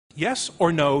Yes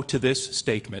or no to this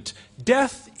statement?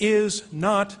 Death is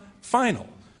not final.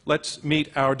 Let's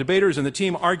meet our debaters and the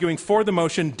team arguing for the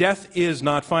motion, death is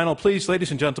not final. Please,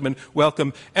 ladies and gentlemen,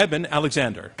 welcome Eben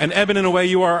Alexander. And Eben, in a way,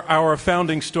 you are our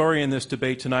founding story in this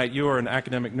debate tonight. You are an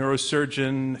academic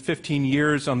neurosurgeon, 15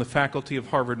 years on the faculty of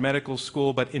Harvard Medical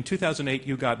School, but in 2008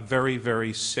 you got very,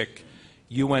 very sick.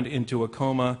 You went into a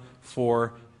coma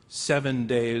for 7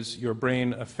 days. Your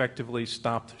brain effectively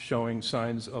stopped showing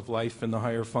signs of life in the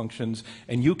higher functions,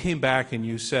 and you came back and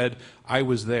you said, I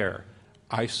was there.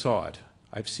 I saw it.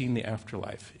 I've seen the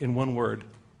afterlife. In one word,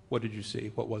 what did you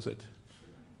see? What was it?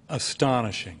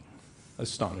 Astonishing.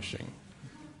 Astonishing.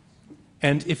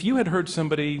 And if you had heard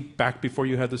somebody back before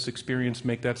you had this experience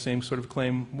make that same sort of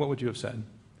claim, what would you have said?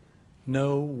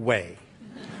 No way.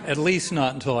 At least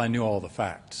not until I knew all the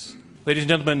facts. Ladies and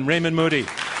gentlemen, Raymond Moody.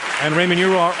 And Raymond,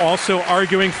 you are also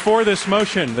arguing for this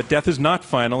motion that death is not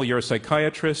final. You're a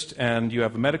psychiatrist and you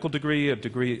have a medical degree,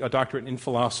 a doctorate in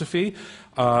philosophy.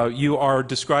 You are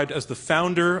described as the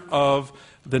founder of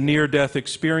the near-death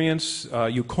experience.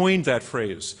 You coined that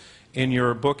phrase in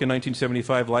your book in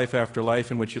 1975, Life After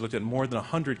Life, in which you looked at more than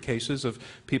 100 cases of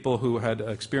people who had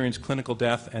experienced clinical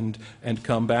death and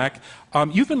come back.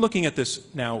 You've been looking at this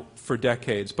now for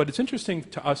decades, but it's interesting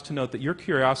to us to note that your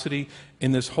curiosity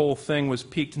in this whole thing was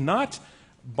piqued not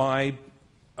by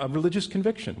a religious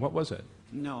conviction. What was it?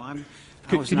 No,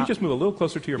 Can you just move a little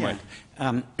closer to your mic?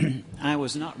 I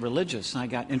was not religious. I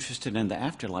got interested in the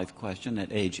afterlife question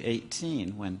at age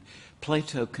 18 when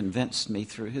Plato convinced me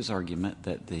through his argument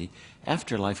that the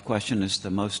afterlife question is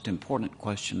the most important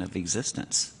question of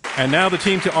existence. And now the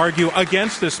team to argue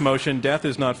against this motion, death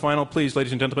is not final. Please,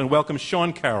 ladies and gentlemen, welcome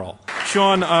Sean Carroll.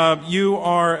 Sean, you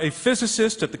are a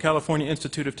physicist at the California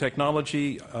Institute of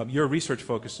Technology. Your research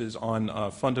focuses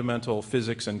on fundamental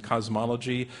physics and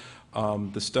cosmology.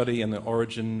 The study and the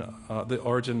origin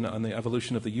and the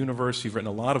evolution of the universe. You've written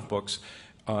a lot of books,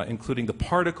 including The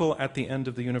Particle at the End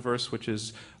of the Universe, which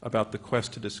is about the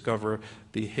quest to discover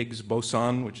the Higgs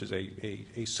boson, which is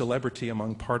a celebrity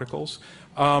among particles.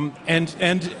 You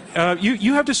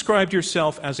have described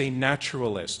yourself as a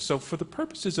naturalist. So for the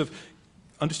purposes of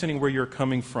understanding where you're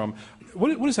coming from,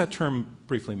 what does that term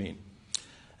briefly mean?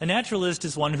 A naturalist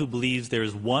is one who believes there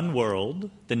is one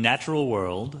world, the natural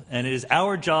world, and it is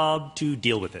our job to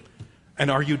deal with it.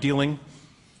 And are you dealing?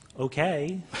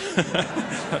 Okay.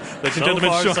 Ladies and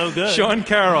gentlemen, so good. Sean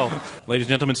Carroll. Ladies and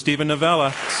gentlemen, Stephen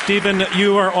Novella. Stephen,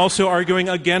 you are also arguing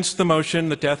against the motion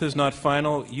that death is not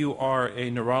final. You are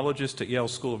a neurologist at Yale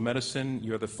School of Medicine.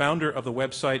 You're the founder of the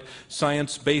website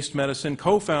Science-Based Medicine,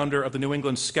 co-founder of the New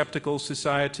England Skeptical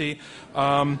Society.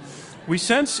 We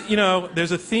sense,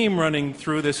 there's a theme running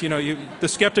through this. The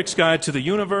Skeptic's Guide to the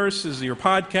Universe is your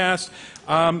podcast.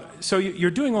 So you're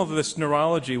doing all of this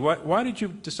neurology. Why did you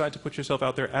decide to put yourself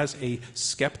out there as a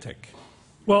skeptic?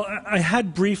 Well, I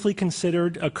had briefly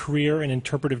considered a career in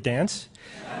interpretive dance,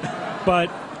 but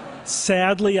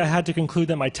sadly I had to conclude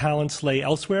that my talents lay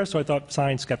elsewhere, so I thought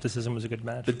science skepticism was a good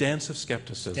match. The dance of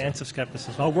skepticism. Dance of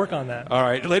skepticism. I'll work on that. All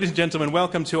right. Ladies and gentlemen,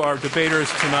 welcome to our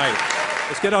debaters tonight.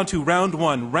 Let's get on to round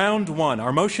one. Round one.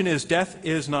 Our motion is death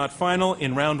is not final.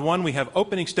 In round one, we have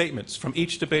opening statements from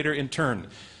each debater in turn.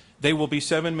 They will be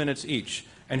 7 minutes each.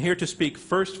 And here to speak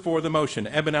first for the motion,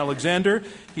 Eben Alexander.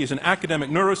 He is an academic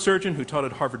neurosurgeon who taught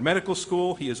at Harvard Medical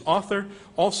School. He is author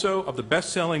also of the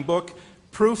best-selling book,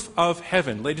 Proof of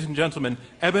Heaven. Ladies and gentlemen,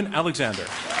 Eben Alexander.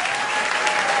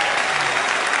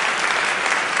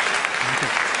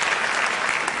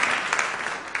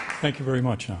 Thank you very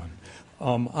much, John.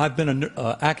 I've been an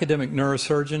academic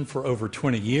neurosurgeon for over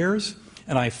 20 years,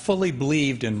 and I fully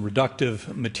believed in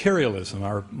reductive materialism,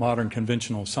 our modern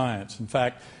conventional science. In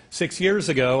fact, 6 years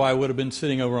ago, I would have been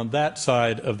sitting over on that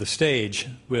side of the stage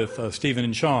with Stephen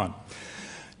and Sean.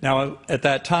 Now, at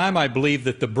that time, I believed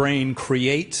that the brain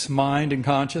creates mind and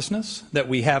consciousness, that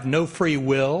we have no free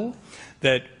will,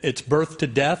 that it's birth to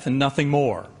death and nothing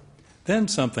more. Then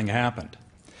something happened.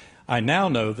 I now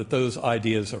know that those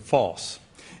ideas are false.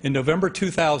 In November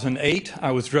 2008, I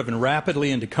was driven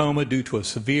rapidly into coma due to a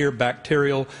severe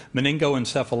bacterial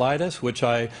meningoencephalitis, which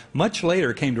I much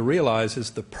later came to realize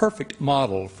is the perfect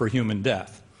model for human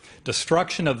death.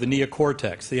 Destruction of the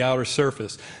neocortex, the outer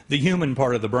surface, the human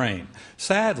part of the brain.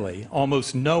 Sadly,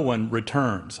 almost no one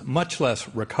returns, much less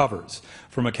recovers,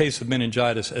 from a case of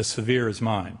meningitis as severe as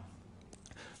mine.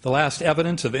 The last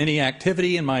evidence of any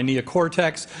activity in my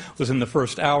neocortex was in the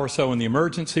first hour or so in the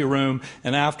emergency room,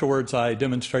 and afterwards I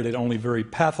demonstrated only very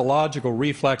pathological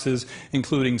reflexes,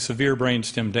 including severe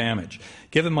brainstem damage.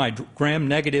 Given my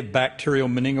gram-negative bacterial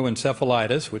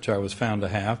meningoencephalitis, which I was found to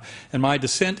have, and my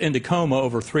descent into coma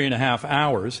over 3.5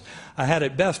 hours, I had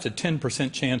at best a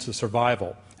 10% chance of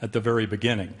survival at the very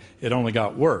beginning. It only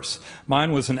got worse.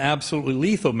 Mine was an absolutely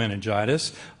lethal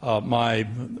meningitis. My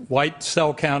white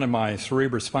cell count in my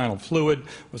cerebrospinal fluid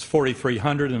was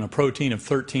 4,300 and a protein of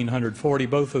 1,340.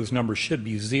 Both those numbers should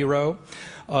be 0.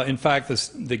 In fact,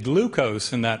 the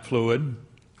glucose in that fluid,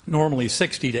 normally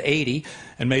 60 to 80,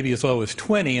 and maybe as low as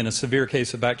 20 in a severe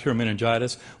case of bacterial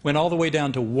meningitis, went all the way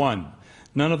down to 1.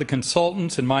 None of the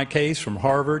consultants in my case from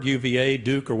Harvard, UVA,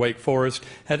 Duke, or Wake Forest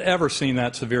had ever seen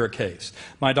that severe a case.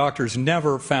 My doctors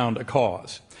never found a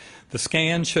cause. The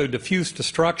scan showed diffuse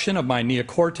destruction of my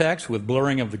neocortex with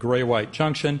blurring of the gray-white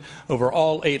junction over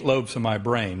all 8 lobes of my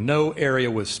brain. No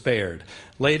area was spared.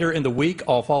 Later in the week,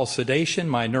 off all sedation,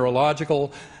 my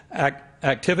neurological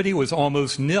activity was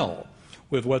almost nil,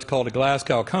 with what's called a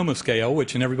Glasgow Coma Scale,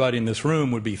 which in everybody in this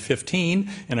room would be 15,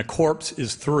 and a corpse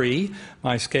is 3.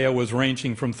 My scale was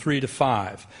ranging from 3 to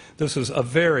 5. This was a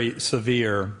very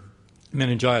severe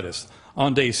meningitis.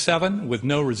 On day 7, with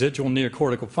no residual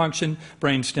neocortical function,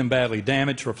 brainstem badly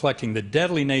damaged, reflecting the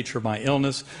deadly nature of my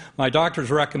illness, my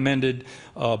doctors recommended,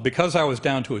 because I was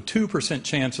down to a 2%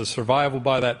 chance of survival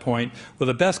by that point, with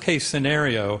a best-case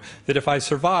scenario that if I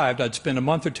survived, I'd spend a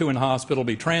month or 2 in hospital,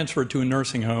 be transferred to a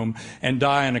nursing home, and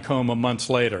die in a coma months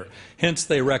later. Hence,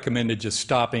 they recommended just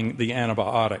stopping the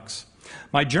antibiotics.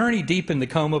 My journey deep in the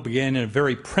coma began in a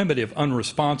very primitive,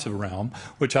 unresponsive realm,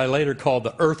 which I later called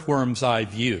the earthworm's eye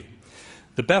view.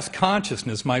 The best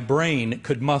consciousness my brain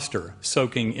could muster,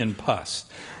 soaking in pus.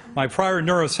 My prior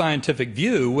neuroscientific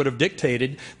view would have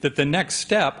dictated that the next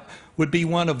step would be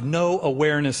one of no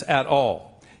awareness at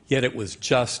all. Yet it was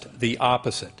just the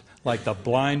opposite, like the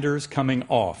blinders coming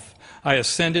off. I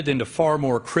ascended into far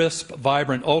more crisp,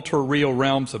 vibrant, ultra-real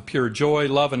realms of pure joy,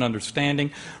 love, and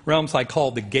understanding, realms I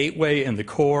called the gateway and the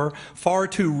core, far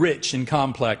too rich and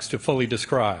complex to fully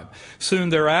describe. Soon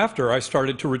thereafter, I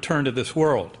started to return to this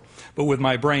world, but with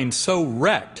my brain so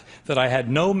wrecked that I had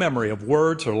no memory of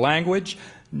words or language,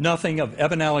 nothing of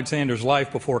Eben Alexander's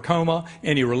life before coma,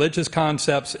 any religious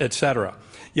concepts, etc.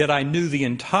 Yet I knew the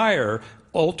entire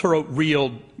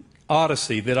ultra-real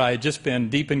odyssey that I had just been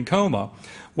deep in coma,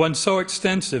 one so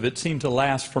extensive it seemed to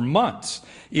last for months,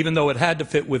 even though it had to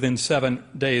fit within 7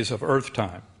 days of Earth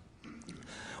time.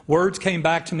 Words came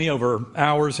back to me over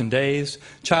hours and days,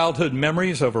 childhood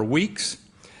memories over weeks,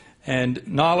 and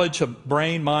knowledge of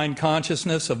brain, mind,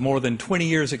 consciousness of more than 20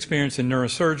 years' experience in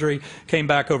neurosurgery came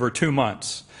back over 2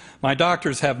 months. My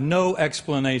doctors have no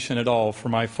explanation at all for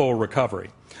my full recovery.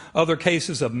 Other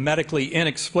cases of medically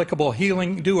inexplicable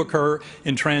healing do occur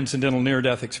in transcendental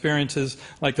near-death experiences,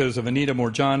 like those of Anita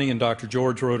Morjani and Dr.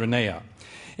 George Rodinea.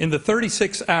 In the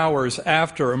 36 hours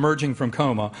after emerging from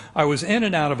coma, I was in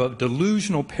and out of a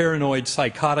delusional, paranoid,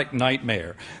 psychotic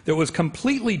nightmare that was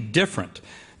completely different,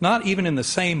 not even in the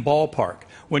same ballpark,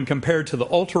 when compared to the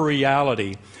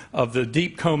ultra-reality of the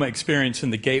deep coma experience in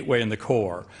the gateway and the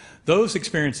core. Those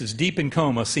experiences deep in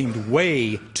coma seemed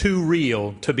way too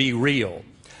real to be real.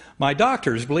 My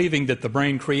doctors, believing that the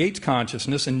brain creates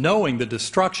consciousness and knowing the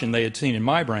destruction they had seen in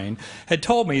my brain, had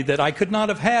told me that I could not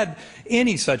have had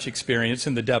any such experience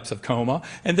in the depths of coma,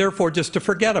 and therefore just to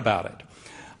forget about it.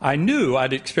 I knew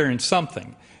I'd experienced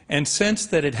something, and sensed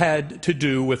that it had to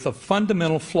do with a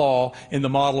fundamental flaw in the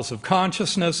models of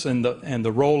consciousness and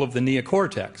the role of the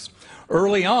neocortex.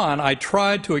 Early on, I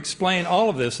tried to explain all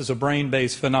of this as a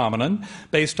brain-based phenomenon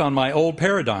based on my old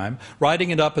paradigm,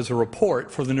 writing it up as a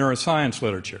report for the neuroscience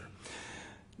literature.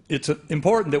 It's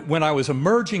important that when I was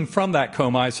emerging from that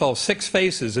coma, I saw 6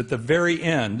 faces at the very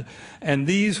end, and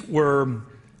these were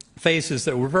faces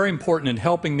that were very important in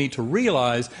helping me to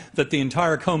realize that the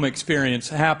entire coma experience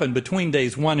happened between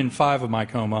days 1 and 5 of my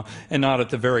coma and not at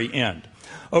the very end.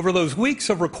 Over those weeks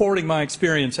of recording my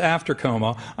experience after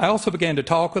coma, I also began to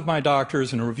talk with my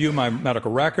doctors and review my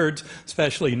medical records,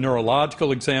 especially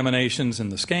neurological examinations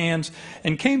and the scans,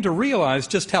 and came to realize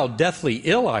just how deathly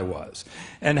ill I was,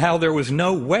 and how there was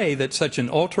no way that such an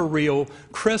ultra-real,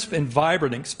 crisp and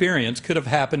vibrant experience could have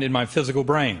happened in my physical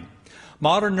brain.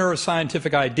 Modern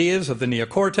neuroscientific ideas of the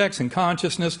neocortex and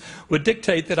consciousness would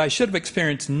dictate that I should have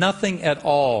experienced nothing at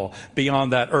all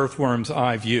beyond that earthworm's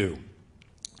eye view.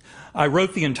 I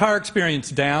wrote the entire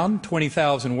experience down,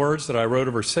 20,000 words that I wrote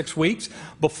over 6 weeks,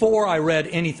 before I read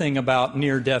anything about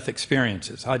near-death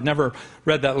experiences. I'd never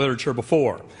read that literature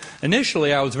before.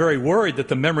 Initially, I was very worried that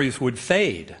the memories would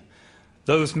fade.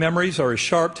 Those memories are as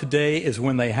sharp today as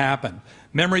when they happened.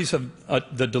 Memories of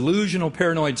the delusional,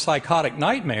 paranoid, psychotic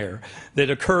nightmare that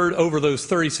occurred over those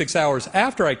 36 hours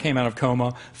after I came out of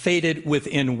coma faded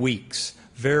within weeks.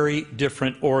 Very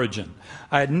different origin.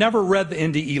 I had never read the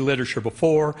NDE literature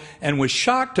before and was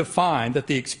shocked to find that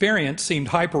the experience seemed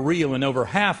hyper-real in over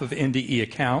half of NDE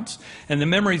accounts, and the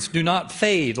memories do not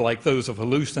fade like those of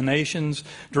hallucinations,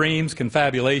 dreams,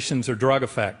 confabulations, or drug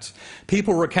effects.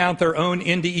 People recount their own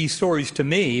NDE stories to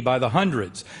me by the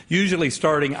hundreds, usually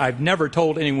starting, "I've never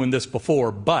told anyone this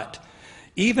before, but,"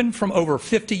 even from over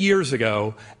 50 years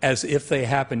ago, as if they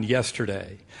happened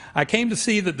yesterday. I came to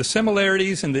see that the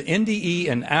similarities in the NDE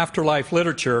and afterlife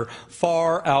literature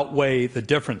far outweigh the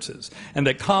differences, and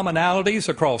that commonalities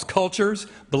across cultures,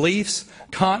 beliefs,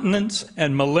 continents,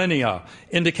 and millennia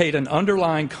indicate an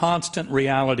underlying constant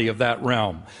reality of that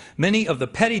realm. Many of the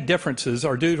petty differences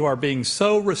are due to our being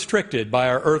so restricted by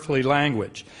our earthly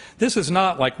language. This is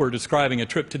not like we're describing a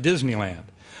trip to Disneyland.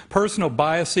 Personal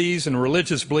biases and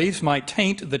religious beliefs might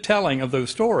taint the telling of those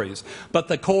stories, but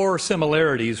the core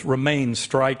similarities remain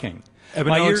striking.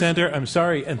 Eben Alexander, I'm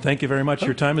sorry, and thank you very much.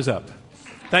 Your time is up.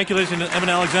 Thank you, ladies and gentlemen. Eben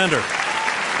Alexander.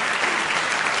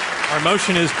 Our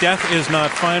motion is death is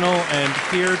not final, and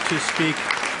here to speak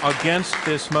against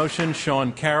this motion,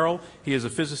 Sean Carroll. He is a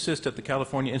physicist at the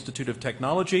California Institute of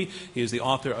Technology. He is the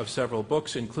author of several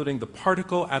books, including The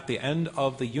Particle at the End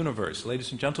of the Universe.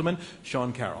 Ladies and gentlemen,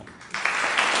 Sean Carroll.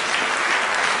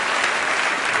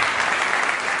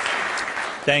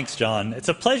 Thanks, John. It's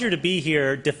a pleasure to be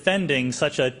here defending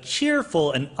such a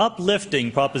cheerful and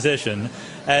uplifting proposition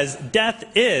as death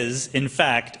is, in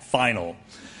fact, final.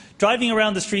 Driving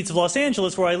around the streets of Los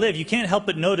Angeles, where I live, you can't help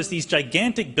but notice these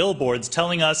gigantic billboards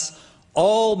telling us,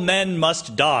 "All men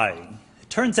must die." It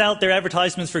turns out they're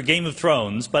advertisements for Game of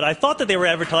Thrones, but I thought that they were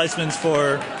advertisements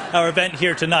for our event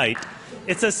here tonight.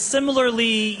 It's a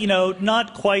similarly,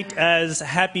 not quite as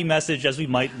happy message as we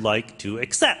might like to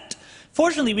accept.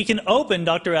 Fortunately, we can open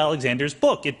Dr. Alexander's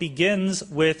book. It begins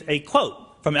with a quote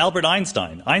from Albert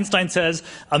Einstein. Einstein says,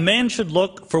 "A man should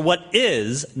look for what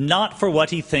is, not for what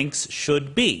he thinks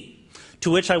should be."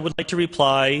 To which I would like to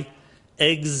reply,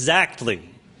 exactly.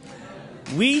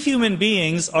 We human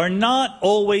beings are not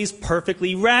always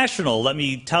perfectly rational. Let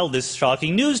me tell this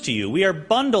shocking news to you. We are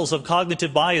bundles of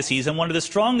cognitive biases, and one of the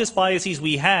strongest biases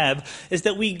we have is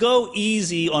that we go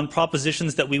easy on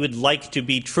propositions that we would like to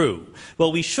be true.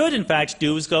 What we should, in fact,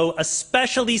 do is go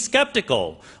especially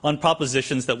skeptical on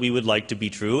propositions that we would like to be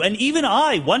true, and even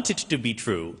I want it to be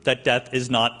true, that death is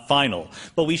not final.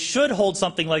 But we should hold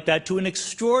something like that to an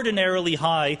extraordinarily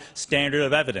high standard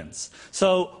of evidence.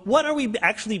 So what are we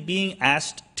actually being asked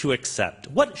to accept?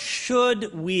 What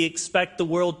should we expect the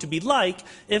world to be like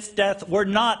if death were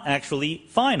not actually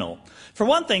final? For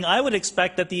one thing, I would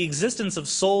expect that the existence of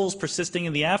souls persisting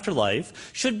in the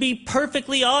afterlife should be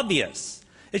perfectly obvious.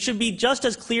 It should be just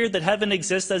as clear that heaven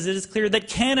exists as it is clear that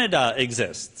Canada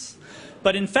exists.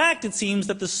 But in fact, it seems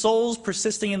that the souls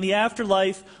persisting in the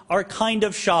afterlife are kind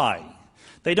of shy.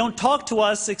 They don't talk to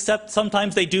us, except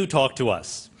sometimes they do talk to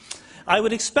us. I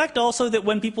would expect also that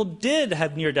when people did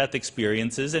have near-death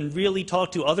experiences and really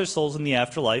talk to other souls in the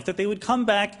afterlife, that they would come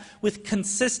back with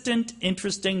consistent,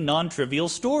 interesting, non-trivial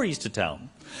stories to tell.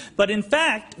 But in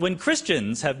fact, when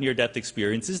Christians have near-death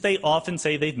experiences, they often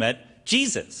say they've met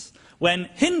Jesus. When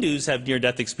Hindus have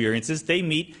near-death experiences, they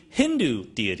meet Hindu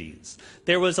deities.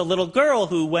 There was a little girl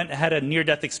who had a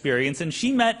near-death experience, and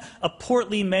she met a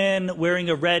portly man wearing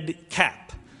a red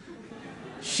cap.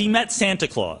 She met Santa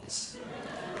Claus.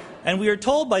 And we are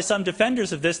told by some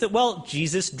defenders of this that, well,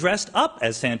 Jesus dressed up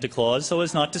as Santa Claus so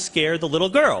as not to scare the little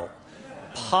girl.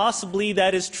 Possibly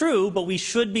that is true, but we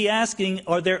should be asking,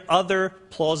 are there other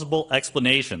plausible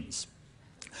explanations?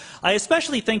 I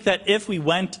especially think that if we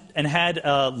went and had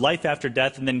a life after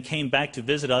death and then came back to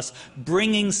visit us,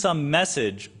 bringing some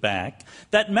message back,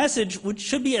 that message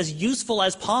should be as useful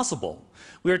as possible.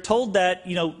 We are told that,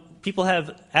 people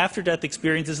have after-death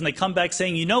experiences and they come back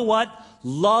saying, you know what?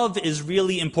 Love is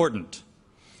really important.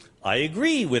 I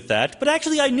agree with that, but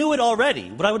actually I knew it already.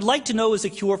 What I would like to know is a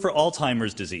cure for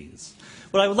Alzheimer's disease.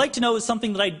 What I would like to know is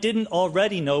something that I didn't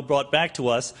already know brought back to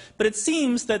us, but it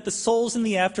seems that the souls in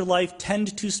the afterlife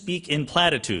tend to speak in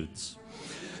platitudes.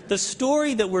 The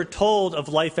story that we're told of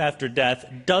life after death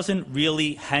doesn't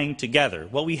really hang together.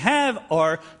 What we have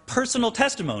are personal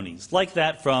testimonies, like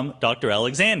that from Dr.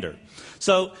 Alexander.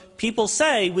 So people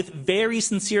say with very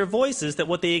sincere voices that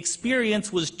what they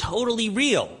experienced was totally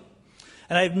real.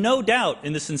 And I have no doubt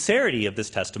in the sincerity of this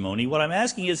testimony. What I'm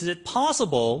asking is it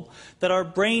possible that our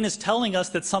brain is telling us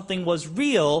that something was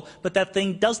real, but that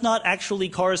thing does not actually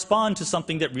correspond to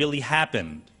something that really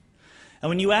happened? And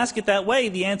when you ask it that way,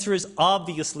 the answer is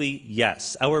obviously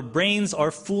yes. Our brains are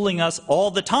fooling us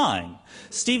all the time.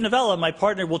 Steve Novella, my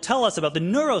partner, will tell us about the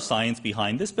neuroscience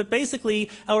behind this, but basically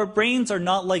our brains are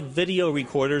not like video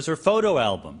recorders or photo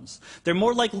albums. They're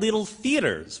more like little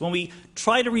theaters. When we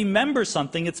try to remember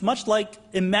something, it's much like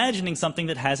imagining something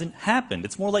that hasn't happened.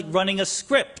 It's more like running a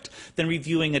script than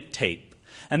reviewing a tape.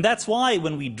 And that's why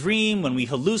when we dream, when we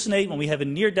hallucinate, when we have a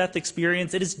near-death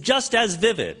experience, it is just as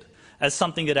vivid as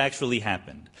something that actually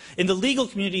happened. In the legal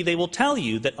community, they will tell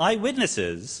you that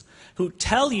eyewitnesses who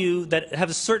tell you that have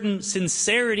a certain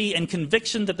sincerity and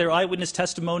conviction that their eyewitness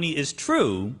testimony is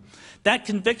true, that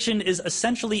conviction is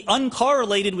essentially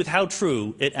uncorrelated with how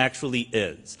true it actually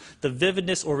is. The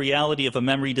vividness or reality of a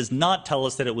memory does not tell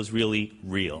us that it was really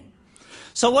real.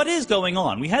 So what is going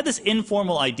on? We had this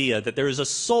informal idea that there is a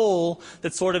soul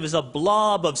that sort of is a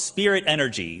blob of spirit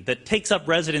energy that takes up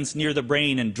residence near the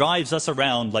brain and drives us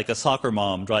around like a soccer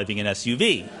mom driving an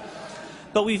SUV.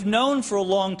 But we've known for a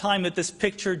long time that this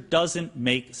picture doesn't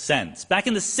make sense. Back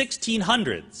in the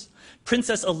 1600s,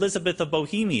 Princess Elizabeth of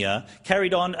Bohemia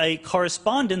carried on a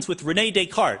correspondence with René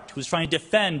Descartes, who was trying to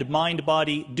defend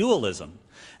mind-body dualism.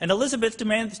 And Elizabeth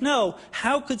demanded to know,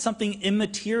 how could something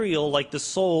immaterial like the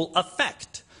soul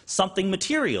affect something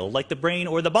material like the brain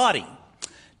or the body?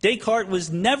 Descartes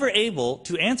was never able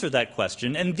to answer that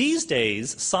question, and these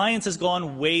days, science has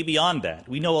gone way beyond that.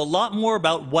 We know a lot more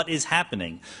about what is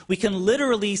happening. We can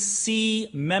literally see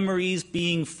memories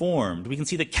being formed. We can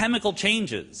see the chemical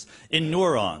changes in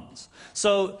neurons.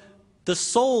 So the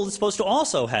soul is supposed to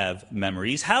also have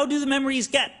memories. How do the memories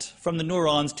get from the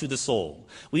neurons to the soul?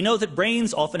 We know that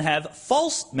brains often have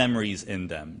false memories in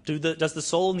them. Does the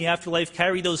soul in the afterlife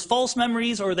carry those false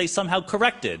memories, or are they somehow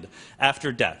corrected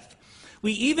after death?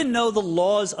 We even know the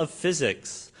laws of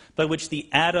physics by which the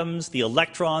atoms, the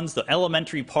electrons, the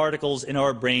elementary particles in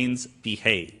our brains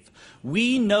behave.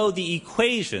 We know the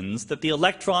equations that the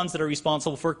electrons that are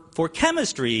responsible for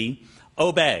chemistry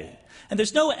obey. And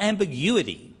there's no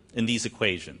ambiguity in these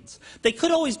equations. They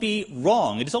could always be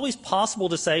wrong. It is always possible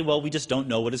to say, well, we just don't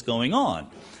know what is going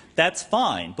on. That's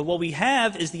fine. But what we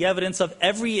have is the evidence of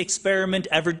every experiment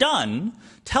ever done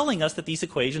telling us that these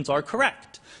equations are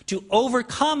correct. To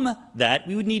overcome that,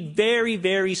 we would need very,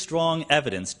 very strong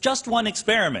evidence. Just one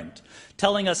experiment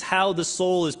telling us how the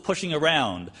soul is pushing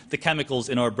around the chemicals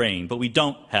in our brain, but we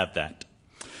don't have that.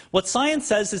 What science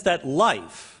says is that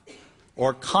life,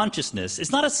 or consciousness,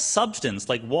 is not a substance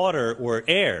like water or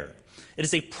air. It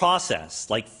is a process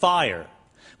like fire.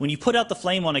 When you put out the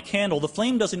flame on a candle, the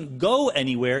flame doesn't go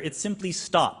anywhere, it simply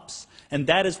stops. And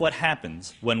that is what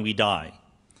happens when we die.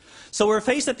 So we're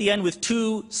faced at the end with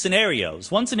two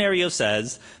scenarios. One scenario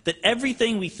says that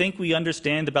everything we think we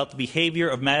understand about the behavior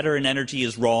of matter and energy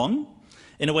is wrong,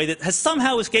 in a way that has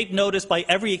somehow escaped notice by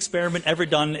every experiment ever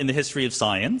done in the history of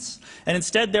science. And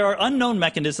instead, there are unknown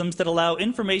mechanisms that allow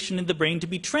information in the brain to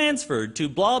be transferred to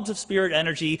blobs of spirit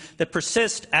energy that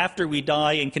persist after we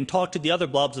die and can talk to the other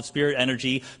blobs of spirit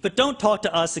energy, but don't talk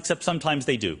to us, except sometimes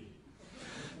they do.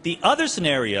 The other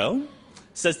scenario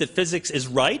says that physics is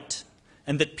right,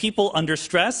 and that people under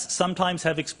stress sometimes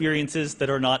have experiences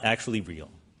that are not actually real.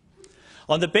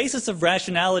 On the basis of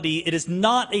rationality, it is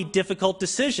not a difficult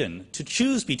decision to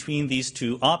choose between these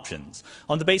two options.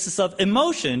 On the basis of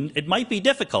emotion, it might be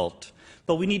difficult,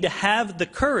 but we need to have the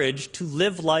courage to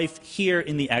live life here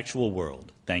in the actual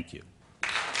world. Thank you.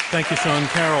 Thank you, Sean.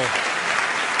 Carroll.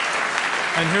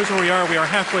 And here's where we are. We are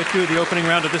halfway through the opening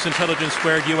round of this Intelligence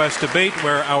Squared U.S. debate,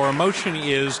 where our motion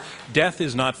is death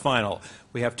is not final.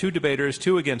 We have two debaters,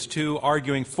 2 against 2,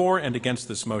 arguing for and against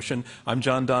this motion. I'm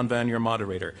John Donvan, your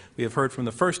moderator. We have heard from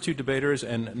the first 2 debaters,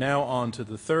 and now on to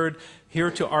the third. Here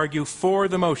to argue for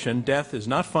the motion, death is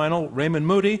not final, Raymond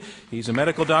Moody. He's a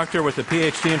medical doctor with a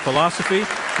Ph.D. in philosophy,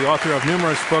 the author of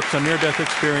numerous books on near-death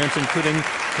experience, including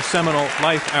the seminal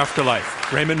Life After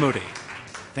Life. Raymond Moody.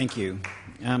 Thank you.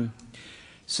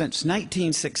 Since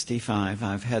 1965,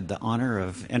 I've had the honor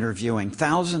of interviewing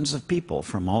thousands of people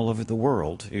from all over the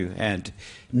world who had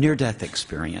near-death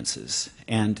experiences.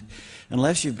 And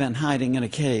unless you've been hiding in a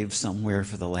cave somewhere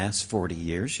for the last 40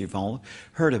 years, you've all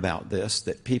heard about this,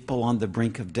 that people on the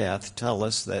brink of death tell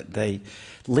us that they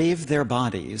leave their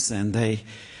bodies and they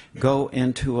go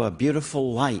into a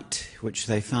beautiful light, which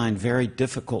they find very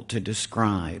difficult to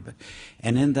describe.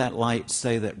 And in that light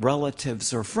say that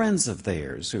relatives or friends of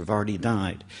theirs who've already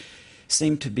died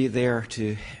seem to be there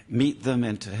to meet them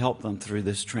and to help them through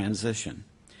this transition.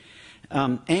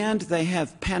 And they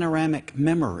have panoramic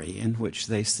memory, in which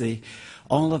they see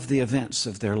all of the events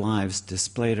of their lives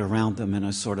displayed around them in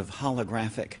a sort of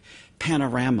holographic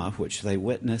panorama, which they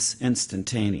witness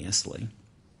instantaneously.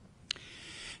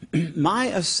 My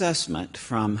assessment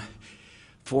from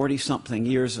 40-something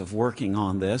years of working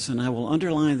on this, and I will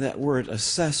underline that word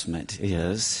assessment,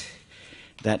 is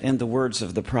that in the words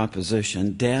of the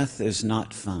proposition, death is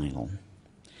not final.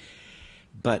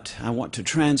 But I want to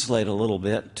translate a little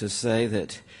bit to say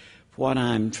that what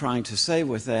I'm trying to say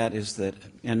with that is that,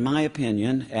 in my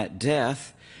opinion, at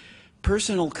death,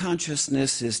 personal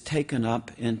consciousness is taken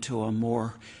up into a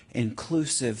more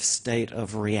inclusive state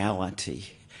of reality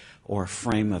or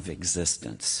frame of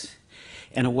existence,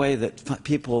 in a way that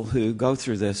people who go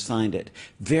through this find it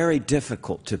very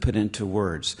difficult to put into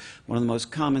words. One of the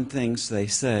most common things they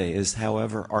say is,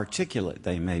 however articulate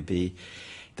they may be,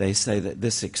 they say that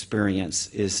this experience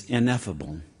is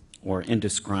ineffable or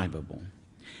indescribable.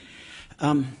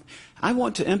 I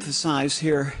want to emphasize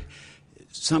here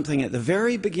something at the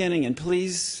very beginning, and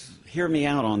please hear me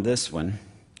out on this one.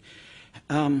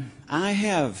 I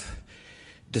have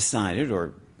decided,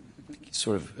 or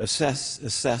sort of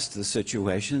assessed the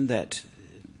situation, that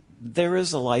there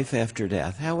is a life after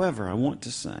death. However, I want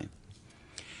to say,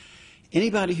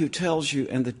 anybody who tells you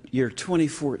in the year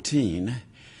 2014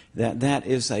 that that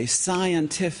is a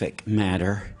scientific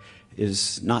matter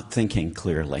is not thinking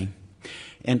clearly.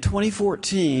 In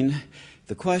 2014,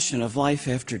 the question of life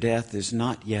after death is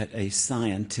not yet a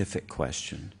scientific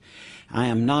question. I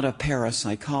am not a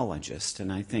parapsychologist,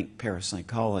 and I think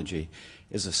parapsychology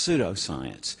is a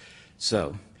pseudoscience.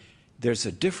 So there's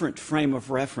a different frame of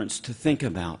reference to think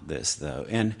about this, though,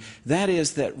 and that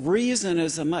is that reason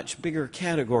is a much bigger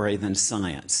category than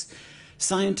science.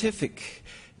 Scientific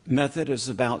method is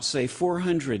about, say,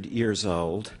 400 years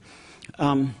old.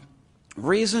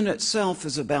 Reason itself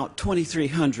is about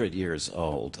 2,300 years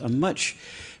old, a much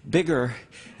bigger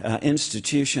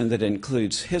institution that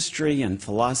includes history and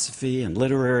philosophy and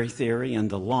literary theory and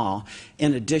the law,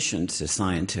 in addition to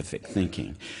scientific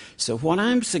thinking. So what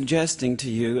I'm suggesting to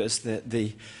you is that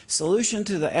the solution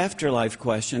to the afterlife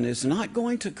question is not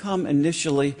going to come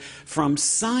initially from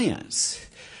science,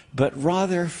 but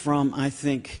rather from, I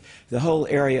think, the whole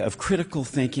area of critical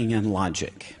thinking and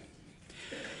logic.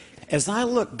 As I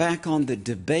look back on the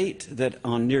debate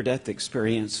on near-death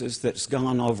experiences that's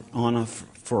gone on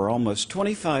for almost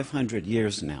 2,500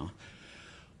 years now,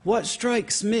 what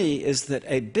strikes me is that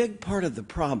a big part of the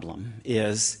problem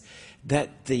is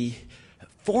that the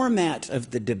format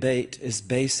of the debate is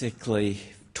basically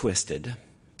twisted.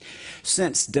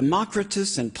 Since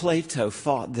Democritus and Plato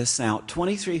fought this out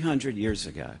 2,300 years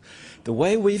ago, the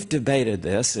way we've debated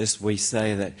this is we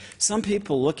say that some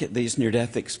people look at these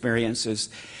near-death experiences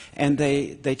and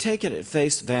they take it at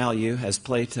face value, as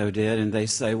Plato did, and they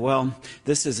say, well,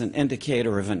 this is an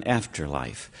indicator of an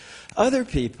afterlife. Other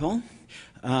people,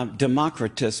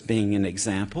 Democritus being an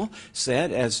example,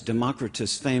 said, as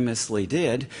Democritus famously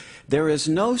did, there is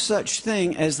no such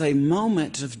thing as a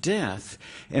moment of death,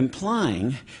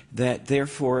 implying that,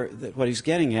 therefore, that what he's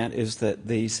getting at is that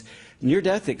these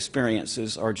near-death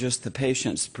experiences are just the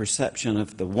patient's perception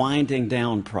of the winding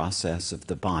down process of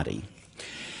the body.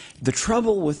 The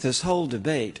trouble with this whole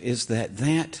debate is that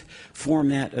that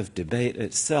format of debate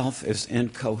itself is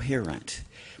incoherent.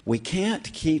 We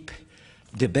can't keep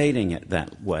debating it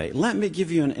that way. Let me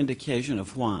give you an indication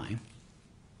of why.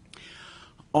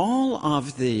 All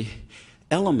of the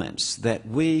elements that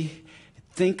we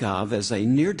think of as a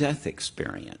near-death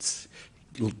experience,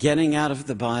 getting out of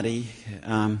the body,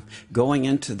 going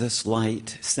into this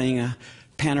light, seeing a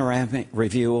panoramic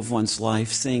review of one's life,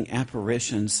 seeing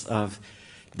apparitions of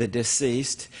the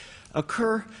deceased,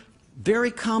 occur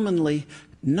very commonly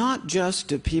not just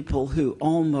to people who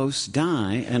almost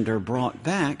die and are brought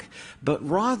back, but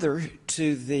rather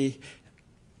to the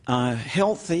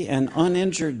healthy and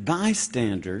uninjured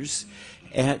bystanders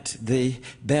at the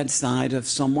bedside of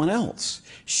someone else.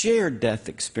 Shared death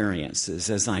experiences,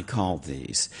 as I call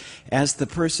these. As the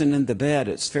person in the bed,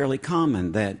 it's fairly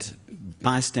common that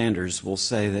bystanders will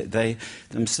say that they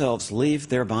themselves leave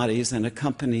their bodies and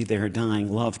accompany their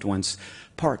dying loved ones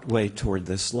partway toward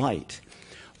this light.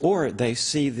 Or they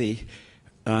see the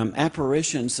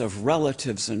apparitions of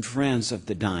relatives and friends of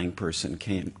the dying person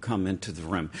come into the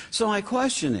room. So my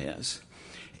question is,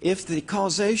 if the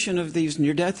causation of these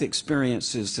near-death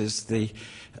experiences is the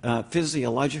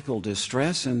physiological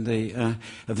distress and the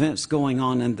events going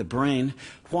on in the brain,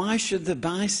 why should the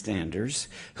bystanders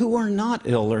who are not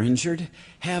ill or injured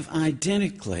have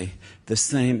identically the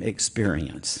same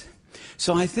experience?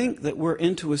 So I think that we're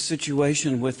into a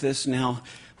situation with this now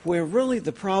where really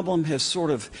the problem has sort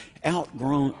of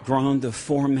outgrown the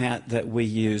format that we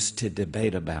use to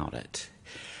debate about it.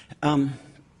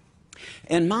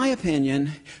 In my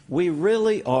opinion, we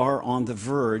really are on the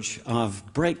verge of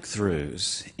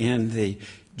breakthroughs in the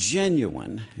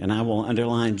genuine, and I will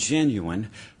underline genuine,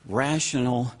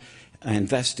 rational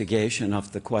investigation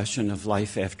of the question of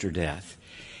life after death.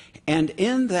 And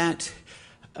in that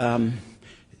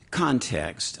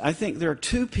context, I think there are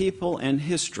two people in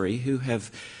history who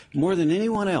have, more than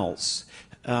anyone else,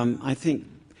 I think,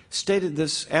 stated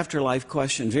this afterlife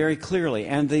question very clearly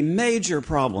and the major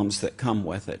problems that come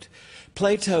with it.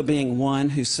 Plato being one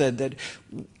who said that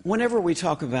whenever we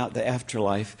talk about the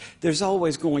afterlife, there's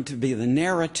always going to be the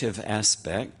narrative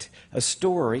aspect, a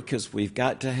story, because we've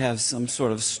got to have some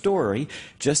sort of story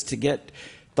just to get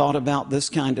thought about this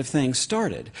kind of thing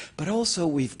started. But also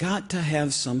we've got to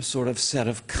have some sort of set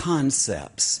of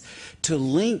concepts to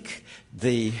link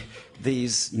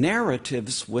these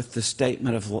narratives with the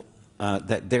statement of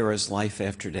that there is life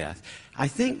after death. I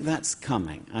think that's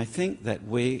coming. I think that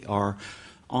we are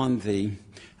on the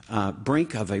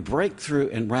brink of a breakthrough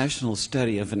in rational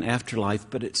study of an afterlife,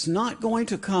 but it's not going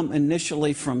to come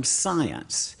initially from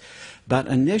science, but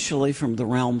initially from the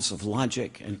realms of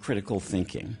logic and critical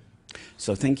thinking.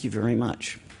 So thank you very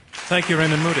much. Thank you,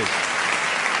 Raymond Moody.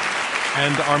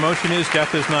 And our motion is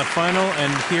death is not final,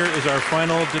 and here is our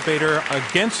final debater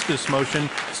against this motion,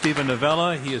 Stephen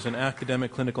Novella. He is an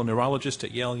academic clinical neurologist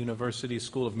at Yale University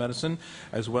School of Medicine,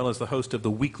 as well as the host of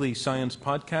the weekly science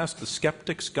podcast, The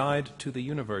Skeptic's Guide to the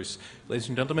Universe. Ladies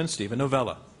and gentlemen, Stephen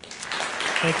Novella.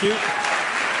 Thank you.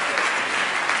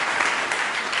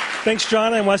 Thanks,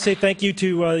 John. I want to say thank you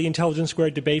to the Intelligence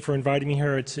Squared debate for inviting me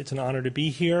here. It's an honor to be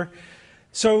here.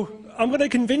 So I'm going to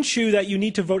convince you that you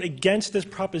need to vote against this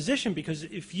proposition, because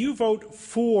if you vote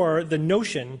for the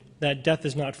notion that death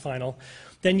is not final,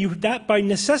 then that by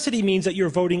necessity means that you're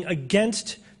voting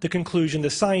against the conclusion, the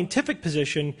scientific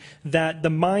position, that the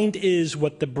mind is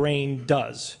what the brain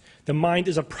does. The mind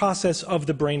is a process of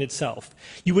the brain itself.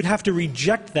 You would have to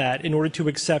reject that in order to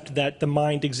accept that the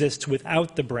mind exists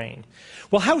without the brain.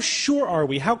 Well, how sure are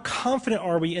we, how confident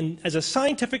are we as a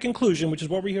scientific conclusion, which is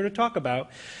what we're here to talk about,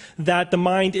 that the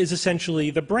mind is essentially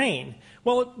the brain?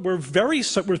 Well, we're very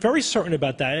certain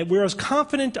about that. We're as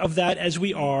confident of that as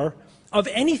we are of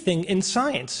anything in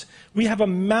science. We have a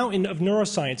mountain of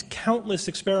neuroscience, countless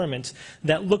experiments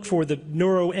that look for the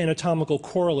neuroanatomical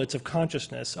correlates of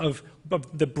consciousness, of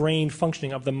the brain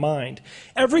functioning, of the mind.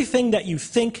 Everything that you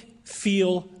think,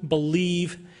 feel,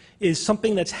 believe is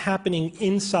something that's happening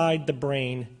inside the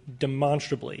brain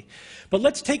demonstrably. But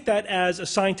let's take that as a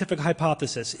scientific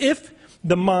hypothesis. If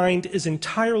the mind is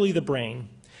entirely the brain,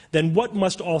 then what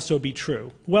must also be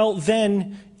true? Well,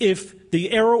 then, if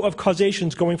the arrow of causation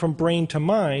is going from brain to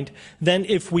mind, then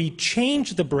if we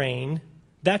change the brain,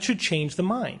 that should change the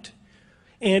mind.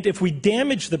 And if we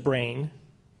damage the brain,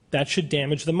 that should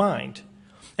damage the mind.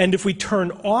 And if we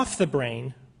turn off the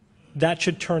brain, that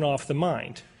should turn off the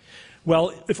mind.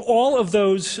 Well, if all of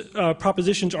those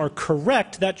propositions are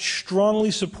correct, that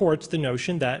strongly supports the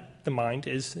notion that the mind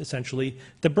is essentially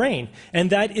the brain. And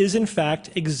that is, in fact,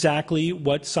 exactly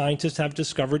what scientists have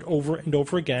discovered over and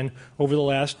over again over the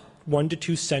last 1 to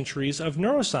 2 centuries of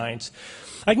neuroscience.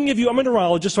 I'm a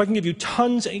neurologist, so I can give you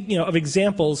tons of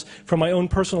examples from my own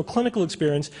personal clinical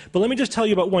experience, but let me just tell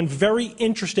you about one very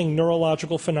interesting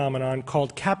neurological phenomenon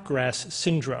called Capgras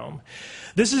syndrome.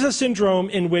 This is a syndrome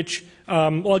in which,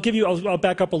 I'll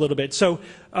back up a little bit. So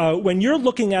when you're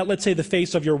looking at, let's say, the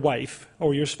face of your wife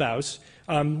or your spouse,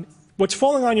 what's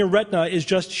falling on your retina is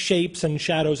just shapes and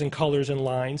shadows and colors and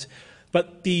lines,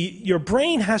 but your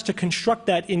brain has to construct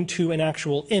that into an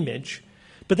actual image.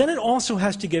 But then it also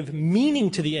has to give meaning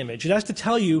to the image. It has to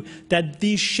tell you that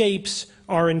these shapes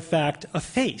are, in fact, a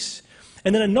face.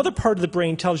 And then another part of the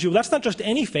brain tells you, well, that's not just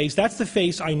any face, that's the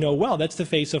face I know well. That's the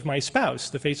face of my spouse,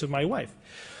 the face of my wife.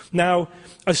 Now,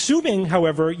 assuming,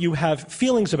 however, you have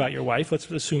feelings about your wife,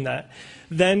 let's assume that,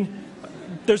 then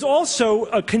there's also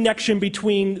a connection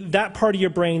between that part of your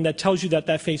brain that tells you that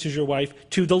that face is your wife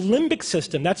to the limbic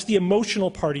system. That's the emotional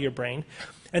part of your brain.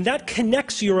 And that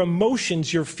connects your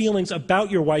emotions, your feelings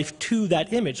about your wife to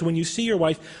that image. So when you see your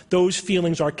wife, those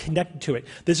feelings are connected to it.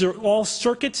 These are all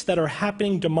circuits that are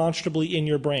happening demonstrably in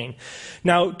your brain.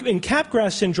 Now, in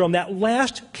Capgras syndrome, that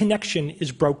last connection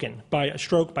is broken by a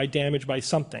stroke, by damage, by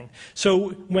something. So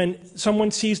when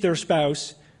someone sees their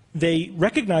spouse, they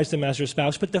recognize them as their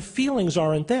spouse, but the feelings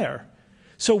aren't there.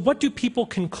 So what do people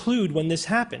conclude when this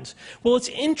happens? Well, it's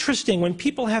interesting. When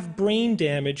people have brain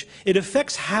damage, it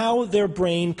affects how their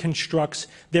brain constructs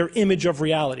their image of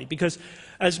reality. Because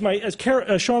as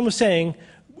Sean was saying,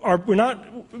 we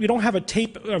don't have a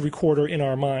tape recorder in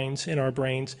our minds, in our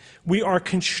brains. We are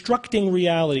constructing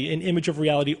reality, an image of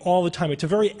reality all the time. It's a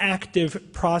very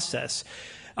active process.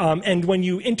 And when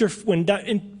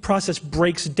that process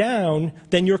breaks down,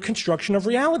 then your construction of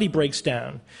reality breaks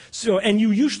down. So, and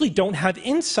you usually don't have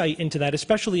insight into that,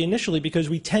 especially initially, because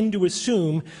we tend to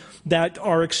assume that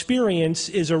our experience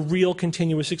is a real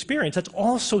continuous experience. That's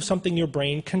also something your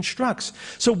brain constructs.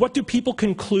 So what do people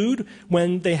conclude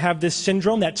when they have this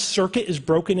syndrome, that circuit is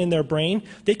broken in their brain?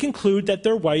 They conclude that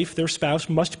their wife, their spouse,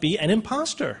 must be an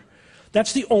imposter.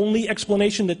 That's the only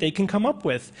explanation that they can come up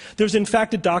with. There's in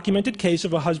fact a documented case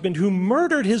of a husband who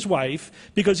murdered his wife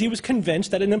because he was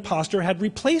convinced that an imposter had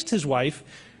replaced his wife,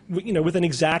 with an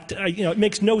exact, it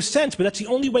makes no sense, but that's the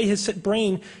only way his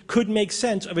brain could make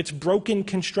sense of its broken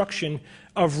construction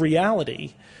of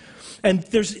reality. And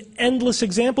there's endless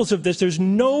examples of this. There's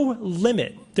no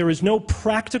limit. There is no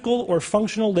practical or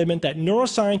functional limit that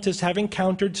neuroscientists have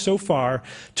encountered so far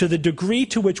to the degree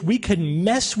to which we can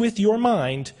mess with your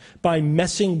mind by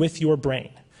messing with your brain.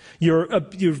 Your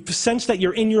sense that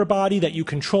you're in your body, that you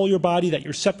control your body, that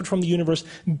you're separate from the universe,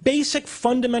 basic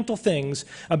fundamental things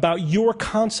about your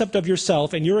concept of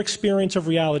yourself and your experience of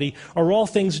reality are all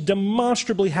things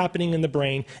demonstrably happening in the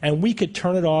brain, and we could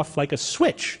turn it off like a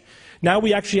switch. Now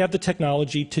we actually have the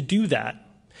technology to do that.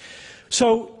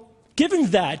 So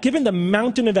given the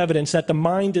mountain of evidence that the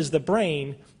mind is the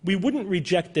brain, we wouldn't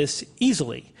reject this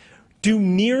easily. Do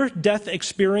near-death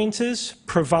experiences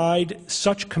provide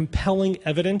such compelling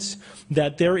evidence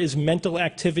that there is mental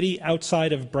activity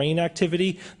outside of brain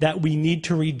activity that we need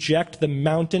to reject the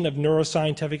mountain of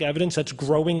neuroscientific evidence that's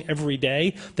growing every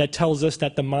day that tells us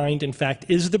that the mind, in fact,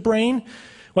 is the brain?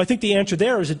 Well, I think the answer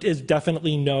there is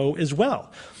definitely no as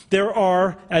well. There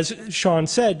are, as Sean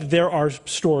said, there are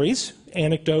stories,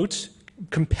 anecdotes,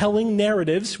 compelling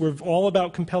narratives. We're all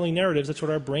about compelling narratives. That's what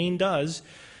our brain does.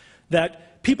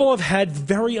 That people have had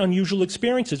very unusual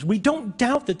experiences. We don't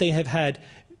doubt that they have had,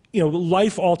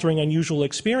 life-altering, unusual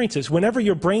experiences. Whenever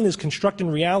your brain is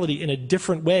constructing reality in a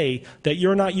different way that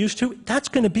you're not used to, that's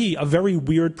going to be a very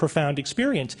weird, profound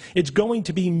experience. It's going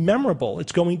to be memorable.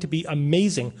 It's going to be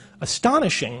amazing,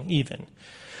 astonishing even.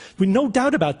 We no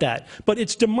doubt about that, but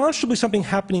it's demonstrably something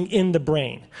happening in the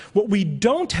brain. What we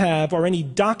don't have are any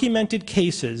documented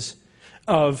cases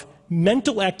of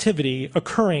mental activity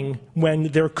occurring when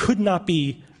there could not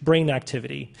be brain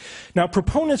activity. Now,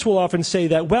 proponents will often say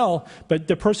that, well, but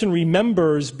the person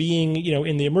remembers being,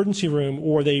 in the emergency room,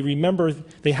 or they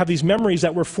have these memories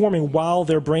that were forming while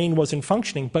their brain wasn't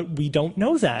functioning, but we don't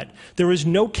know that. There is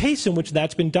no case in which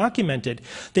that's been documented.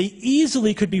 They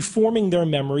easily could be forming their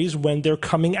memories when they're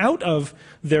coming out of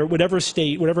their whatever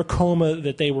state, whatever coma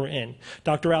that they were in.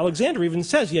 Dr. Alexander even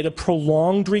says he had a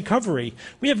prolonged recovery.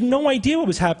 We have no idea what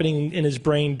was happening in his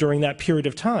brain during that period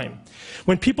of time.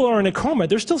 When people are in a coma,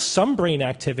 there's still some brain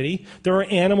activity. There are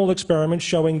animal experiments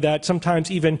showing that sometimes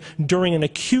even during an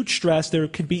acute stress, there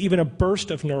could be even a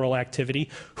burst of neural activity.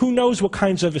 Who knows what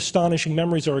kinds of astonishing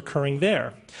memories are occurring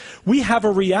there? We have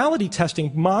a reality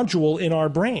testing module in our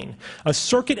brain, a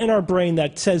circuit in our brain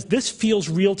that says, this feels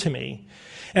real to me.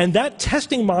 And that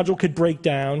testing module could break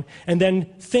down, and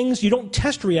then you don't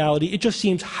test reality, it just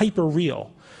seems hyper-real.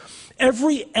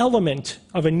 Every element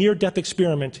of a near-death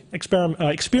experience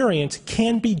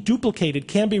can be duplicated,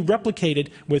 can be replicated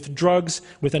with drugs,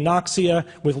 with anoxia,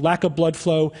 with lack of blood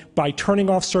flow, by turning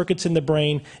off circuits in the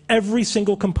brain. Every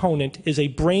single component is a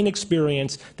brain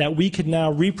experience that we can now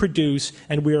reproduce,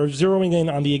 and we are zeroing in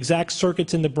on the exact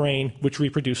circuits in the brain which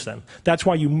reproduce them. That's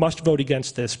why you must vote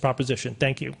against this proposition.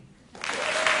 Thank you.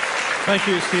 Thank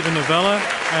you, Stephen Novella.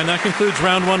 And that concludes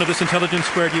round one of this Intelligence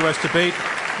Squared U.S. debate,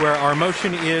 where our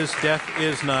motion is death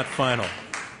is not final.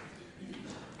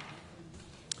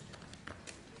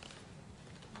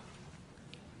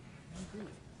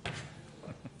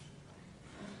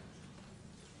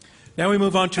 Now we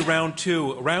move on to round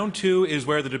two. Round two is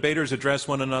where the debaters address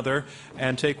one another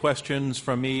and take questions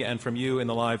from me and from you in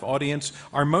the live audience.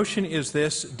 Our motion is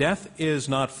this: death is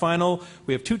not final.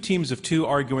 We have two teams of two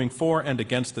arguing for and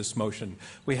against this motion.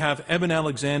 We have Eben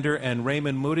Alexander and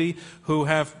Raymond Moody, who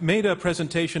have made a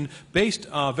presentation based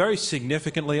very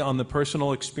significantly on the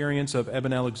personal experience of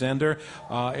Eben Alexander.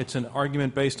 It's an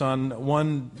argument based on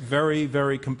one very,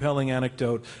 very compelling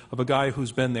anecdote of a guy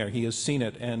who's been there. He has seen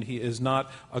it, and he is not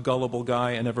a gullible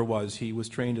guy and never was. He was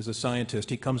trained as a scientist.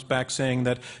 He comes back saying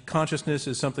that consciousness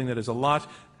is something that is a lot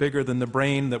bigger than the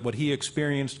brain, that what he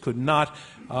experienced could not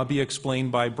be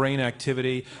explained by brain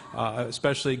activity,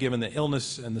 especially given the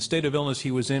illness and the state of illness he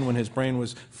was in when his brain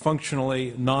was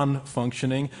functionally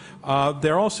non-functioning.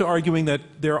 They're also arguing that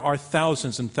there are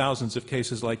thousands and thousands of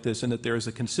cases like this and that there is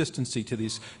a consistency to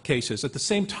these cases. At the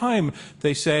same time,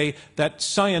 they say that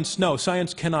science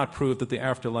cannot prove that the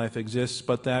afterlife exists,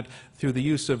 but that through the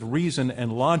use of reason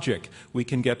and logic, we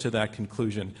can get to that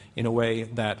conclusion in a way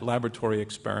that laboratory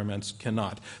experiments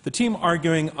cannot. The team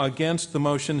arguing against the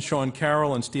motion, Sean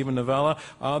Carroll and Stephen Novella,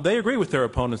 they agree with their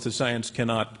opponents that science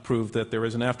cannot prove that there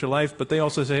is an afterlife, but they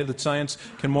also say that science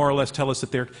can more or less tell us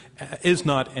that there is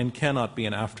not and cannot be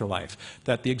an afterlife,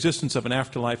 that the existence of an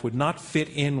afterlife would not fit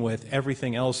in with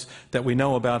everything else that we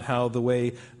know about how the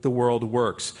way the world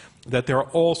works, that there are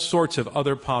all sorts of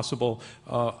other possible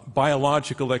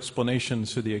biological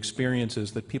explanations for the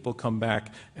experiences that people come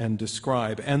back and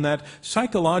describe, and that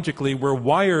psychologically we're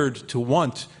wired to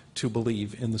want to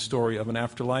believe in the story of an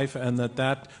afterlife, and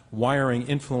that wiring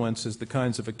influences the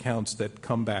kinds of accounts that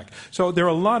come back. So there are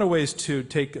a lot of ways to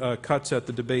take cuts at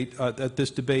the debate, at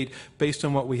this debate, based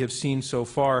on what we have seen so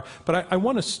far. But I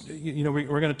want to,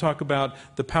 we're going to talk about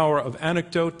the power of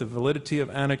anecdote, the validity of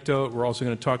anecdote. We're also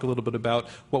going to talk a little bit about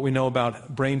what we know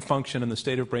about brain function and the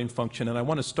state of brain function. And I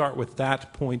want to start with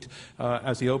that point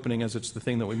as the opening, as it's the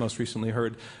thing that we most recently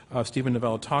heard Stephen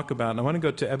Novella talk about. And I want to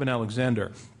go to Eben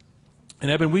Alexander. And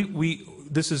Eben,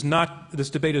 this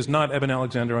debate is not Eben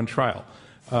Alexander on trial.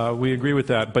 We agree with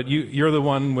that. But you're the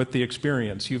one with the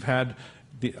experience. You've had,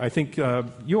 I think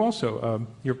you also,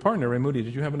 your partner, Ray Moody,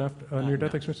 did you have enough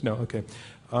near-death experience? No, okay.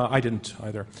 I didn't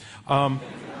either.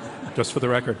 Just for the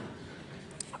record.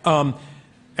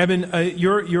 Eben,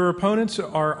 your opponents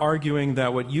are arguing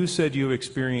that what you said you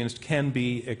experienced can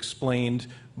be explained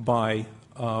by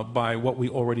what we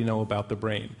already know about the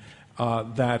brain.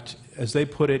 That, as they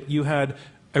put it, you had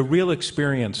a real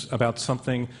experience about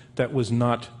something that was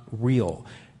not real.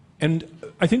 And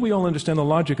I think we all understand the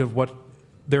logic of what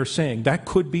they're saying. That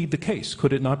could be the case.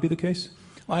 Could it not be the case?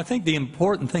 Well, I think the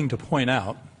important thing to point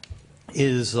out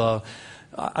is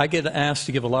I get asked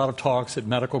to give a lot of talks at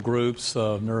medical groups,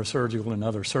 neurosurgical and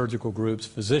other surgical groups,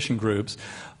 physician groups,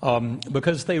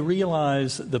 because they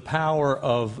realize the power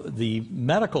of the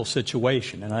medical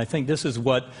situation. And I think this is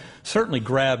what certainly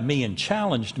grabbed me and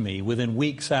challenged me within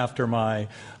weeks after my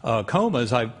coma,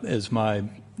 as my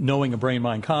knowing of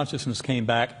brain-mind consciousness came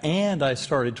back, and I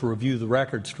started to review the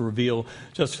records to reveal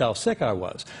just how sick I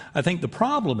was. I think the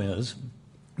problem is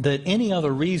that any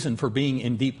other reason for being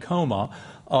in deep coma,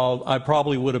 I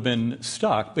probably would have been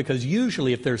stuck, because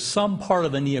usually if there's some part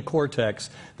of the neocortex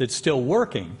that's still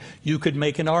working, you could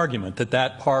make an argument that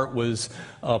that part was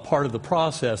part of the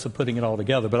process of putting it all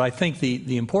together. But I think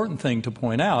the important thing to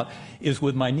point out is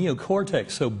with my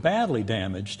neocortex so badly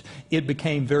damaged, it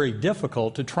became very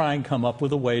difficult to try and come up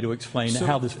with a way to explain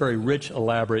how this very rich,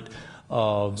 elaborate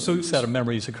set of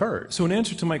memories occurred. So in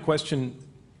answer to my question,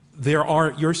 you're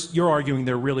arguing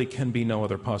there really can be no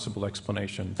other possible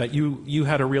explanation, that you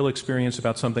had a real experience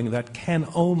about something that can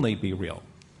only be real.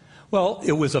 Well,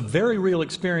 it was a very real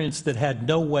experience that had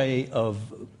no way of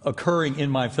occurring in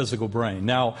my physical brain.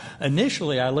 Now,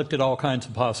 initially I looked at all kinds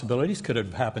of possibilities. Could it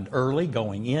have happened early,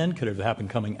 going in? Could it have happened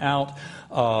coming out?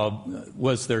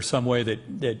 Was there some way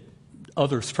that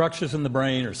other structures in the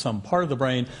brain or some part of the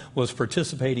brain was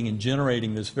participating in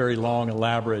generating this very long,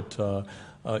 elaborate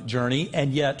journey?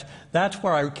 And yet, that's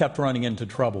where I kept running into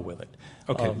trouble with it.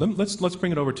 Okay, let's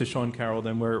bring it over to Sean Carroll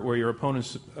then, where your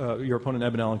opponent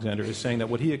Eben Alexander is saying that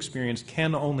what he experienced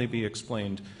can only be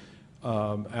explained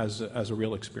as a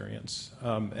real experience.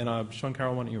 Sean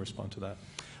Carroll, why don't you respond to that?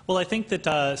 Well, I think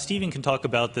that Stephen can talk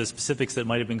about the specifics that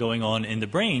might have been going on in the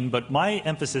brain, but my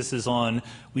emphasis is on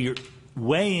we're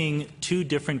weighing two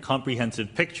different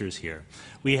comprehensive pictures here.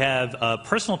 We have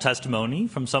personal testimony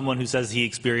from someone who says he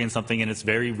experienced something and it's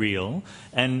very real,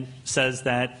 and says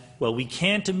that, well, we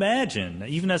can't imagine,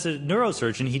 even as a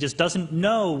neurosurgeon, he just doesn't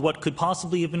know what could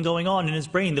possibly have been going on in his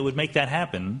brain that would make that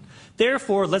happen.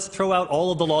 Therefore, let's throw out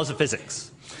all of the laws of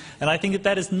physics. And I think that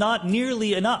that is not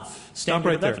nearly enough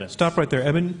standard of evidence. Stop right there.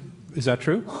 Eben, is that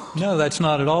true? No, that's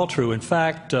not at all true. In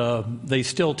fact, they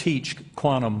still teach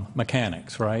quantum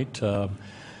mechanics, right?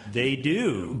 They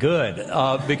do. Good,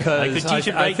 because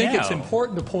I think now. It's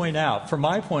important to point out, from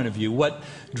my point of view, what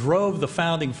drove the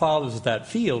founding fathers of that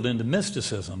field into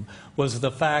mysticism was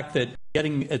the fact that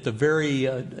getting at the very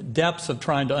depths of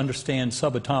trying to understand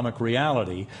subatomic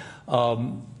reality,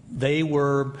 they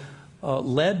were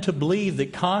led to believe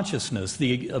that consciousness,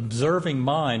 the observing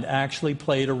mind, actually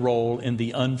played a role in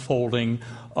the unfolding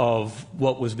of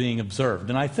what was being observed.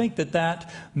 And I think that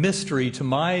that mystery, to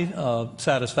my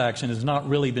satisfaction, has not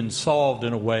really been solved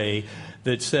in a way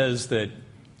that says that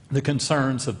the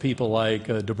concerns of people like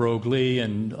de Broglie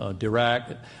and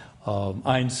Dirac,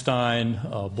 Einstein,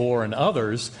 Bohr, and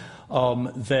others,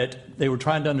 that they were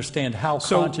trying to understand how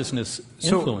consciousness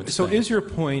influenced So things. is your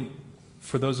point,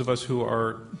 for those of us who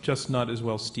are just not as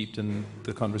well steeped in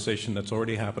the conversation that's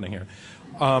already happening here,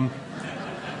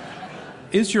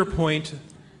 is your point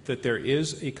that there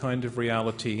is a kind of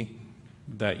reality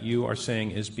that you are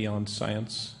saying is beyond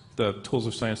science, the tools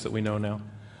of science that we know now?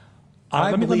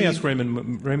 Let me ask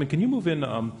Raymond. Raymond, can you move in?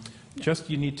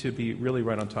 You need to be really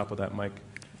right on top of that mic.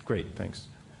 Great, thanks.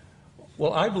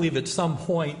 Well, I believe at some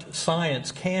point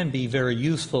science can be very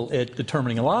useful at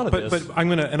determining a lot of this. But I'm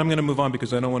going to move on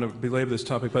because I don't want to belabor this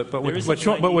topic. But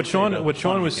what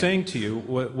Sean was saying to you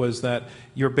was that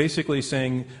you're basically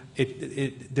saying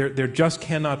there just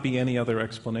cannot be any other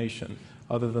explanation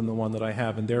other than the one that I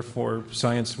have, and therefore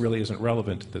science really isn't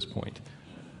relevant at this point.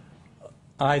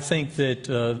 I think that,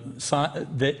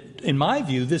 that, in my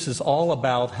view, this is all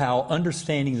about how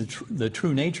understanding the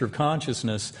true nature of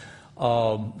consciousness,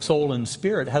 soul and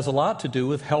spirit, has a lot to do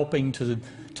with helping to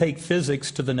take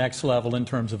physics to the next level in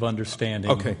terms of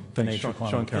understanding the nature of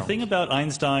quantum mechanics. The thing about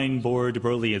Einstein, Bohr, de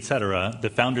Broglie, etc., the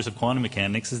founders of quantum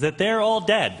mechanics, is that they're all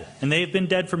dead, and they've been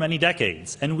dead for many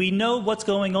decades. And we know what's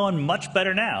going on much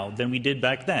better now than we did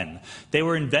back then. They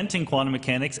were inventing quantum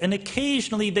mechanics, and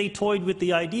occasionally they toyed with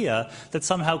the idea that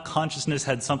somehow consciousness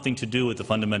had something to do with the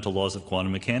fundamental laws of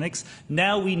quantum mechanics.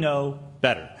 Now we know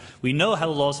better. We know how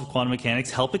the laws of quantum mechanics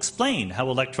help explain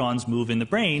how electrons move in the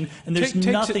brain, and there's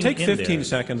nothing in there. Take 15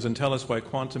 seconds and tell us why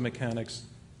quantum mechanics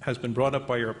has been brought up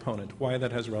by your opponent, why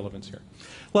that has relevance here.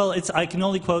 Well, I can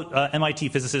only quote MIT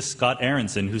physicist Scott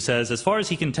Aronson, who says, as far as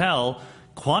he can tell,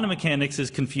 quantum mechanics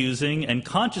is confusing and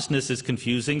consciousness is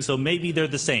confusing, so maybe they're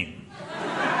the same.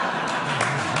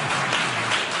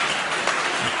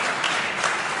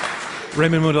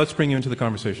 Raymond Moody, let's bring you into the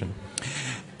conversation.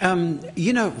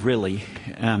 Really,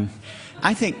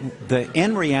 I think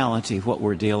in reality what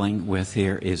we're dealing with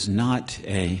here is not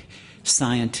a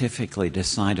scientifically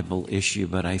decidable issue,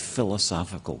 but a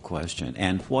philosophical question.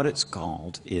 And what it's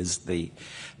called is the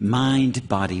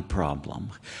mind-body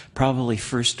problem, probably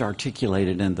first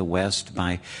articulated in the West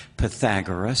by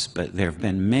Pythagoras, but there have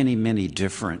been many, many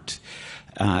different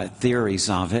theories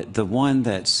of it. The one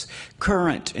that's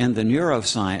current in the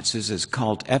neurosciences is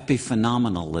called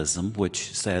epiphenomenalism,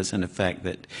 which says, in effect,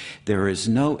 that there is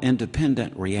no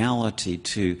independent reality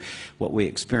to what we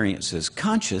experience as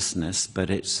consciousness, but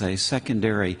it's a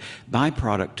secondary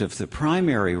byproduct of the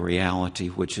primary reality,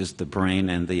 which is the brain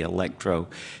and the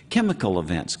electrochemical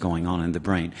events going on in the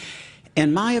brain.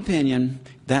 In my opinion,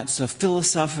 that's a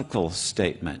philosophical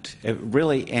statement,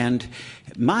 and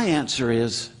my answer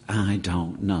is, I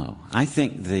don't know. I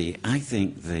think the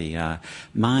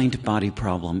mind-body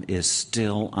problem is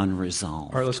still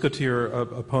unresolved. All right, let's go to your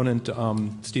opponent,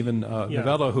 Stephen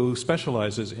Novella, who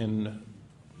specializes in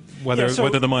whether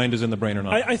the mind is in the brain or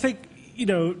not. I think,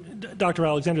 Dr.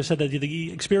 Alexander said that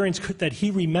the experience that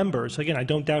he remembers, again, I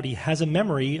don't doubt he has a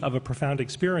memory of a profound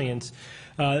experience,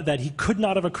 that he could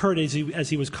not have occurred as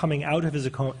he was coming out of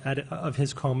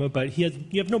his coma, but you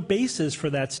have no basis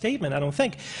for that statement, I don't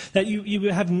think. That you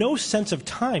have no sense of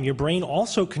time. Your brain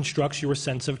also constructs your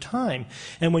sense of time.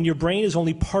 And when your brain is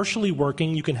only partially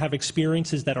working, you can have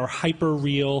experiences that are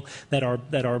hyper-real, that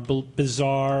are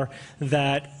bizarre,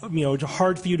 that are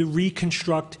hard for you to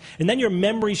reconstruct. And then your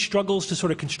memory struggles to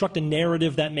sort of construct a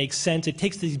narrative that makes sense. It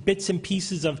takes these bits and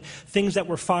pieces of things that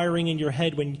were firing in your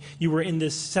head when you were in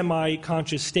this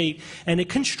semi-conscious state, and it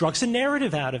constructs a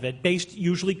narrative out of it, based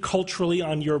usually culturally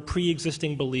on your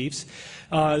pre-existing beliefs.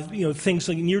 Things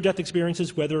like near-death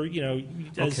experiences, whether,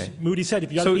 as Moody said,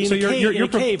 if you got to be in a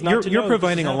cave, not to know. You're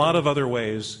providing a lot of other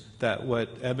ways that what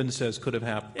Eben says could not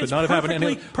have happened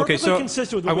anyway. Okay, so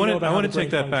consistent with what we know about I want to take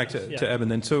that back to Eben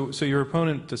then. So your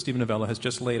opponent, Stephen Novella, has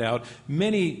just laid out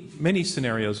many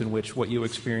scenarios in which what you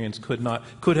experienced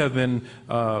could have been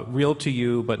real to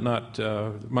you, but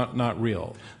not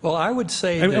real. Well, I would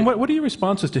say and what are your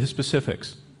responses to his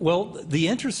specifics? Well, the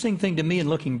interesting thing to me in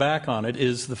looking back on it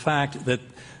is the fact that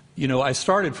You know, I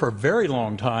started for a very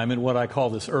long time in what I call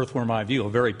this earthworm eye view, a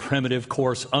very primitive,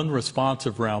 coarse,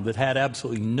 unresponsive realm that had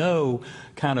absolutely no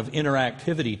kind of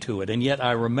interactivity to it. And yet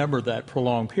I remember that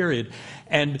prolonged period.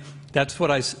 And that's what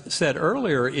I said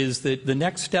earlier, is that the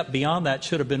next step beyond that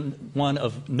should have been one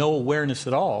of no awareness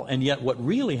at all. And yet what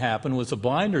really happened was the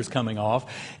blinders coming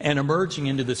off and emerging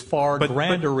into this far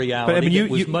grander reality that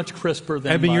was much crisper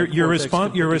than Eben, my your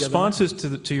responses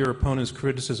to your opponent's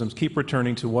criticisms keep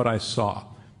returning to what I saw.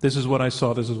 This is what I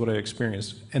saw, this is what I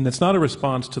experienced. And that's not a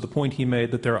response to the point he made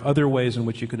that there are other ways in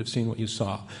which you could have seen what you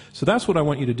saw. So that's what I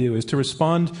want you to do, is to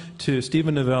respond to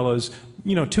Stephen Novella's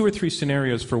 2 or 3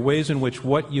 scenarios for ways in which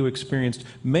what you experienced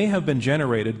may have been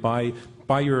generated by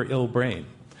your ill brain.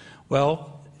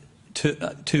 Well,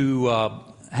 to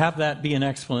have that be an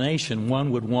explanation,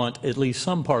 one would want at least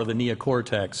some part of the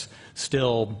neocortex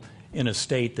still in a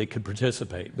state that could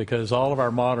participate, because all of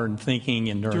our modern thinking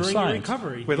in neuroscience... During your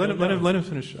recovery. Wait, let him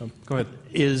finish. Go ahead.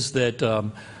 ...is that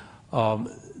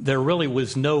there really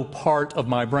was no part of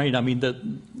my brain. I mean,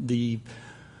 the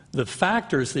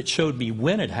factors that showed me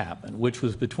when it happened, which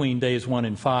was between days 1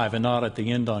 and 5 and not at the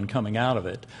end on coming out of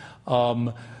it,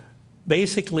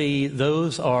 basically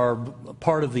those are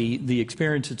part of the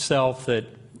experience itself that,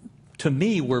 to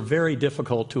me, were very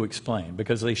difficult to explain,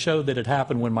 because they showed that it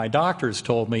happened when my doctors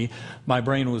told me my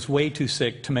brain was way too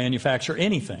sick to manufacture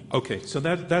anything. Okay, so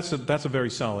that's a very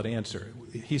solid answer.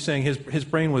 He's saying his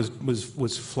brain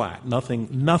was flat.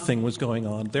 Nothing was going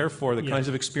on. Therefore, the kinds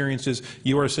of experiences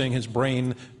you are saying his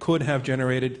brain could have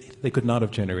generated, they could not have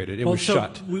generated. It was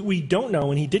shut. We don't know,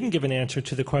 and he didn't give an answer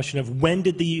to the question of when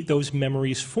did those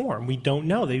memories form. We don't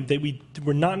know. They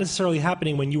were not necessarily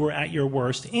happening when you were at your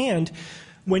worst, and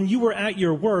when you were at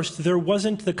your worst, there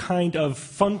wasn't the kind of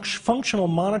functional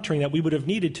monitoring that we would have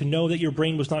needed to know that your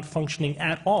brain was not functioning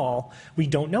at all. We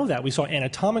don't know that. We saw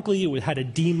anatomically it had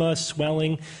edema,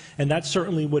 swelling, and that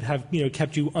certainly would have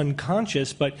kept you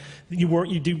unconscious. But you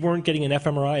weren't getting an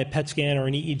fMRI, a PET scan, or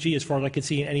an EEG, as far as I could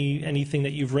see anything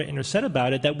that you've written or said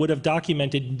about it that would have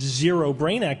documented zero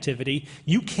brain activity.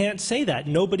 You can't say that.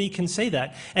 Nobody can say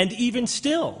that. And even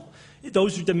still,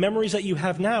 the memories that you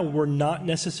have now were not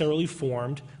necessarily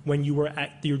formed when you were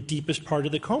at your deepest part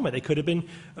of the coma. They could have been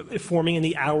forming in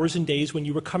the hours and days when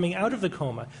you were coming out of the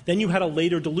coma. Then you had a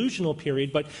later delusional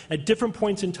period, but at different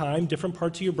points in time, different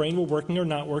parts of your brain were working or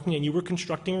not working, and you were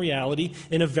constructing reality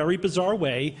in a very bizarre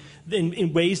way,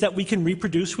 in ways that we can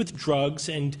reproduce with drugs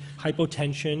and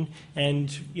hypotension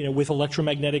and with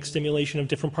electromagnetic stimulation of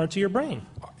different parts of your brain.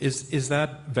 Is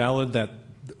that valid, that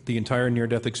the entire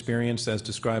near-death experience, as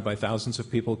described by thousands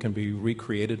of people, can be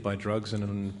recreated by drugs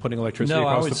and putting electricity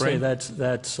across the brain? No, I would say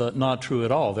that's not true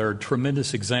at all. There are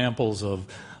tremendous examples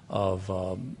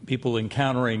of people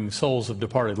encountering souls of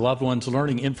departed loved ones,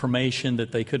 learning information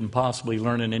that they couldn't possibly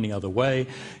learn in any other way.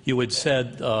 You had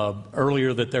said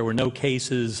earlier that there were no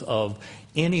cases of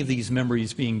any of these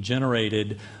memories being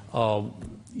generated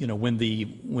when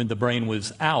the brain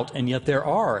was out, and yet there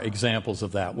are examples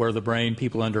of that, where the brain,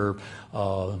 people under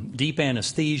deep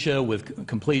anesthesia with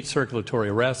complete circulatory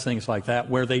arrest, things like that,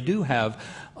 where they do have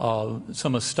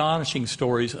some astonishing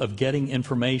stories of getting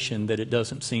information that it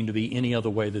doesn't seem to be any other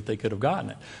way that they could have gotten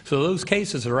it. So those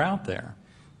cases are out there.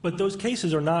 But those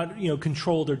cases are not,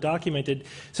 controlled or documented.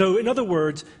 So in other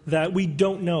words, that we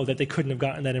don't know that they couldn't have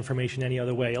gotten that information any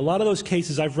other way. A lot of those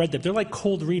cases, I've read them, they're like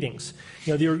cold readings.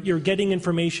 You're getting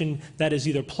information that is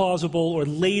either plausible or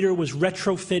later was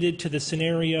retrofitted to the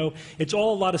scenario. It's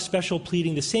all a lot of special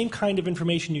pleading, the same kind of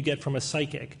information you get from a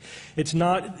psychic. It's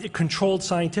not controlled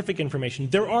scientific information.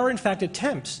 There are, in fact,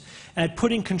 attempts at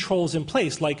putting controls in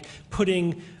place, like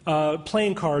putting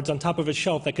playing cards on top of a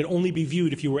shelf that could only be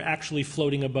viewed if you were actually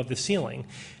floating above the ceiling.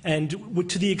 And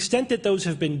to the extent that those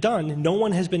have been done, no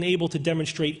one has been able to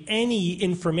demonstrate any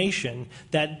information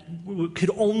that could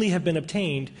only have been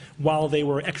obtained while they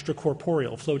were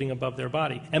extracorporeal, floating above their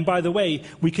body. And by the way,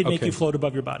 we could make you float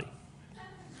above your body.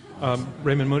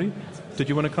 Raymond Moody, did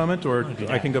you want to comment, or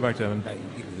I can go back to Eben?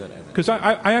 Because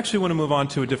I actually want to move on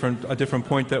to a different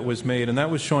point that was made, and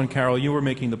that was Sean Carroll. You were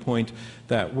making the point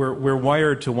that we're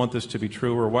wired to want this to be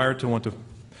true. We're wired to want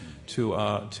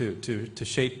to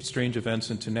shape strange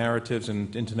events into narratives,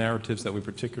 and into narratives that we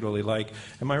particularly like.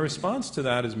 And my response to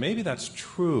that is, maybe that's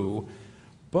true,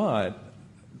 but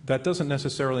that doesn't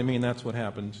necessarily mean that's what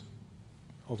happened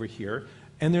over here.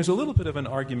 And there's a little bit of an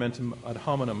argumentum ad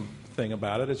hominem thing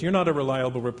about it, is you're not a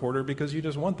reliable reporter because you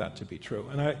just want that to be true.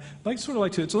 And I like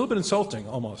to, it's a little bit insulting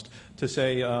almost to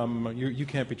say you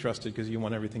can't be trusted because you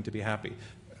want everything to be happy.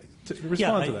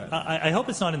 Respond to that. I hope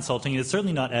it's not insulting. It's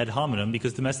certainly not ad hominem,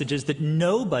 because the message is that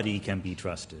nobody can be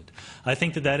trusted. I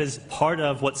think that that is part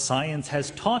of what science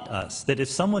has taught us, that if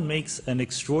someone makes an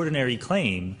extraordinary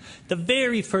claim, the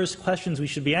very first questions we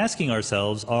should be asking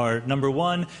ourselves are, number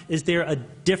one, is there a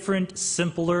different,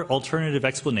 simpler, alternative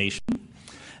explanation?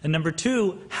 And number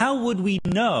two, how would we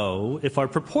know if our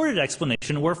purported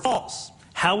explanation were false?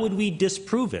 How would we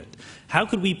disprove it? How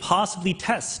could we possibly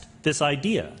test this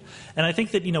idea? And I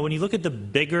think that, when you look at the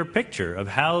bigger picture of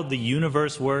how the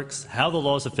universe works, how the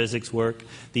laws of physics work,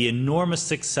 the enormous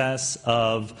success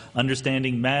of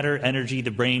understanding matter, energy,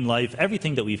 the brain, life,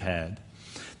 everything that we've had,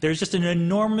 there's just an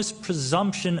enormous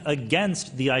presumption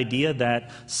against the idea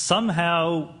that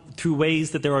somehow, through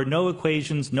ways that there are no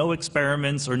equations, no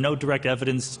experiments, or no direct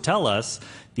evidence to tell us,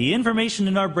 the information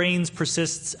in our brains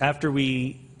persists after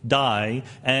we die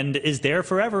and is there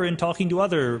forever in talking to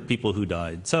other people who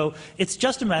died. So it's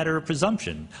just a matter of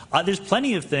presumption. There's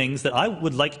plenty of things that I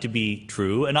would like to be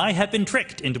true, and I have been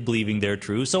tricked into believing they're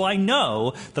true, so I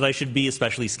know that I should be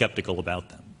especially skeptical about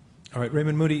them. All right,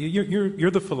 Raymond Moody, you're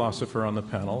the philosopher on the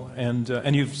panel,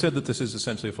 and you've said that this is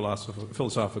essentially a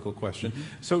philosophical question.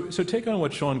 Mm-hmm. So take on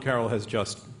what Sean Carroll has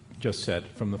just said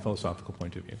from the philosophical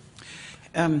point of view.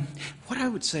 What I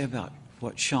would say about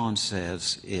what Sean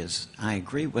says is I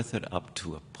agree with it up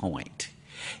to a point,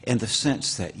 in the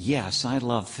sense that, yes, I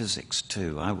love physics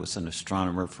too. I was an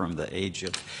astronomer from the age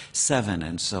of 7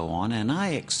 and so on, and I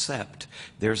accept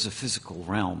there's a physical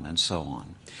realm and so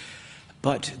on.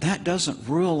 But that doesn't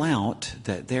rule out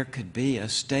that there could be a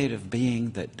state of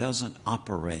being that doesn't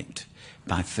operate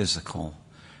by physical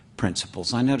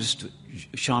principles. I noticed,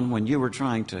 Sean, when you were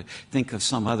trying to think of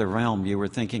some other realm, you were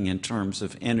thinking in terms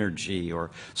of energy or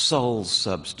soul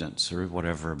substance or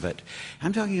whatever, but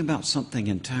I'm talking about something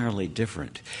entirely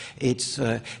different. It's,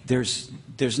 there's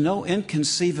no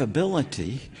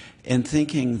inconceivability in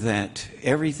thinking that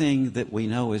everything that we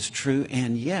know is true,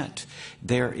 and yet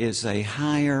there is a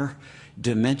higher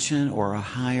dimension or a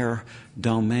higher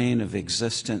domain of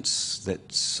existence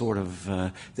that sort of,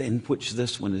 in which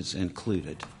this one is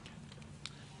included.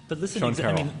 But listen, Sean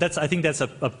Carroll. I think that's a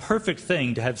perfect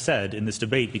thing to have said in this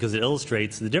debate, because it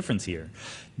illustrates the difference here.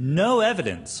 No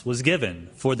evidence was given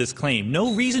for this claim.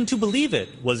 No reason to believe it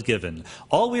was given.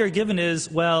 All we are given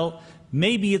is, well,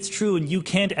 maybe it's true and you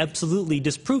can't absolutely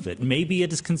disprove it. Maybe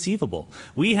it is conceivable.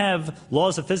 We have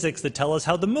laws of physics that tell us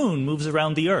how the moon moves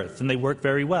around the earth, and they work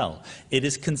very well. It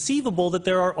is conceivable that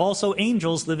there are also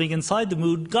angels living inside the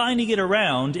moon guiding it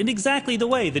around in exactly the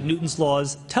way that Newton's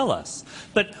laws tell us.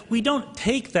 But we don't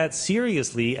take that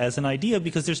seriously as an idea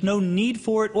because there's no need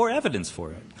for it or evidence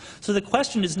for it. So the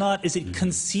question is not, is it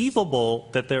conceivable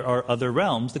that there are other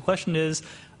realms? The question is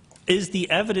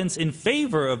the evidence in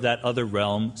favor of that other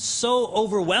realm so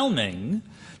overwhelming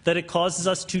that it causes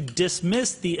us to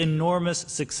dismiss the enormous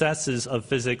successes of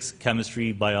physics,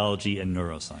 chemistry, biology, and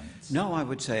neuroscience? No, I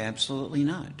would say absolutely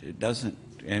not. It doesn't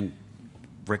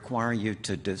require you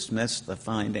to dismiss the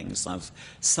findings of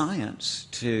science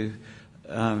to...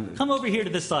 Come over here to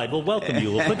this side. We'll welcome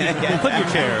you. We'll put your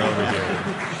chair over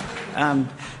here.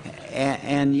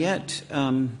 And yet,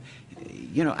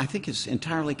 I think it's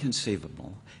entirely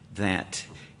conceivable that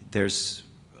there's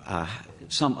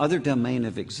some other domain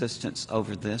of existence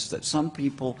over this, that some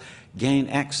people gain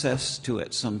access to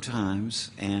it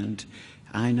sometimes, and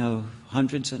I know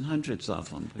hundreds and hundreds of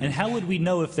them. And how would we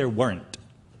know if there weren't?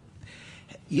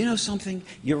 You know something?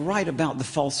 You're right about the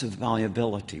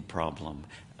falsifiability problem,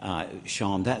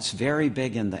 Sean. That's very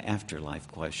big in the afterlife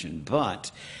question. But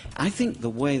I think the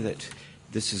way that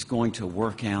this is going to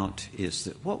work out is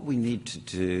that what we need to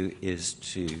do is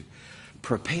to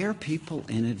prepare people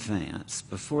in advance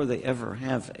before they ever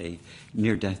have a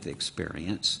near-death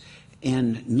experience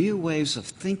in new ways of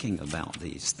thinking about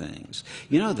these things.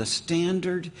 You know, the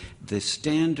standard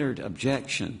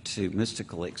objection to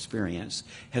mystical experience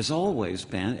has always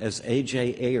been, as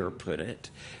A.J. Ayer put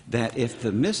it, that if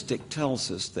the mystic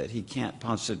tells us that he can't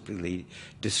possibly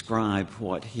describe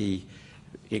what he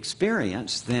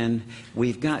experienced, then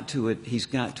he's got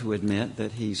to admit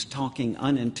that he's talking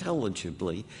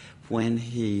unintelligibly when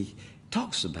he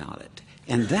talks about it.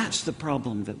 And that's the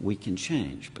problem that we can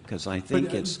change, because I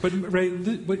think But Ray,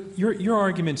 your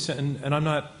arguments, and I'm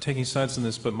not taking sides on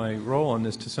this, but my role on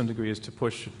this to some degree is to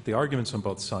push the arguments on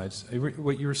both sides.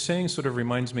 What you're saying sort of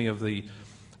reminds me of the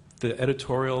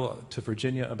editorial to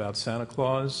Virginia about Santa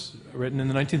Claus written in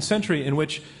the 19th century, in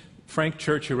which Frank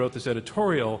Church, who wrote this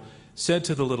editorial, said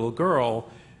to the little girl,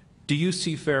 "Do you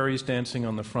see fairies dancing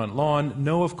on the front lawn?"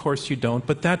 "No, of course you don't,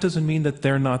 but that doesn't mean that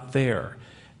they're not there."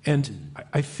 And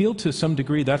I feel to some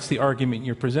degree that's the argument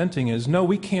you're presenting is, no,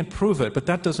 we can't prove it, but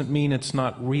that doesn't mean it's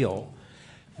not real.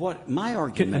 What my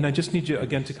argument... And I just need you,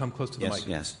 again, to come close to the mic.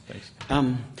 Yes. Thanks.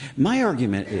 My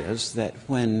argument is that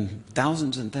when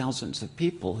thousands and thousands of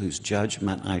people whose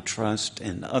judgment I trust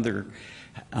in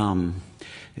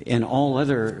all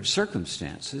other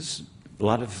circumstances, a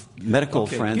lot of medical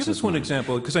friends... Give us one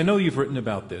example, because I know you've written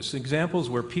about this. Examples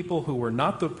where people who were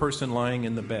not the person lying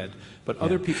in the bed, but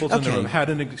other people in the room had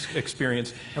an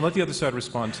experience, and let the other side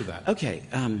respond to that. Okay.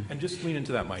 And just lean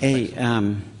into that mic.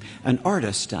 An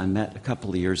artist I met a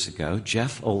couple of years ago,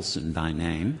 Jeff Olson by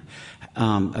name,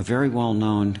 a very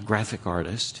well-known graphic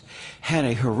artist, had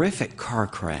a horrific car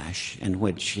crash in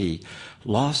which he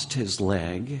lost his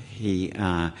leg.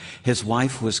 His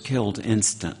wife was killed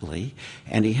instantly,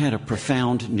 and he had a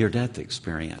profound near-death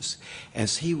experience.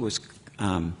 As he was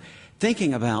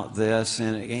thinking about this,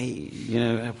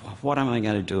 and what am I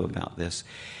going to do about this?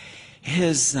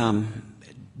 His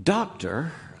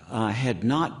doctor had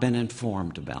not been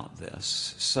informed about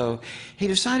this, so he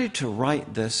decided to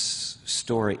write this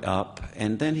story up,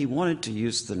 and then he wanted to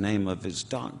use the name of his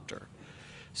doctor.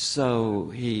 So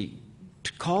he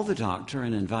called the doctor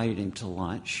and invited him to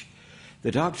lunch.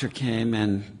 The doctor came,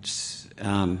 and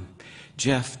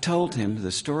Jeff told him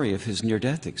the story of his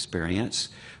near-death experience,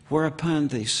 whereupon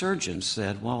the surgeon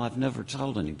said, well, I've never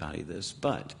told anybody this,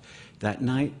 but that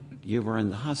night you were in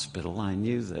the hospital, I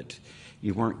knew that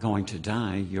you weren't going to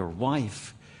die. Your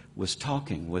wife was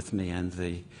talking with me in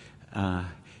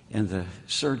the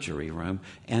surgery room,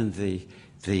 and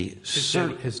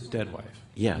his dead wife.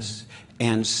 Yes,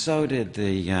 and so did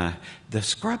the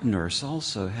scrub nurse.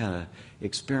 Also had an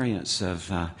experience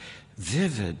of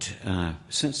vivid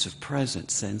sense of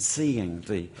presence and seeing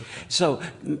the. So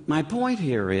my point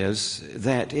here is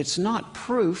that it's not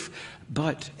proof,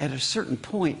 but at a certain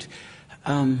point,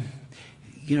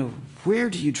 where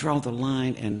do you draw the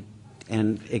line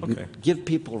and give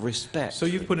people respect? So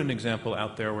you've put an example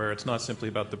out there where it's not simply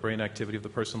about the brain activity of the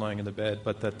person lying in the bed,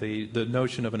 but that the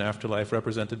notion of an afterlife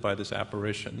represented by this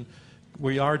apparition.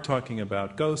 We are talking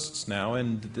about ghosts now,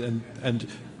 and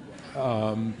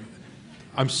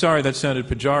I'm sorry that sounded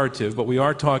pejorative, but we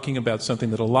are talking about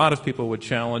something that a lot of people would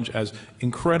challenge as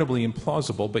incredibly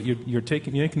implausible, but you're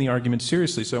making the argument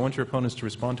seriously, so I want your opponents to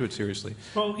respond to it seriously.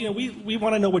 Well, we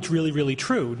want to know what's really, really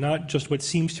true, not just what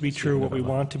seems to be true, what we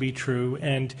want to be true.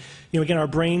 And, again, our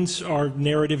brains are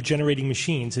narrative-generating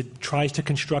machines. It tries to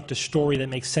construct a story that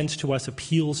makes sense to us,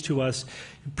 appeals to us,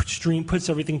 puts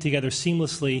everything together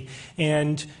seamlessly,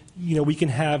 and we can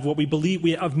have what we believe,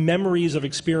 we have memories of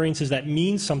experiences that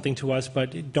mean something to us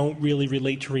but don't really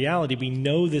relate to reality. We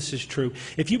know this is true.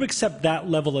 If you accept that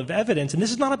level of evidence, and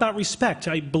this is not about respect,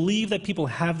 I believe that people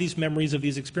have these memories of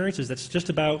these experiences. That's just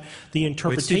about the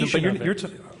interpretation of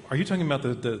it. Are you talking about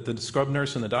the scrub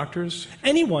nurse and the doctors?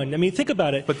 Anyone. I mean, think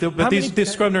about it. But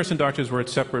these scrub nurse and doctors were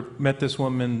met this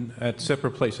woman at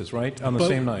separate places, right? On the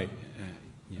same night.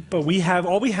 But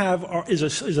all we have is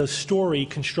a story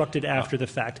constructed after the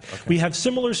fact. Okay. We have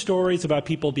similar stories about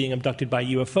people being abducted by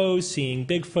UFOs, seeing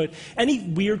Bigfoot, any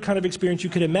weird kind of experience you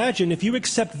could imagine. If you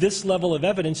accept this level of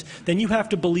evidence, then you have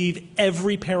to believe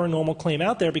every paranormal claim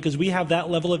out there, because we have that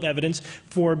level of evidence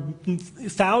for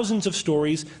thousands of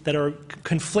stories that are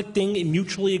conflicting,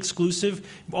 mutually exclusive,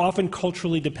 often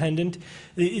culturally dependent.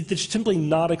 It's simply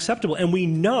not acceptable. And we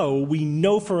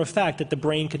know for a fact that the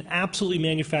brain can absolutely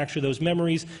manufacture those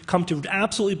memories, come to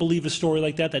absolutely believe a story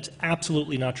like that. That's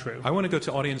absolutely not true. I want to go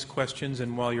to audience questions,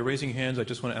 and while you're raising hands, I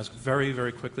just want to ask very,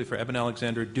 very quickly for Eben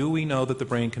Alexander, do we know that the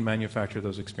brain can manufacture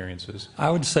those experiences? I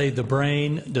would say the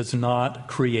brain does not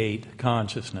create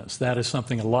consciousness. That is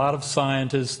something a lot of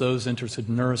scientists, those interested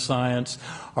in neuroscience,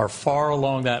 are far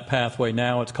along that pathway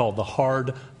now. It's called the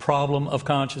hard problem of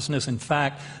consciousness. In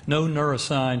fact, no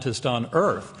neuroscientist on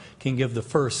earth can give the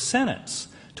first sentence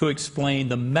to explain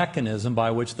the mechanism by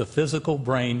which the physical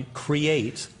brain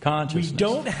creates consciousness. We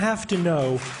don't have to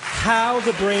know how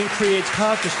the brain creates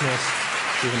consciousness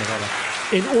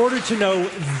in order to know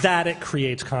that it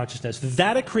creates consciousness.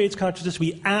 That it creates consciousness,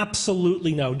 we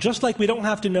absolutely know. Just like we don't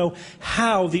have to know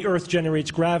how the Earth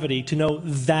generates gravity to know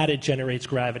that it generates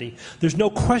gravity. There's no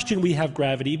question we have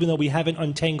gravity, even though we haven't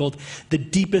untangled the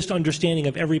deepest understanding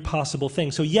of every possible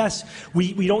thing. So yes,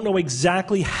 we don't know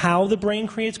exactly how the brain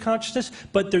creates consciousness,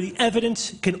 but the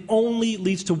evidence can only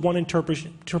leads to one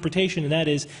interpretation, and that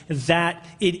is that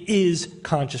it is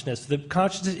consciousness. The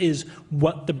consciousness is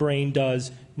what the brain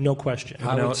does. No question.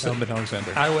 Alexander.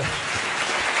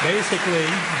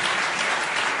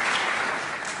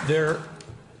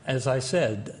 As I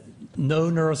said,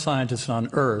 no neuroscientist on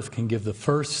earth can give the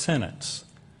first sentence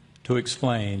to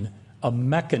explain a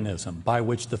mechanism by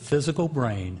which the physical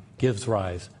brain gives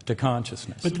rise to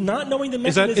consciousness. But not knowing the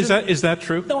mechanism... Is that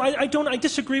true? No, I don't. I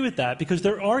disagree with that, because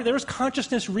there's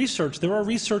consciousness research. There are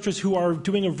researchers who are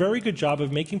doing a very good job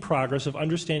of making progress of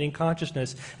understanding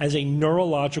consciousness as a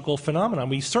neurological phenomenon.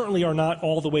 We certainly are not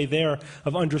all the way there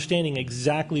of understanding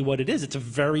exactly what it is. It's a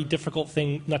very difficult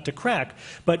thing not to crack.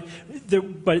 But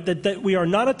we are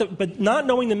not at the... But not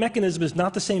knowing the mechanism is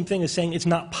not the same thing as saying it's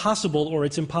not possible or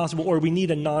it's impossible or we need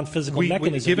a non-physical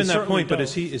mechanism. Given that point, but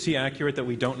is he accurate that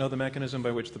we don't know the mechanism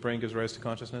by which the brain gives rise to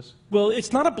consciousness? Well,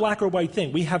 it's not a black or white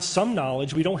thing. We have some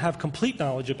knowledge. We don't have complete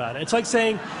knowledge about it. It's like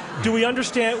saying, do we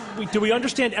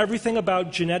understand everything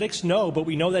about genetics? No, but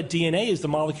we know that DNA is the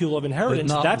molecule of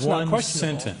inheritance. That's not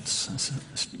questionable. Sentence.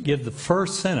 Give the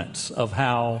first sentence of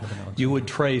how you would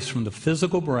trace from the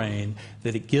physical brain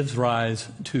that it gives rise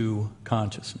to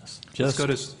consciousness. Let's go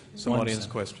to some audience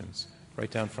questions. Right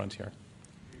down front here.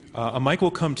 A mic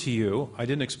will come to you. I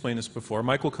didn't explain this before. A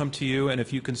mic will come to you, and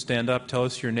if you can stand up, tell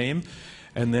us your name,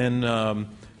 and then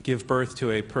give birth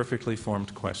to a perfectly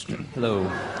formed question. Hello.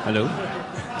 Hello.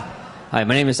 Hi,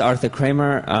 my name is Arthur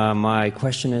Kramer. My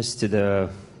question is to the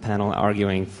panel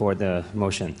arguing for the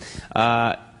motion.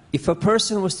 If a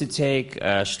person was to take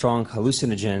a strong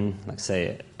hallucinogen, like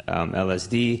say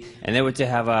LSD, and they were to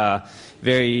have a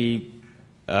very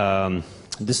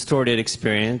distorted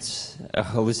experience,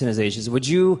 hallucinations, would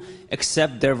you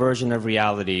accept their version of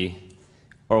reality,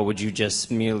 or would you just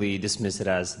merely dismiss it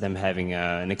as them having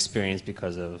an experience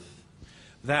because of...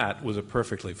 That was a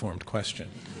perfectly formed question.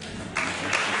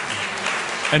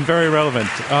 And very relevant.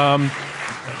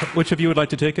 Which of you would like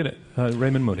to take it?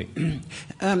 Raymond Moody.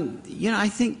 I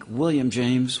think William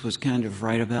James was kind of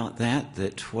right about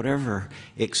that whatever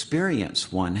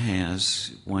experience one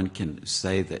has, one can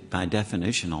say that by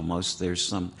definition almost there's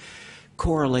some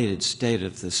correlated state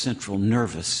of the central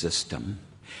nervous system.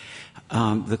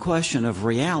 The question of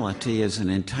reality is an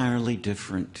entirely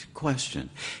different question.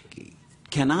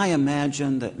 Can I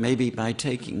imagine that maybe by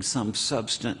taking some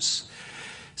substance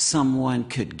someone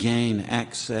could gain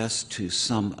access to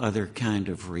some other kind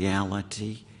of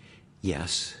reality?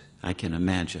 Yes, I can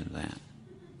imagine that.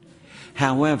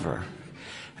 However,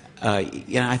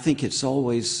 I think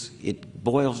it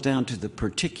boils down to the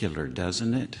particular,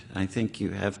 doesn't it? I think you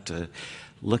have to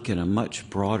look at a much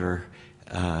broader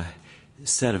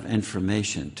set of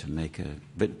information to make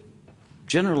but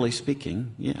generally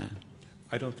speaking, yeah.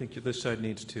 I don't think this side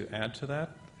needs to add to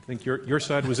that. I think your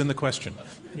side was in the question.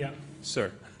 Yeah.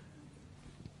 Sir.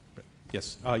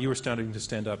 Yes, you were starting to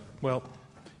stand up. Well,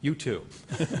 you too.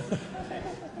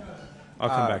 I'll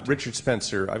come back to Richard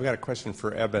Spencer. I've got a question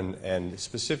for Eben, and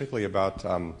specifically about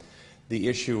the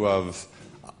issue of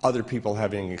other people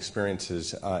having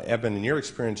experiences. Eben, in your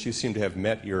experience, you seem to have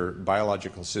met your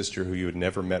biological sister who you had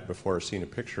never met before or seen a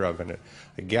picture of, and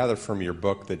I gather from your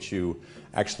book that you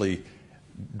actually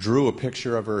drew a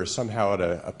picture of her, or somehow had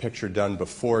a picture done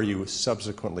before you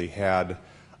subsequently had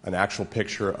an actual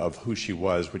picture of who she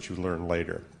was, which you learned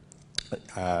later.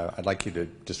 I'd like you to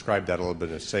describe that a little bit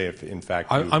and say if, in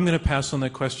fact, I'm going to pass on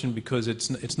that question because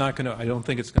it's not going to. I don't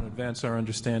think it's going to advance our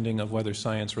understanding of whether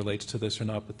science relates to this or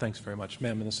not. But thanks very much,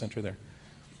 ma'am, in the center there.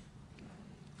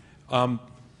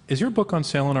 Is your book on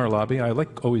sale in our lobby? I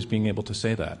like always being able to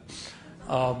say that.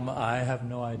 I have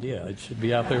no idea. It should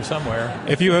be out there somewhere.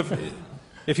 If you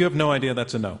have no idea,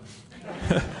 that's a no.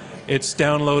 It's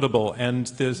downloadable, and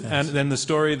then the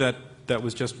story that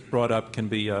was just brought up can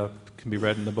be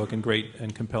read in the book in great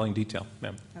and compelling detail.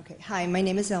 Ma'am. Okay. Hi, my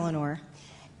name is Eleanor,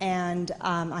 and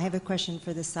I have a question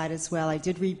for this side as well. I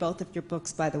did read both of your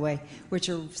books, by the way, which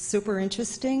are super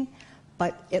interesting,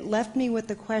 but it left me with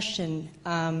the question,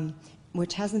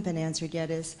 which hasn't been answered yet,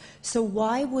 is, so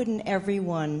why wouldn't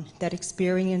everyone that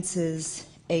experiences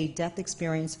a death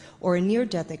experience or a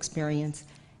near-death experience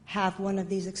have one of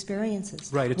these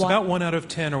experiences? Right. It's about 1 out of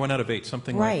 10 or 1 out of 8,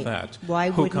 something like that. Why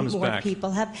Who wouldn't comes more back?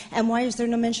 people have? And why is there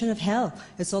no mention of hell?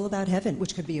 It's all about heaven,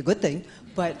 which could be a good thing,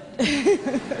 but...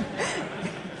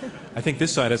 I think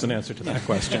this side has an answer to that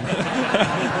question.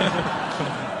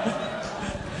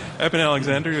 Eben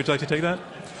Alexander, would you like to take that?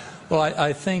 Well,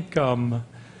 I think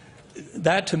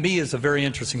that to me is a very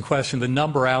interesting question. The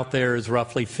number out there is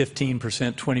roughly 15%,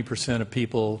 20% of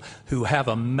people who have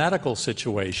a medical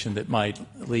situation that might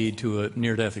lead to a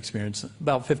near-death experience.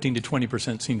 About 15 to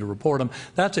 20% seem to report them.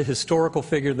 That's a historical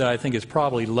figure that I think is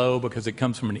probably low because it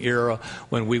comes from an era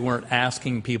when we weren't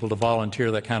asking people to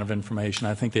volunteer that kind of information.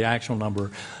 I think the actual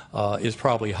number is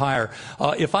probably higher.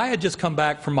 If I had just come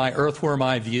back from my earthworm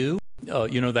eye view,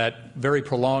 that very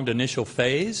prolonged initial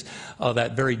phase,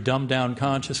 that very dumbed-down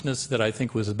consciousness that I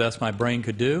think was the best my brain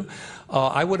could do,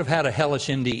 I would have had a hellish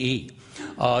NDE.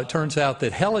 It turns out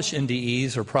that hellish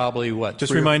NDEs are probably what?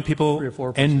 Just remind people, 3 or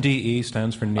 4%. NDE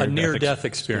stands for A near-death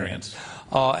experience.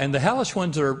 And the hellish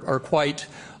ones are quite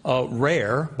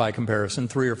rare by comparison,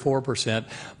 3 or 4%.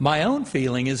 My own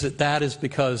feeling is that is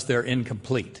because they're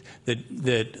incomplete,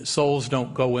 that souls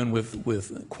don't go in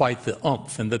with quite the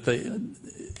oomph, and that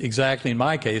exactly in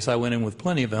my case, I went in with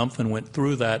plenty of oomph and went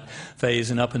through that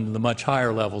phase and up into the much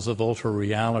higher levels of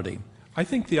ultra-reality. I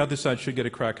think the other side should get a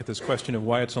crack at this question of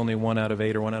why it's only 1 out of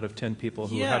 8 or 1 out of 10 people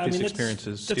who have these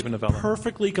experiences. Stephen Novella.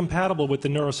 Perfectly compatible with the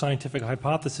neuroscientific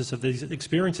hypothesis of these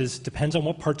experiences. Depends on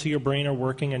what parts of your brain are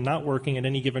working and not working at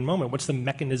any given moment. What's the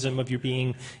mechanism of your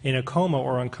being in a coma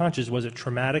or unconscious? Was it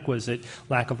traumatic? Was it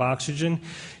lack of oxygen?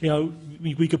 You know,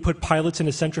 we could put pilots in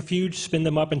a centrifuge, spin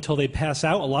them up until they pass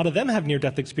out. A lot of them have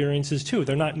near-death experiences too.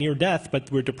 They're not near death,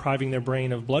 but we're depriving their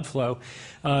brain of blood flow,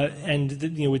 and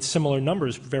with similar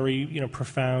numbers, very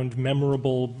profound,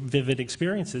 memorable, vivid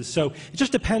experiences. So it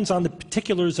just depends on the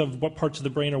particulars of what parts of the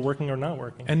brain are working or not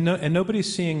working. And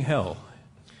nobody's seeing hell.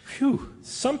 Phew.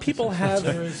 Some people have.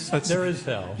 There is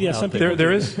hell. Yeah, some people.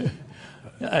 There is.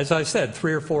 As I said,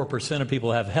 3 or 4% of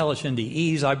people have hellish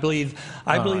NDEs. I believe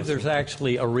there's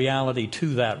actually a reality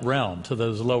to that realm, to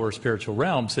those lower spiritual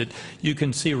realms that you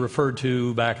can see referred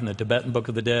to back in the Tibetan Book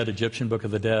of the Dead, Egyptian Book of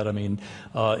the Dead. I mean,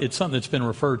 it's something that's been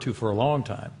referred to for a long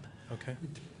time. Okay.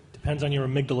 Depends on your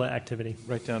amygdala activity.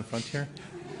 Right down front here.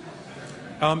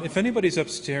 If anybody's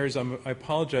upstairs, I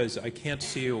apologize. I can't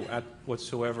see you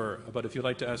whatsoever. But if you'd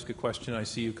like to ask a question, I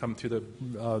see you come through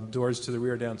the doors to the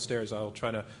rear downstairs. I'll try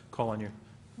to call on you.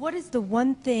 What is the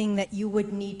one thing that you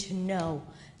would need to know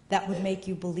that would make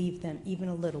you believe them, even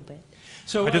a little bit?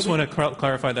 So I just want to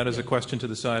clarify that as a question to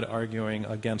the side arguing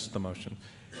against the motion.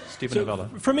 Stephen Novella.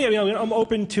 For me, I'm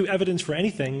open to evidence for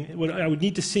anything. What I would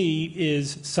need to see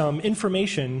is some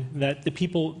information that the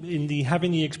people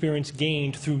having the experience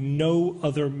gained through no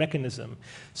other mechanism.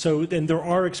 So then there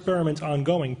are experiments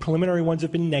ongoing. Preliminary ones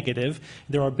have been negative.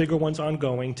 There are bigger ones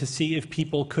ongoing to see if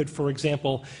people could, for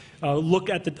example, look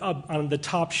at on the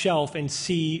top shelf and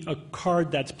see a card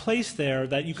that's placed there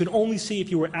that you could only see if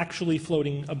you were actually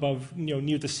floating above,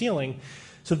 near the ceiling.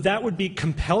 So that would be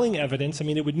compelling evidence. I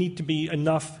mean, it would need to be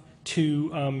enough to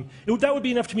that would be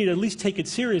enough to me to at least take it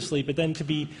seriously. But then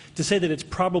to say that it's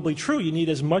probably true, you need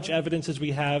as much evidence as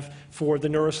we have for the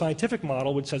neuroscientific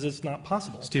model, which says it's not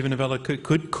possible. Stephen Novella,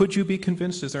 could you be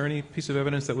convinced? Is there any piece of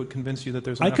evidence that would convince you that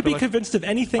there's an afterlife? I could be convinced of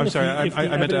anything. I'm sorry, if the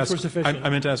evidence were sufficient. I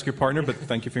meant to ask your partner, but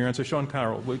thank you for your answer, Sean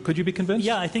Carroll. Could you be convinced?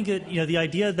 Yeah, I think the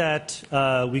idea that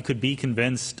we could be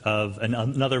convinced of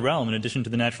another realm in addition to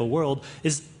the natural world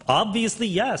is obviously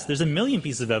yes. There's a million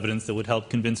pieces of evidence that would help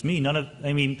convince me.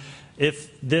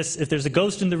 If there's a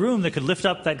ghost in the room that could lift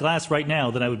up that glass right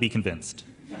now, then I would be convinced.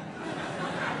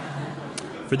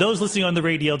 For those listening on the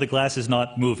radio, the glass is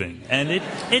not moving, and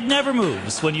it never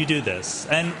moves when you do this.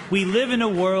 And we live in a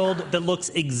world that looks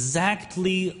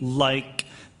exactly like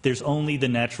there's only the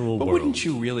natural world. But wouldn't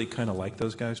you really kind of like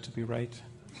those guys to be right?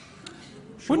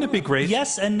 Sure. Wouldn't it be great?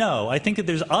 Yes and no. I think that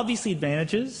there's obviously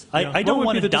advantages. I don't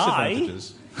want to die.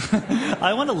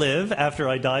 I want to live after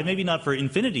I die, maybe not for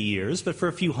infinity years, but for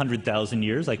a few 100,000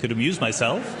 years. I could amuse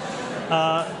myself.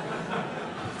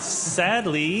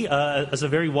 Sadly, as a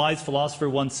very wise philosopher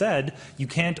once said, you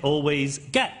can't always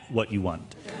get what you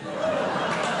want.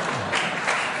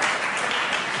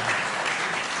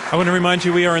 I want to remind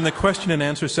you we are in the question and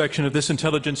answer section of this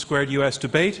Intelligence Squared U.S.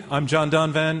 debate. I'm John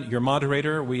Donvan, your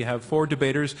moderator. We have 4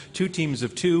 debaters, 2 teams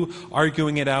of 2,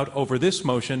 arguing it out over this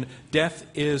motion, death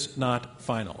is not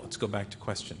final. Let's go back to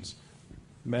questions.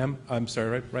 Ma'am, I'm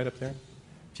sorry, right up there?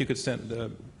 If you could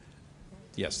stand,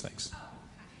 yes, thanks.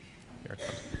 Here it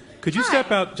comes. Could you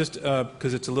step out just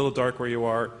because it's a little dark where you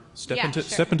are? Step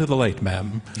into the light,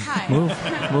 ma'am. Hi.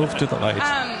 Move to the light.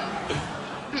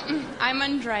 I'm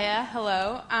Andrea.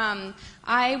 Hello.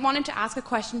 I wanted to ask a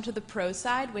question to the pro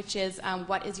side, which is,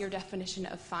 what is your definition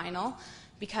of final?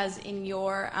 Because in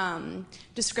your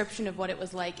description of what it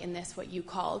was like in this, what you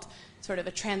called sort of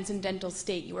a transcendental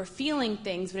state, you were feeling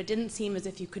things, but it didn't seem as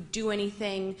if you could do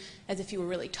anything, as if you were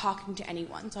really talking to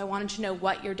anyone. So I wanted to know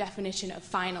what your definition of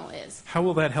final is. How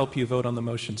will that help you vote on the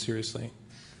motion, seriously?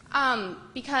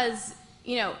 Because,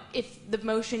 if the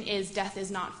motion is death is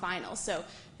not final, so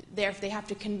if they have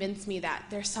to convince me that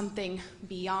there's something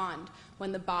beyond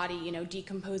when the body,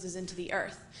 decomposes into the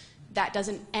earth, that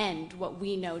doesn't end what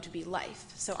we know to be life.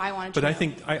 So I wanted to know. But I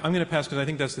think, I'm going to pass because I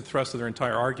think that's the thrust of their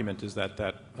entire argument is that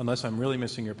unless I'm really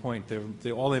missing your point,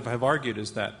 all they have argued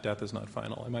is that death is not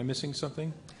final. Am I missing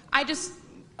something?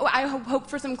 I hope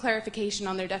for some clarification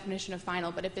on their definition of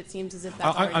final, but if it seems as if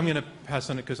that's I'm going to pass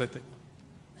on it because I think,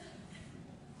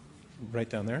 right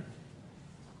down there.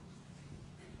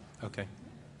 Okay.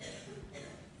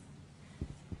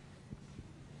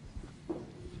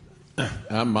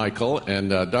 I'm Michael, and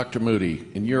Dr. Moody,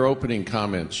 in your opening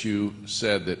comments, you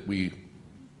said that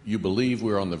you believe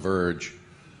we're on the verge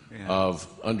of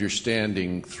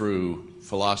understanding through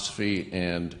philosophy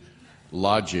and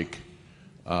logic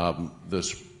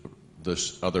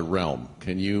this other realm.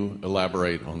 Can you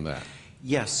elaborate on that?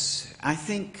 Yes, I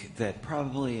think that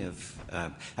probably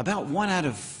about 1 out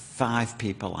of 5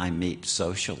 people I meet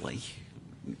socially,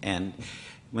 and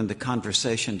when the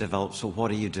conversation develops, well, what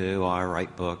do you do? Oh, I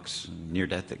write books,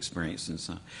 near-death experience, and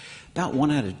so on. About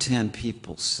 1 out of 10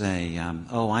 people say,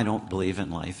 oh, I don't believe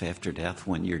in life after death.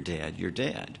 When you're dead, you're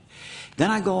dead.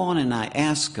 Then I go on and I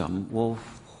ask them, well,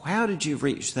 how did you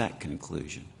reach that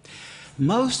conclusion?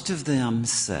 Most of them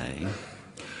say,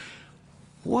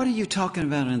 what are you talking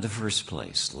about in the first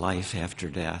place? Life after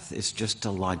death is just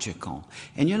illogical.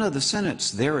 And you know, the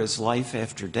sentence, there is life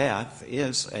after death,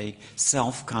 is a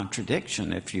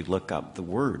self-contradiction if you look up the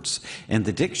words in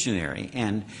the dictionary.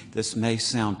 And this may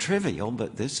sound trivial,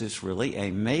 but this is really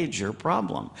a major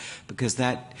problem, because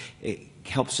that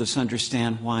helps us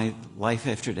understand why life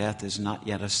after death is not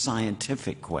yet a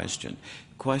scientific question.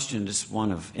 The question is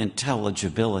one of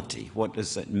intelligibility. What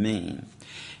does it mean?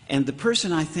 And the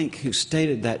person I think who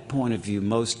stated that point of view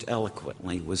most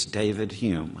eloquently was David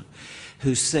Hume,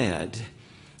 who said,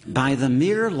 by the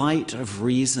mere light of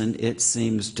reason it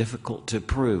seems difficult to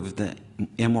prove the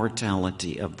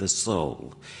immortality of the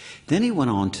soul. Then he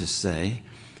went on to say,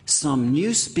 some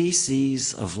new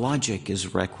species of logic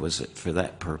is requisite for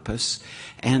that purpose,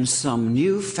 and some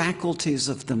new faculties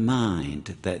of the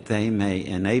mind that they may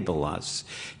enable us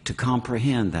to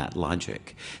comprehend that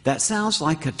logic. That sounds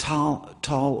like a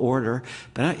tall order,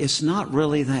 but it's not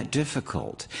really that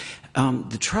difficult.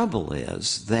 The trouble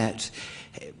is that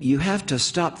you have to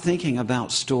stop thinking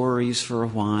about stories for a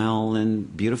while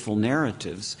and beautiful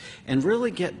narratives and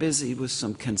really get busy with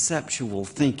some conceptual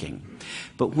thinking.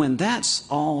 But when that's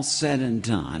all said and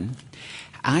done,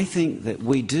 I think that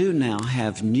we do now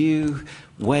have new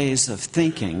ways of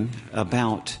thinking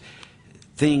about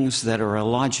things that are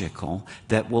illogical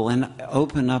that will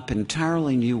open up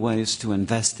entirely new ways to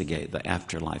investigate the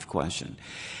afterlife question.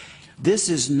 This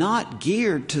is not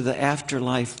geared to the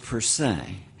afterlife per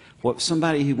se. What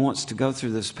somebody who wants to go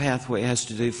through this pathway has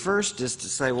to do first is to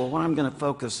say, well, what I'm going to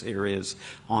focus here is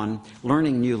on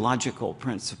learning new logical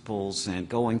principles and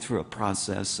going through a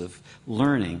process of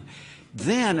learning.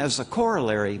 Then, as a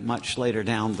corollary, much later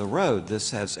down the road, this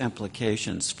has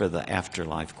implications for the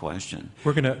afterlife question.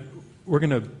 We're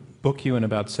gonna book you in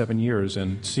about 7 years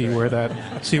and see where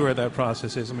that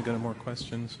process is. And we're going to have more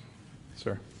questions,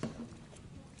 sir.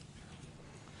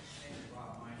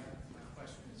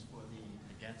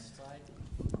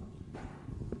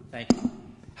 Thank you.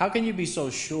 How can you be so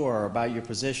sure about your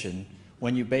position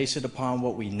when you base it upon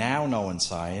what we now know in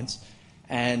science,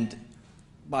 and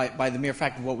by the mere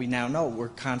fact of what we now know, we're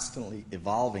constantly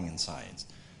evolving in science?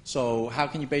 So how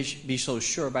can you be so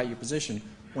sure about your position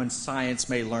when science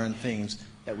may learn things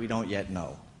that we don't yet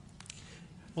know?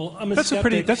 Well, that's a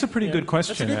pretty good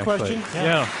question. That's a good question.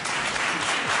 Yeah.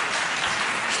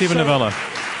 Stephen Novella.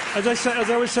 As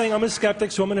I was saying, I'm a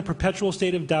skeptic, so I'm in a perpetual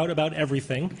state of doubt about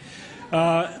everything.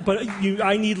 But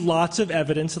I need lots of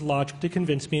evidence and logic to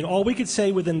convince me. And all we could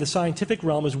say within the scientific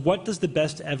realm is, what does the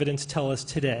best evidence tell us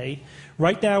today?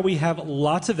 Right now we have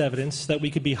lots of evidence that we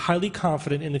could be highly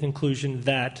confident in the conclusion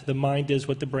that the mind is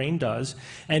what the brain does.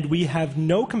 And we have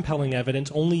no compelling evidence,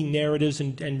 only narratives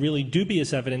and really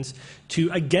dubious evidence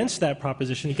against that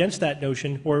proposition, against that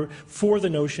notion, or for the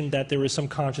notion that there is some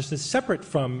consciousness separate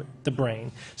from the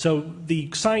brain. So the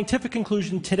scientific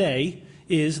conclusion today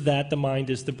is that the mind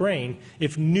is the brain.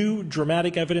 If new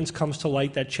dramatic evidence comes to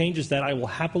light that changes that, I will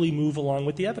happily move along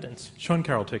with the evidence. Sean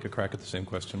Carroll, take a crack at the same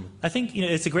question. I think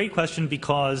it's a great question,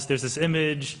 because there's this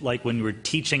image, like when we're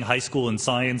teaching high school in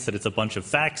science, that it's a bunch of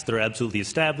facts that are absolutely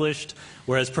established,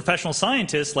 whereas professional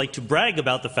scientists like to brag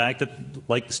about the fact that,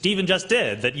 like Stephen just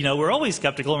did, that we're always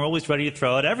skeptical and we're always ready to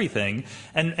throw out everything.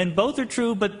 And both are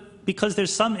true, but because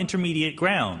there's some intermediate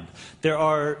ground. There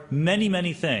are many,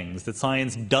 many things that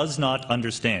science does not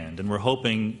understand, and we're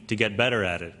hoping to get better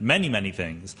at it. Many, many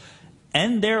things.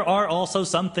 And there are also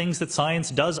some things that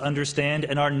science does understand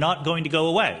and are not going to go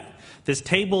away. This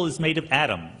table is made of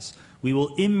atoms. We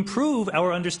will improve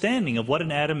our understanding of what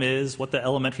an atom is, what the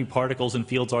elementary particles and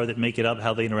fields are that make it up,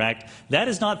 how they interact. That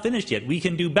is not finished yet. We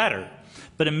can do better.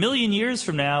 But 1,000,000 years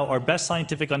from now, our best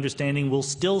scientific understanding will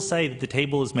still say that the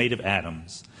table is made of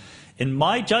atoms. In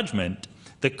my judgment,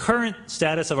 the current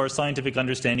status of our scientific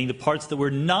understanding, the parts that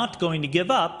we're not going to give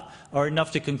up, are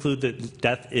enough to conclude that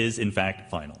death is, in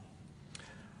fact, final.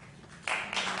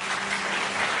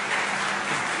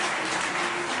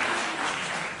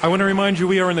 I want to remind you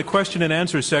we are in the question and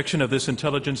answer section of this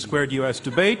Intelligence Squared U.S.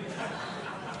 debate.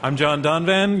 I'm John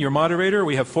Donvan, your moderator.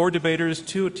 We have 4 debaters,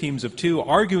 2 teams of 2,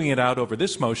 arguing it out over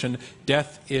this motion,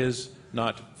 death is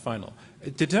not final.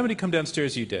 Did somebody come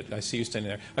downstairs? You did. I see you standing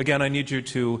there. Again, I need you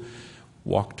to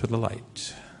walk to the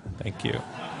light. Thank you.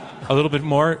 A little bit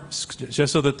more,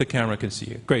 just so that the camera can see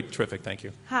you. Great, terrific, thank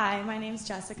you. Hi, my name's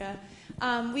Jessica.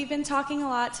 We've been talking a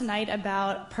lot tonight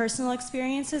about personal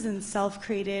experiences and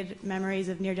self-created memories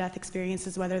of near-death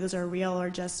experiences, whether those are real or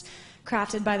just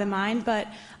crafted by the mind. But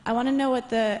I want to know what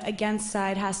the against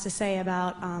side has to say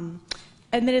about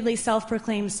admittedly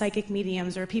self-proclaimed psychic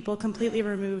mediums or people completely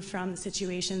removed from the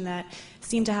situation that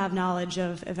seem to have knowledge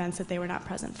of events that they were not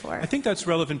present for. I think that's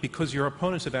relevant because your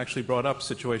opponents have actually brought up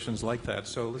situations like that.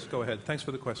 So let's go ahead. Thanks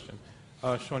for the question.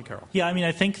 Sean Carroll. Yeah, I mean,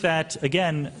 I think that,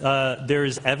 again, there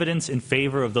is evidence in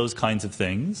favor of those kinds of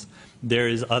things. There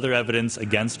is other evidence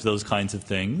against those kinds of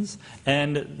things.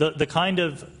 And the kind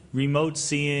of remote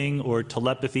seeing or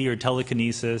telepathy or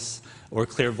telekinesis or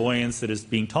clairvoyance that is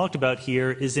being talked about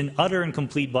here is in utter and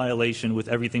complete violation with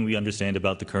everything we understand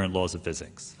about the current laws of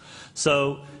physics.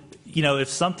 So, you know, if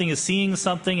something is seeing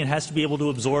something, it has to be able to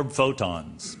absorb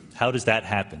photons. How does that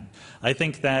happen? I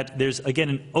think that there's, again,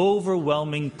 an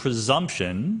overwhelming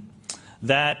presumption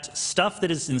that stuff that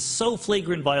is in so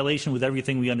flagrant violation with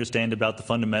everything we understand about the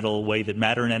fundamental way that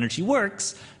matter and energy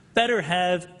works better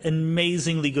have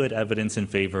amazingly good evidence in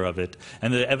favor of it,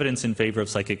 and the evidence in favor of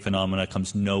psychic phenomena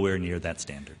comes nowhere near that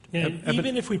standard. Yeah,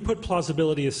 even if we put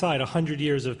plausibility aside, 100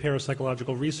 years of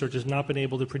parapsychological research has not been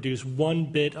able to produce one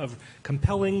bit of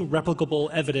compelling, replicable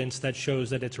evidence that shows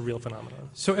that it's a real phenomenon.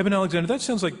 So, Eben Alexander, that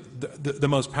sounds like the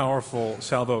most powerful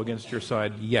salvo against your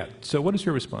side yet. So what is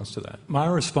your response to that? My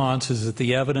response is that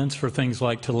the evidence for things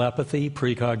like telepathy,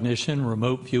 precognition,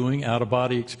 remote viewing,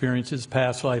 out-of-body experiences,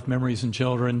 past life memories in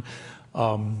children,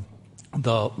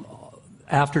 the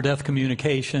after-death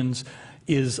communications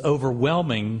is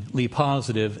overwhelmingly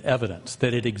positive evidence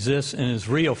that it exists and is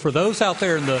real. For those out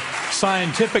there in the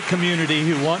scientific community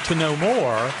who want to know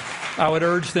more, I would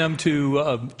urge them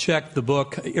to check the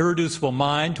book Irreducible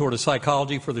Mind Toward a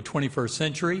Psychology for the 21st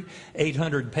Century,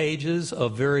 800 pages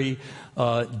of very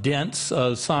dense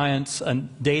science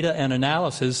and data and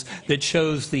analysis that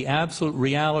shows the absolute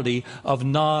reality of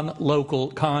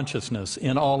non-local consciousness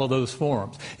in all of those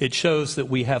forms. It shows that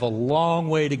we have a long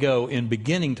way to go in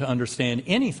beginning to understand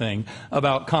anything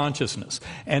about consciousness,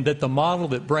 and that the model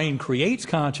that brain creates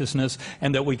consciousness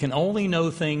and that we can only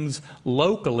know things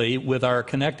locally with our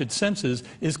connected senses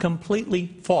is completely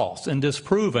false and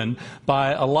disproven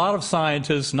by a lot of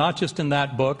scientists, not just in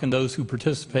that book and those who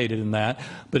participated in that,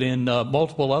 but in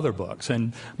multiple other books.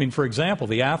 And I mean, for example,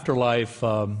 the afterlife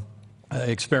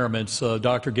experiments,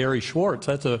 Dr. Gary Schwartz,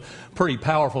 that's a pretty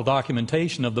powerful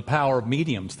documentation of the power of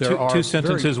mediums. There are two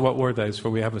sentences, what were those, for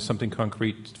we have something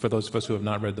concrete for those of us who have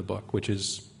not read the book, which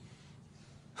is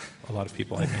a lot of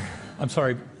people, I think. I'm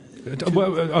sorry?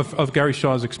 Of Gary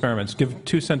Shaw's experiments. Give a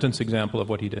 2-sentence example of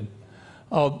what he did.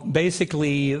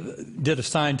 Basically did a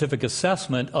scientific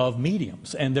assessment of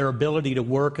mediums and their ability to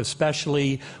work,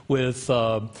 especially with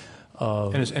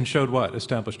and showed what?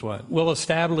 Established what? Well,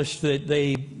 established that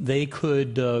they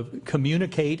could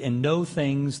communicate and know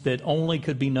things that only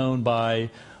could be known by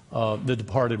the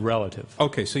departed relative.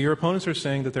 Okay, so your opponents are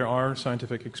saying that there are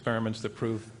scientific experiments that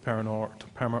prove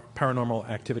paranormal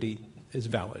activity is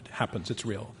valid, happens, it's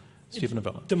real. Stephen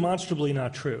Novella. Demonstrably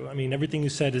not true. I mean, everything you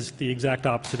said is the exact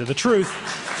opposite of the truth.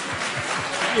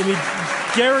 I mean,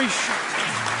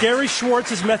 Gary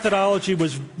Schwartz's methodology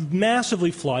was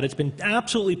massively flawed. It's been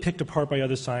absolutely picked apart by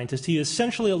other scientists. He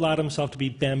essentially allowed himself to be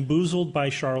bamboozled by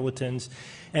charlatans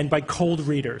and by cold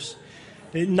readers.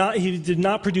 He did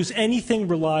not produce anything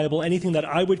reliable, anything that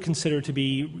I would consider to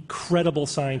be credible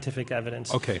scientific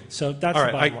evidence. Okay. So that's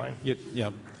the bottom line. Yeah.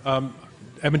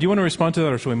 Eben, do you want to respond to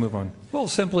that, or shall we move on? Well,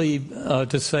 simply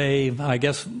to say, I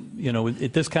guess, you know,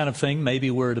 at this kind of thing,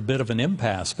 maybe we're at a bit of an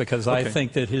impasse, because I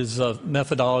think that his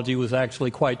methodology was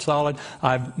actually quite solid.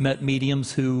 I've met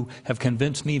mediums who have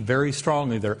convinced me very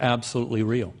strongly they're absolutely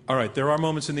real. All right. There are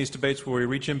moments in these debates where we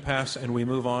reach impasse and we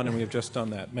move on, and we have just done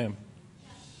that. Ma'am.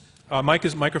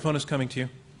 Microphone is coming to you.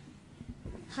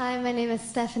 Hi, my name is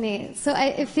Stephanie. So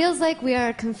it feels like we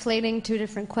are conflating two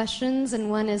different questions,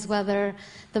 and one is whether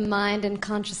the mind and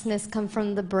consciousness come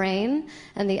from the brain,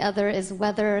 and the other is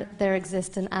whether there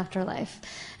exists an afterlife.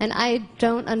 And I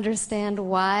don't understand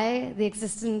why the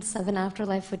existence of an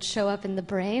afterlife would show up in the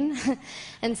brain.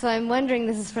 And so I'm wondering,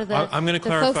 this is for the I'm going to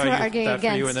folks who are clarify arguing that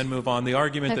against. for you and then move on. The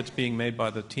argument that's being made by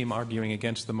the team arguing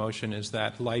against the motion is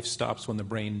that life stops when the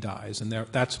brain dies, and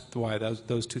that's why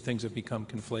those two things have become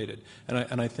conflated.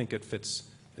 And I think it fits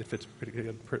It fits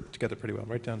together pretty well.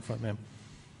 Right down front, ma'am.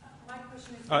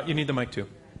 You need the mic, too.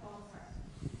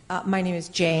 My name is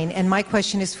Jane, and my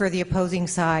question is for the opposing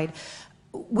side.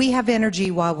 We have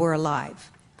energy while we're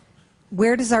alive.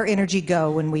 Where does our energy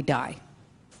go when we die?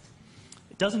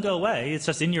 It doesn't go away. It's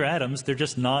just in your atoms. They're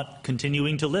just not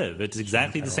continuing to live. It's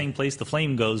exactly the same place the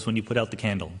flame goes when you put out the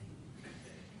candle.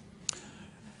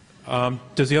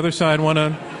 Does the other side want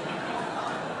to?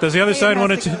 Does the other side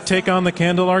want to take on the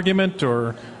candle argument,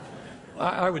 or?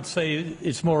 I would say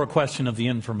it's more a question of the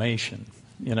information,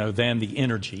 than the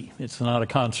energy. It's not a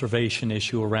conservation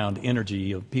issue around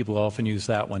energy. People often use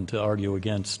that one to argue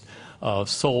against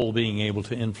soul being able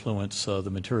to influence the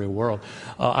material world.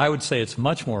 I would say it's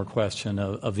much more a question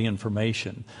of the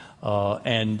information.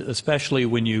 And especially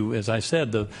when you, as I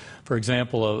said, for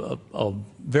example, a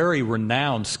very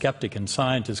renowned skeptic and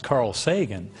scientist, Carl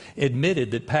Sagan,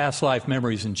 admitted that past life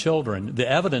memories in children, the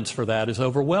evidence for that is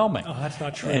overwhelming. Oh, that's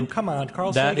not true. And come on,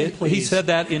 Carl Sagan, please. He said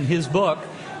that in his book,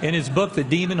 The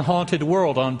Demon Haunted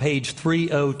World, on page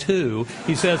 302.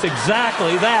 He says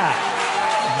exactly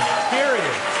that.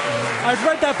 Period. I've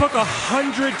read that book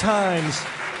 100 times.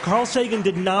 Carl Sagan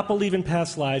did not believe in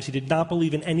past lives. He did not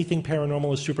believe in anything paranormal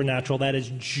or supernatural. That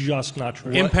is just not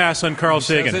true. Impasse on Carl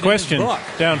Sagan. Question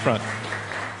down front.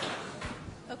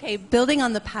 Okay, building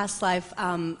on the past life,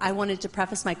 I wanted to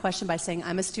preface my question by saying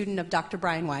I'm a student of Dr.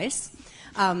 Brian Weiss,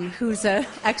 who's an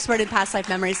expert in past life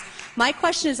memories. My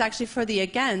question is actually for the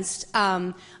against.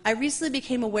 I recently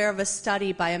became aware of a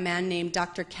study by a man named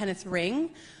Dr. Kenneth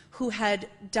Ring, who had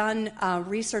done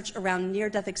research around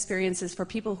near-death experiences for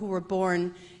people who were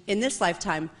born in this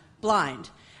lifetime blind.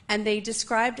 And they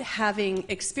described having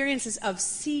experiences of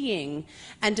seeing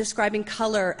and describing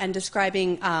color and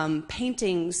describing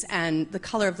paintings and the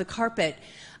color of the carpet.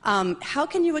 How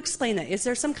can you explain that? Is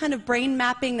there some kind of brain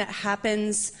mapping that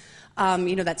happens,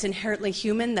 that's inherently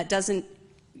human, that doesn't,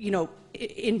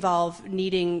 involve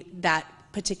needing that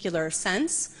particular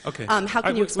sense? Okay. How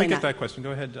can you explain we that? get that question.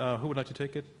 Go ahead. Who would like to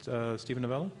take it? Stephen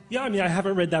Novella? Yeah, I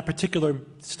haven't read that particular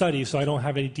study, so I don't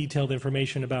have any detailed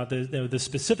information about the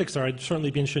specifics there. I'd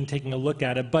certainly be interested in taking a look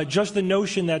at it. But just the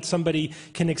notion that somebody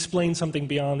can explain something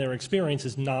beyond their experience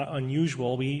is not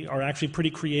unusual. We are actually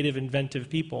pretty creative, inventive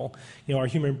people. Our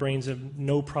human brains have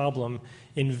no problem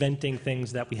inventing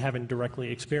things that we haven't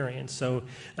directly experienced. So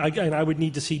I would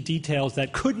need to see details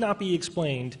that could not be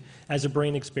explained as a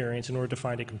brain experience in order to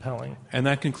find it compelling. And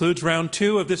that concludes round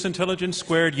 2 of this Intelligence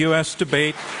Squared U.S.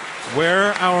 debate,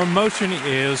 where our motion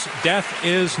is death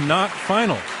is not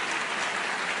final.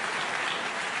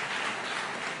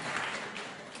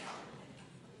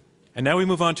 And now we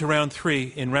move on to round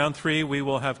 3. In round 3, we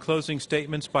will have closing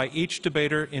statements by each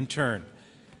debater in turn.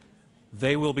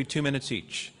 They will be 2 minutes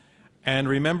each. And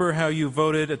remember how you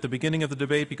voted at the beginning of the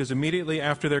debate, because immediately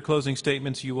after their closing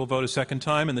statements, you will vote a second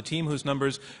time, and the team whose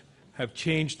numbers have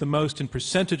changed the most in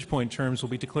percentage point terms will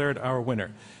be declared our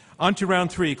winner. On to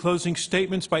round 3, closing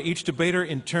statements by each debater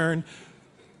in turn.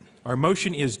 Our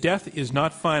motion is death is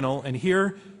not final, and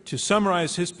here to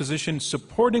summarize his position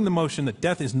supporting the motion that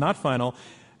death is not final,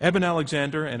 Eben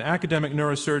Alexander, an academic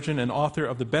neurosurgeon and author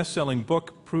of the best-selling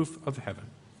book, Proof of Heaven.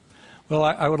 Well,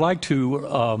 I would like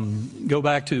to go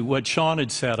back to what Sean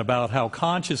had said about how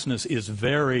consciousness is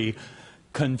very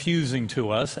confusing to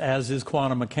us, as is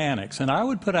quantum mechanics. And I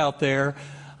would put out there,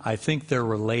 I think they're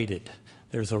related.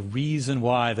 There's a reason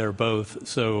why they're both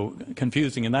so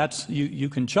confusing. And that's, you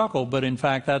can chuckle, but in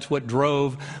fact, that's what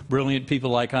drove brilliant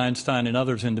people like Einstein and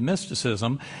others into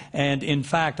mysticism. And in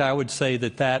fact, I would say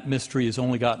that that mystery has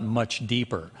only gotten much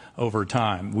deeper over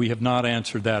time. We have not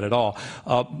answered that at all.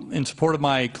 In support of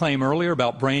my claim earlier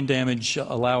about brain damage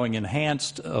allowing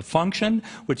enhanced function,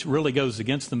 which really goes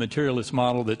against the materialist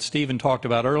model that Stephen talked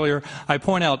about earlier, I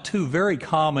point out 2 very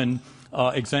common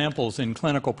examples in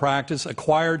clinical practice: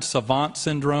 acquired savant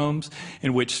syndromes,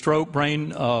 in which stroke, brain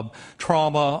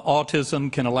trauma,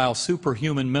 autism can allow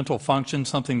superhuman mental function,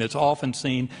 something that's often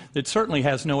seen that certainly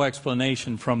has no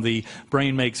explanation from the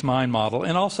brain makes mind model,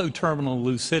 and also terminal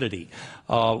lucidity,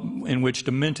 in which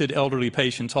demented elderly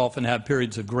patients often have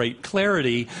periods of great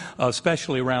clarity,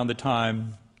 especially around the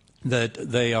time that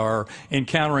they are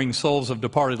encountering souls of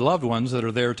departed loved ones that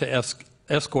are there to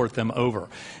escort them over.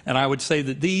 And I would say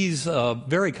that these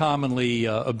very commonly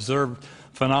observed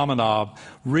phenomena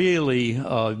really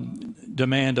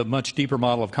demand a much deeper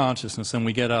model of consciousness than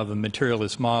we get out of the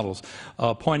materialist models.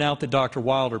 Point out that Dr.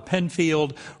 Wilder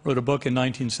Penfield wrote a book in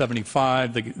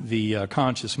 1975, The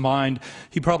Conscious Mind.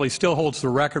 He probably still holds the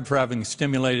record for having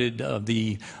stimulated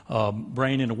the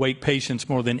brain in awake patients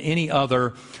more than any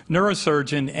other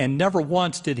neurosurgeon, and never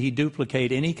once did he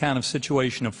duplicate any kind of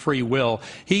situation of free will.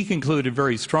 He concluded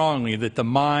very strongly that the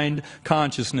mind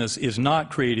consciousness is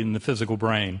not created in the physical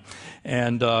brain.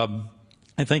 And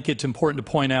I think it's important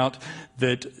to point out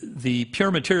that the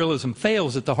pure materialism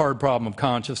fails at the hard problem of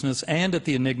consciousness and at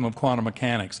the enigma of quantum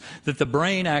mechanics, that the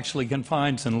brain actually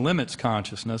confines and limits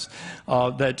consciousness,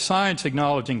 that science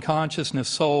acknowledging consciousness,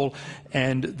 soul,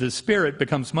 and the spirit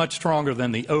becomes much stronger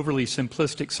than the overly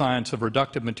simplistic science of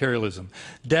reductive materialism.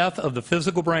 Death of the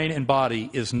physical brain and body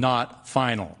is not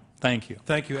final. Thank you.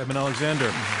 Thank you, Eben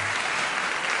Alexander.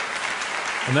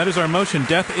 And that is our motion,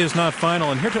 death is not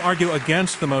final. And here to argue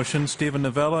against the motion, Stephen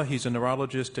Novella. He's a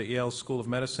neurologist at Yale School of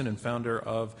Medicine and founder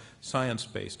of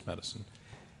Science-Based Medicine.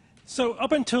 So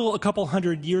up until a couple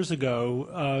hundred years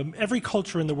ago, every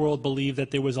culture in the world believed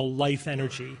that there was a life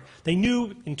energy. They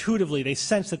knew intuitively, they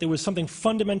sensed that there was something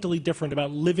fundamentally different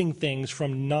about living things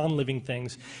from non-living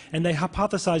things. And they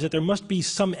hypothesized that there must be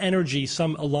some energy,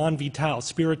 some elan vital,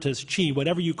 spiritus, chi,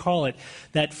 whatever you call it,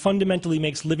 that fundamentally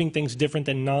makes living things different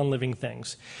than non-living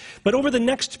things. But over the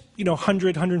next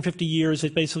 100, 150 years,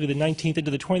 basically the 19th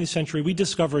into the 20th century, we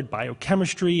discovered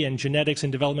biochemistry and genetics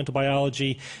and developmental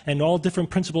biology and all different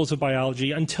principles of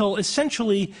biology until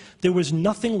essentially there was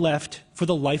nothing left for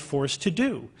the life force to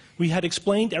do. We had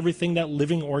explained everything that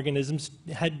living organisms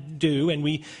had do, and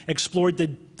we explored the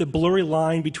blurry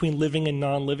line between living and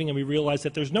non-living, and we realized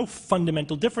that there's no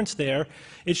fundamental difference there.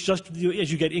 It's just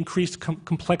as you get increased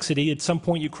complexity, at some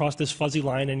point you cross this fuzzy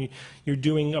line and you're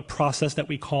doing a process that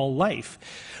we call life.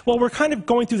 Well, we're kind of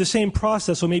going through the same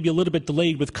process, or maybe a little bit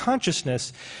delayed, with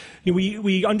consciousness.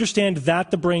 We understand that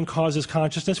the brain causes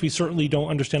consciousness. We certainly don't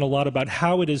understand a lot about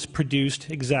how it is produced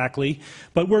exactly,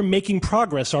 but we're making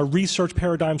progress. Our research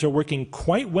paradigms are working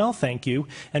quite well, thank you,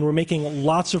 and we're making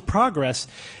lots of progress.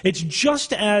 It's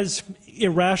just as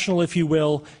irrational, if you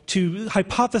will, to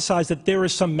hypothesize that there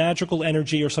is some magical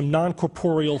energy or some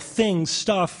non-corporeal thing,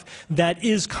 stuff, that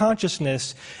is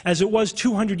consciousness, as it was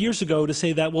 200 years ago to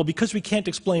say that, well, because we can't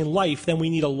explain life, then we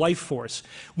need a life force.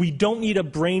 We don't need a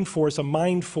brain force, a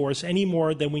mind force, any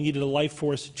more than we needed a life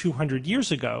force 200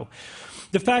 years ago.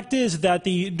 The fact is that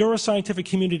the neuroscientific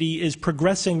community is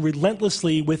progressing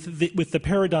relentlessly with the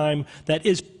paradigm that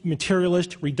is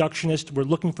materialist, reductionist. We're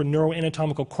looking for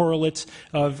neuroanatomical correlates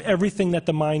of everything that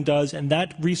the mind does, and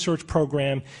that research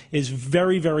program is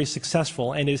very, very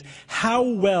successful, and is how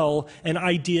well an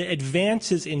idea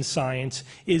advances in science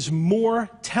is more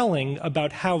telling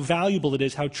about how valuable it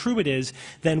is, how true it is,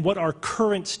 than what our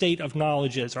current state of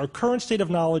knowledge is. Our current state of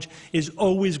knowledge is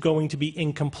always going to be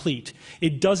incomplete.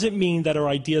 It doesn't mean that our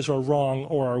ideas are wrong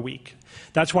or are weak.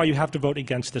 That's why you have to vote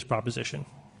against this proposition.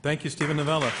 Thank you, Stephen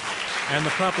Novella. And the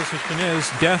proposition is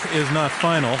death is not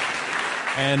final.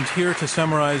 And here to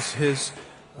summarize his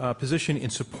position in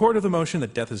support of the motion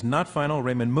that death is not final,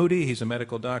 Raymond Moody. He's a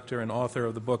medical doctor and author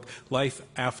of the book Life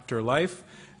After Life,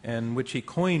 in which he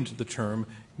coined the term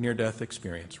near-death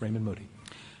experience. Raymond Moody.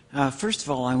 First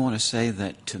of all, I want to say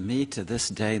that to me, to this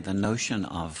day, the notion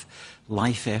of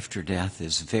life after death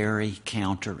is very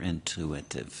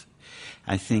counterintuitive.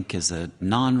 I think as a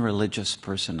non-religious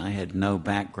person, I had no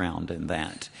background in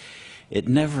that. It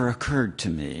never occurred to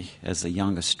me as a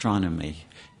young astronomy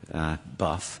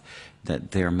buff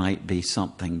that there might be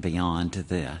something beyond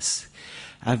this.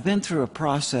 I've been through a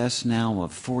process now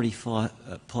of 40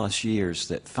 plus years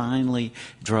that finally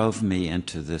drove me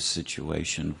into this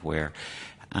situation where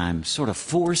I'm sort of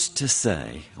forced to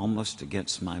say, almost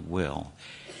against my will,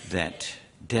 that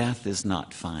death is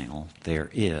not final. There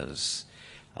is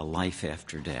a life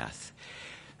after death.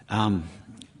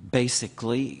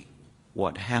 Basically,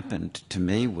 what happened to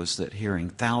me was that hearing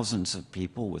thousands of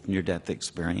people with near-death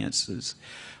experiences,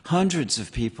 hundreds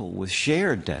of people with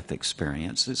shared death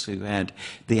experiences who had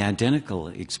the identical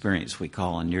experience we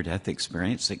call a near-death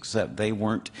experience, except they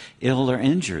weren't ill or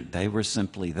injured. They were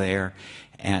simply there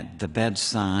at the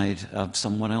bedside of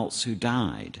someone else who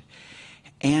died.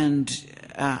 And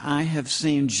I have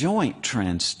seen joint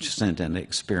transcendent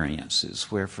experiences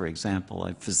where, for example,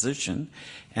 a physician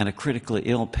and a critically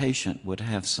ill patient would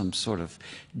have some sort of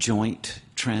joint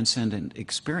transcendent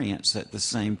experience at the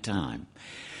same time.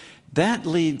 That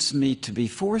leads me to be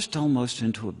forced almost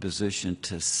into a position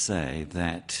to say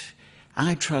that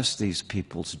I trust these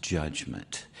people's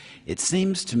judgment. It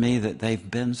seems to me that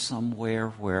they've been somewhere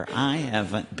where I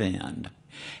haven't been.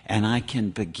 and I can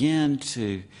begin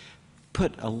to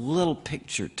put a little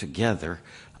picture together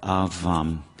of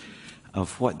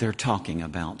what they're talking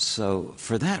about. So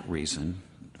for that reason,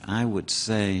 I would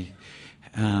say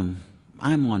I'm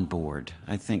on board.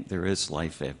 I think there is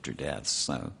life after death.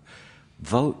 So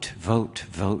vote, vote,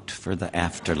 vote for the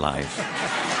afterlife.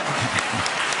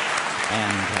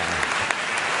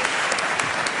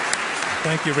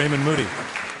 Thank you, Raymond Moody.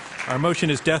 Our motion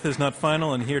is death is not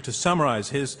final, and here to summarize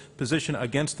his position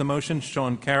against the motion,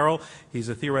 Sean Carroll. He's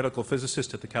a theoretical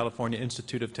physicist at the California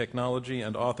Institute of Technology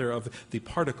and author of The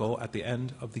Particle at the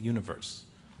End of the Universe.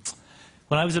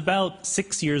 When I was about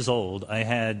 6 years old, I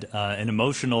had an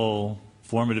emotional,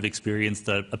 formative experience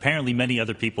that apparently many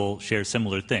other people share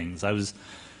similar things. I was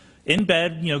in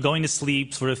bed, going to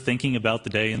sleep, sort of thinking about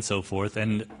the day and so forth,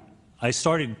 and I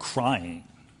started crying.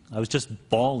 I was just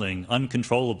bawling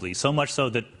uncontrollably, so much so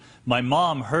that my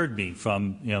mom heard me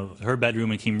from her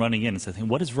bedroom and came running in and said,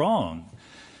 "What is wrong?"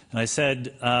 And I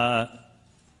said,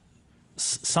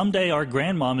 "Someday our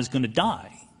grandmom is going to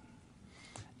die.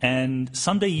 And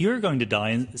someday you're going to die,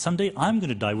 and someday I'm going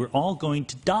to die. We're all going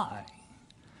to die."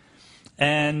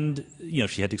 And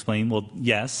she had to explain, well,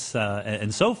 yes,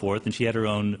 and so forth, and she had her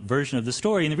own version of the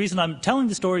story. And the reason I'm telling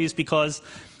the story is because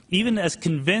even as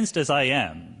convinced as I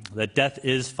am that death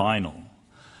is final,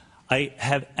 I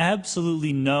have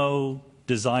absolutely no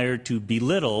desire to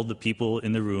belittle the people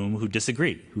in the room who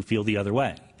disagree, who feel the other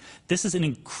way. This is an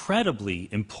incredibly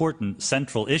important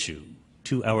central issue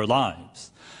to our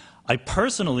lives. I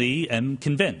personally am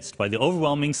convinced by the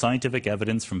overwhelming scientific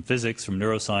evidence from physics, from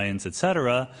neuroscience,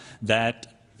 etc.,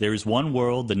 that there is one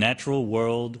world, the natural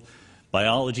world.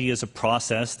 Biology is a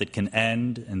process that can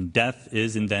end, and death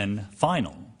is and then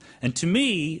final. And to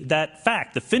me, that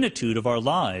fact, the finitude of our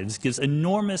lives, gives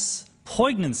enormous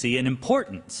poignancy and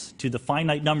importance to the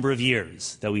finite number of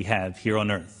years that we have here on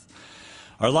earth.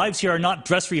 Our lives here are not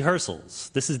dress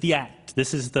rehearsals. This is the act.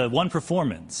 This is the one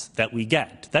performance that we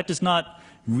get. That does not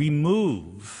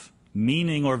remove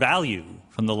meaning or value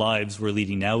from the lives we're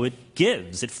leading now. It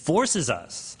gives, it forces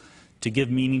us to give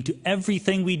meaning to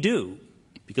everything we do,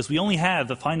 because we only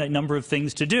have a finite number of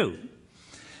things to do.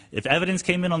 If evidence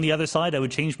came in on the other side, I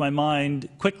would change my mind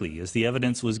quickly, as the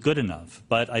evidence was good enough.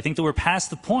 But I think that we're past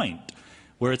the point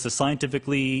where it's a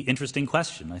scientifically interesting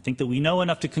question. I think that we know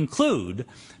enough to conclude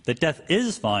that death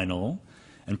is final,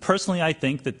 and personally I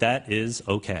think that that is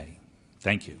okay.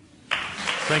 Thank you.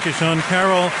 Thank you, Sean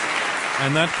Carroll.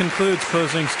 And that concludes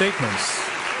closing statements.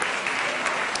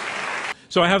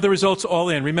 So I have the results all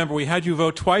in. Remember, we had you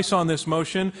vote twice on this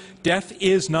motion. Death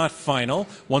is not final,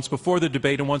 once before the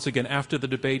debate and once again after the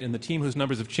debate, and the team whose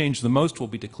numbers have changed the most will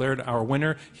be declared our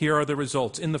winner. Here are the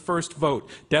results. In the first vote,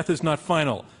 death is not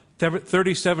final.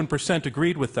 37%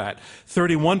 agreed with that.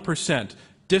 31%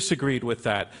 disagreed with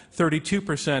that.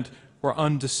 32% were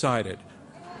undecided.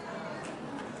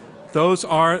 Those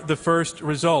are the first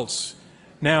results.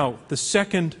 Now, the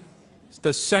second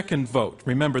vote,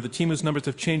 remember, the team whose numbers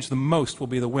have changed the most will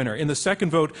be the winner. In the second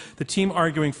vote, the team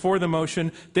arguing for the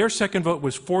motion, their second vote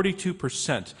was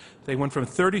 42%. They went from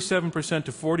 37%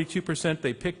 to 42%.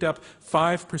 They picked up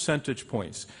 5 percentage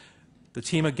points. The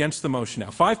team against the motion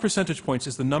now. 5 percentage points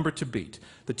is the number to beat.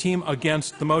 The team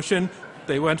against the motion,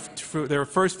 their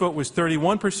first vote was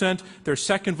 31%. Their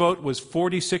second vote was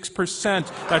 46%.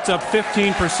 That's up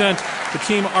 15%. The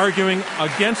team arguing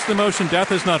against the motion,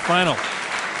 death is not final,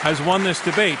 has won this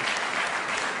debate,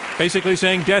 basically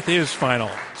saying death is final.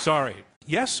 Sorry.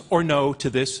 Yes or no to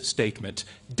this statement?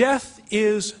 Death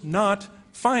is not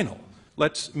final.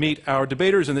 Let's meet our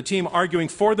debaters and the team arguing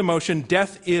for the motion,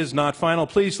 death is not final.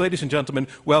 Please, ladies and gentlemen,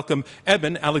 welcome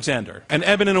Eben Alexander. And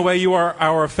Eben, in a way, you are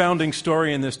our founding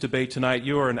story in this debate tonight.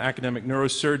 You are an academic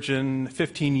neurosurgeon,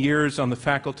 15 years on the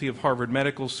faculty of Harvard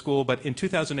Medical School, but in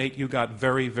 2008 you got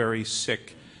very, very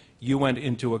sick. You went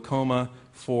into a coma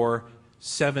for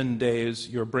 7 days.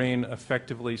 Your brain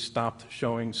effectively stopped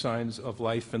showing signs of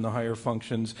life in the higher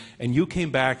functions, and you came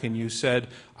back and you said,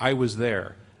 I was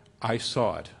there. I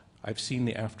saw it. I've seen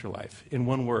the afterlife. In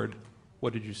one word,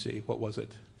 what did you see? What was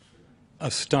it?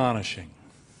 Astonishing.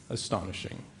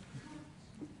 Astonishing.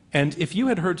 And if you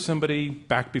had heard somebody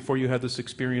back before you had this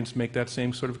experience make that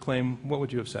same sort of claim, what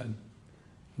would you have said?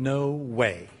 No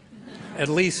way. At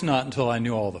least not until I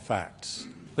knew all the facts.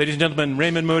 Ladies and gentlemen,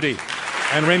 Raymond Moody.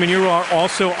 And Raymond, you are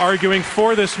also arguing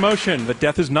for this motion that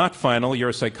death is not final. You're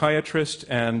a psychiatrist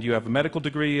and you have a medical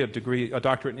degree, a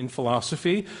doctorate in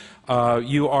philosophy.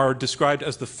 You are described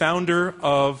as the founder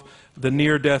of the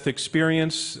near-death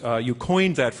experience. You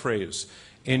coined that phrase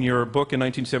in your book in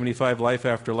 1975, Life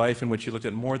After Life, in which you looked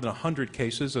at more than 100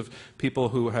 cases of people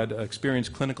who had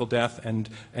experienced clinical death and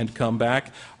come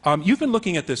back. You've been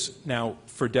looking at this now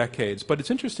for decades, but it's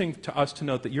interesting to us to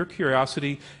note that your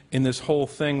curiosity in this whole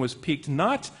thing was piqued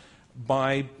not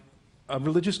by a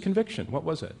religious conviction. What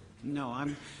was it? No,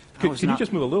 Can you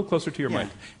just move a little closer to your mic?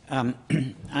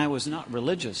 I was not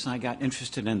religious. I got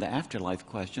interested in the afterlife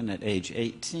question at age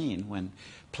 18 when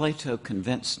Plato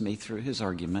convinced me through his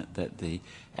argument that the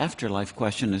afterlife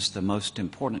question is the most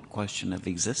important question of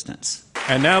existence.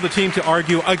 And now the team to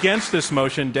argue against this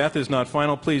motion, death is not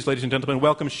final. Please, ladies and gentlemen,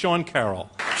 welcome Sean Carroll.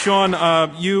 Sean,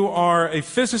 you are a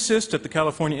physicist at the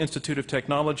California Institute of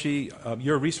Technology.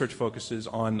 Your research focuses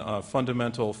on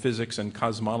fundamental physics and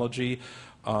cosmology.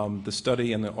 The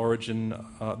study and the origin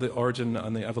and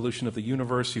the evolution of the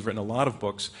universe. You've written a lot of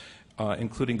books,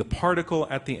 including The Particle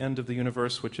at the End of the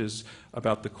Universe, which is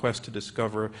about the quest to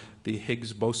discover the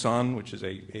Higgs boson, which is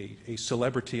a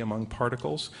celebrity among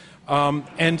particles.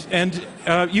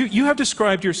 You have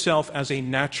described yourself as a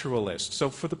naturalist. So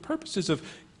for the purposes of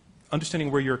understanding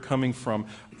where you're coming from,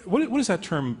 what does that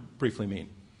term briefly mean?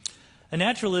 A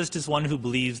naturalist is one who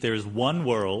believes there is one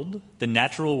world, the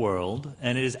natural world,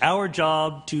 and it is our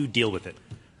job to deal with it.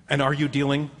 And are you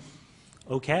dealing?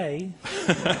 Okay.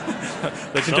 Ladies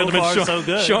and gentlemen, so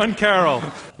good. Sean Carroll.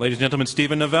 Ladies and gentlemen,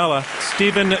 Stephen Novella.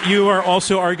 Stephen, you are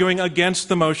also arguing against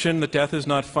the motion that death is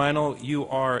not final. You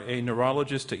are a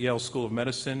neurologist at Yale School of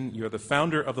Medicine. You're the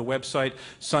founder of the website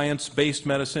Science-Based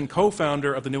Medicine,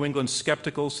 co-founder of the New England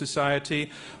Skeptical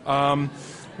Society.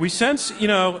 We sense,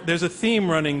 there's a theme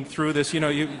running through this.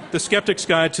 The Skeptic's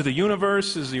Guide to the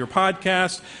Universe is your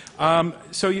podcast.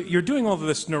 So you're doing all of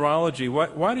this neurology.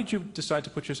 Why did you decide to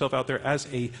put yourself out there as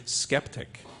a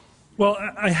skeptic? Well,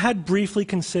 I had briefly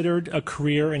considered a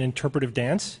career in interpretive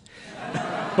dance,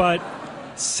 but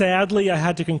sadly I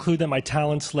had to conclude that my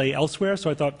talents lay elsewhere, so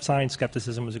I thought science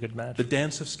skepticism was a good match. The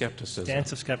dance of skepticism.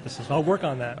 Dance of skepticism. I'll work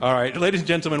on that. All right. Ladies and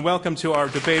gentlemen, welcome to our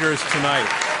debaters tonight.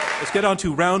 Let's get on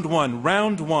to round one.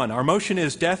 Round one. Our motion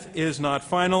is death is not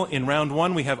final. In round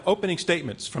one, we have opening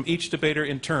statements from each debater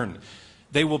in turn.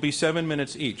 They will be 7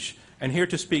 minutes each. And here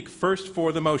to speak first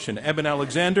for the motion, Eben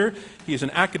Alexander. He is an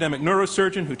academic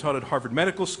neurosurgeon who taught at Harvard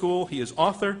Medical School. He is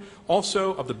author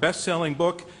also of the best-selling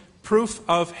book, Proof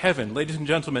of Heaven. Ladies and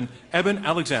gentlemen, Eben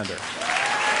Alexander.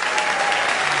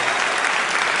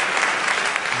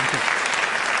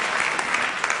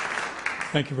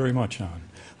 Thank you very much, John.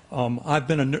 I've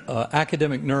been an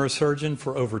academic neurosurgeon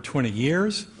for over 20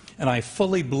 years, and I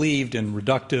fully believed in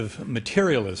reductive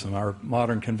materialism, our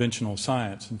modern conventional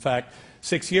science. In fact,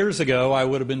 6 years ago, I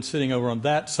would have been sitting over on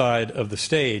that side of the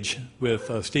stage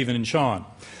with Stephen and Sean.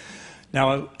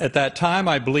 Now, at that time,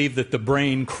 I believed that the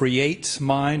brain creates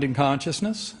mind and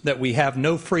consciousness, that we have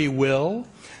no free will,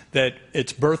 that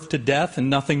it's birth to death and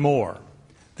nothing more.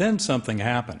 Then something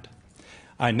happened.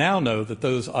 I now know that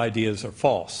those ideas are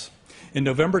false. In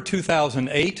November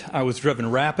 2008, I was driven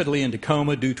rapidly into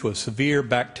coma due to a severe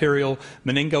bacterial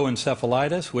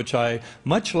meningoencephalitis, which I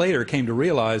much later came to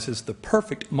realize is the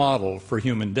perfect model for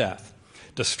human death.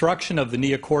 Destruction of the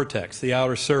neocortex, the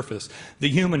outer surface, the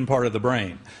human part of the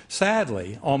brain.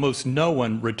 Sadly, almost no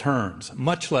one returns,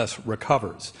 much less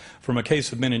recovers, from a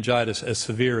case of meningitis as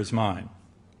severe as mine.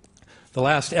 The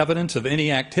last evidence of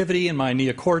any activity in my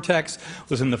neocortex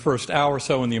was in the first hour or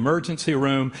so in the emergency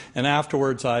room, and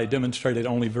afterwards I demonstrated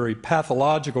only very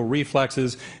pathological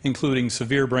reflexes, including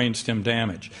severe brainstem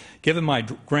damage. Given my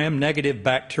gram-negative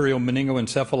bacterial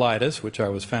meningoencephalitis, which I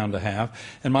was found to have,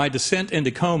 and my descent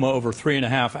into coma over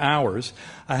 3.5 hours,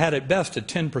 I had at best a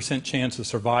 10% chance of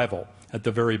survival at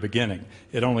the very beginning.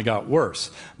 It only got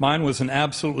worse. Mine was an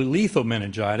absolutely lethal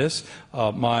meningitis.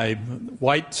 My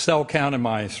white cell count in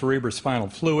my cerebrospinal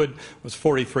fluid was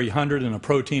 4,300 and a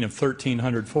protein of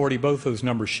 1,340. Both those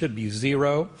numbers should be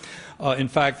 0. In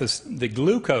fact, the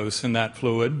glucose in that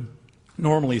fluid,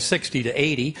 normally 60 to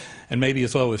 80, and maybe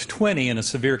as low as 20 in a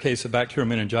severe case of bacterial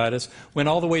meningitis, went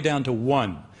all the way down to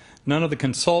 1. None of the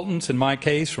consultants in my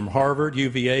case from Harvard,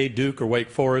 UVA, Duke, or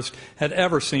Wake Forest had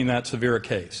ever seen that severe a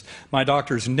case. My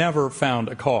doctors never found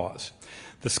a cause.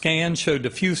 The scan showed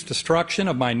diffuse destruction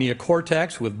of my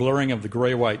neocortex with blurring of the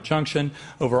gray-white junction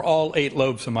over all 8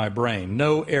 lobes of my brain.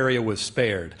 No area was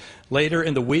spared. Later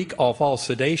in the week, off all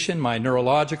sedation, my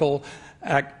neurological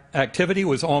activity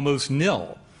was almost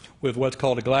nil, with what's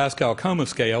called a Glasgow Coma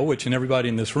Scale, which in everybody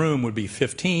in this room would be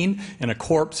 15, and a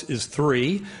corpse is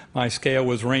 3. My scale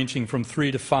was ranging from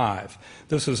 3 to 5.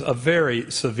 This was a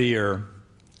very severe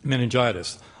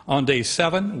meningitis. On day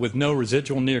 7, with no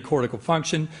residual neocortical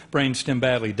function, brainstem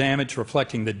badly damaged,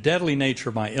 reflecting the deadly nature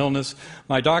of my illness,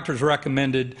 my doctors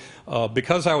recommended,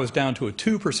 because I was down to a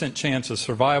 2% chance of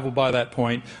survival by that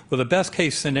point, with a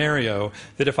best-case scenario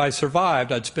that if I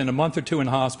survived, I'd spend a month or 2 in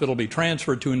hospital, be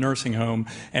transferred to a nursing home,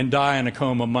 and die in a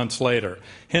coma months later.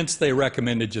 Hence, they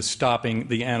recommended just stopping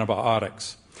the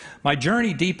antibiotics. My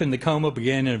journey deep in the coma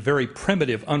began in a very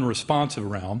primitive, unresponsive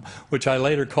realm, which I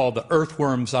later called the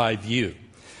earthworm's eye view.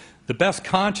 The best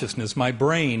consciousness my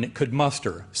brain could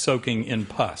muster, soaking in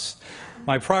pus.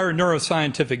 My prior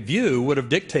neuroscientific view would have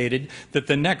dictated that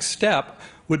the next step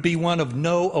would be one of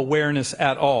no awareness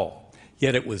at all.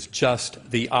 Yet it was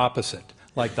just the opposite,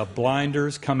 like the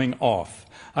blinders coming off.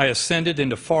 I ascended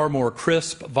into far more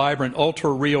crisp, vibrant,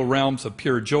 ultra-real realms of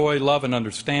pure joy, love, and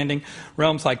understanding,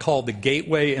 realms I called the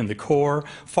gateway and the core,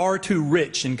 far too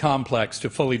rich and complex to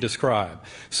fully describe.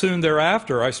 Soon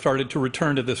thereafter, I started to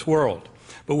return to this world,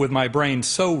 but with my brain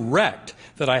so wrecked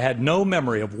that I had no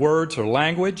memory of words or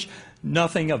language,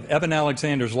 nothing of Eben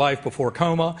Alexander's life before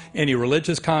coma, any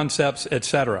religious concepts,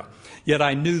 etc. Yet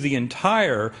I knew the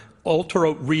entire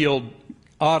ultra-real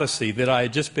odyssey that I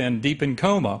had just been deep in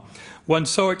coma, one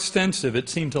so extensive it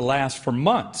seemed to last for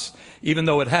months, even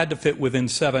though it had to fit within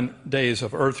 7 days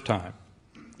of Earth time.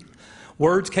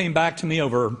 Words came back to me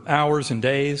over hours and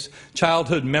days,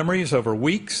 childhood memories over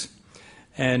weeks,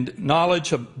 and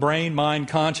knowledge of brain, mind,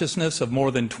 consciousness of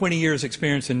more than 20 years'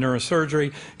 experience in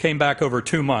neurosurgery came back over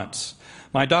 2 months.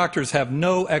 My doctors have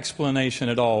no explanation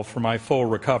at all for my full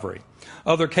recovery.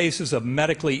 Other cases of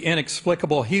medically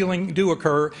inexplicable healing do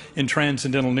occur in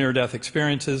transcendental near-death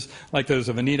experiences, like those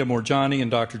of Anita Morjani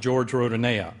and Dr. George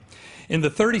Rodanea. In the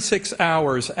 36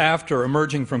 hours after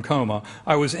emerging from coma,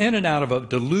 I was in and out of a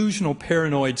delusional,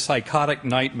 paranoid, psychotic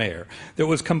nightmare that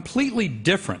was completely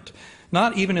different,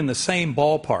 not even in the same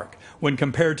ballpark, when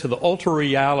compared to the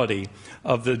ultra-reality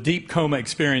of the deep coma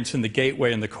experience in the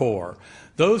gateway and the core.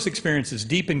 Those experiences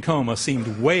deep in coma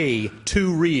seemed way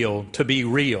too real to be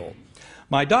real.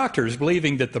 My doctors,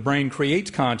 believing that the brain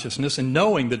creates consciousness and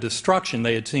knowing the destruction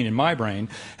they had seen in my brain,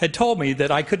 had told me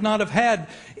that I could not have had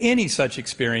any such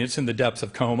experience in the depths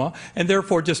of coma, and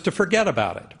therefore just to forget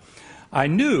about it. I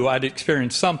knew I'd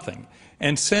experienced something,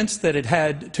 and sensed that it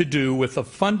had to do with a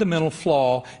fundamental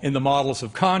flaw in the models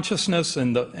of consciousness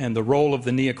and the role of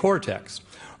the neocortex.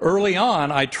 Early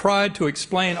on, I tried to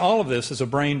explain all of this as a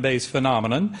brain-based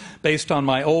phenomenon based on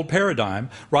my old paradigm,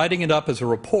 writing it up as a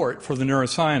report for the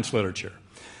neuroscience literature.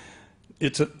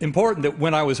 It's important that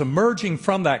when I was emerging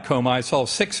from that coma, I saw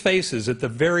 6 faces at the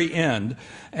very end,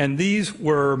 and these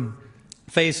were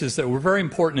faces that were very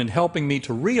important in helping me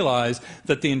to realize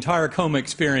that the entire coma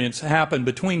experience happened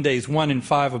between days 1 and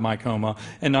 5 of my coma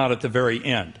and not at the very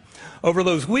end. Over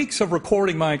those weeks of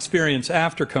recording my experience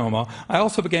after coma, I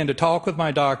also began to talk with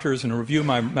my doctors and review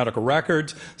my medical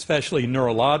records, especially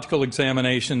neurological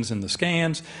examinations and the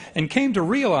scans, and came to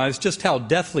realize just how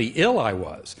deathly ill I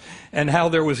was, and how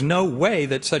there was no way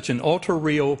that such an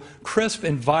ultra-real, crisp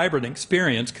and vibrant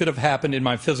experience could have happened in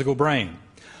my physical brain.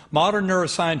 Modern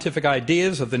neuroscientific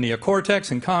ideas of the neocortex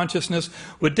and consciousness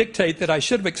would dictate that I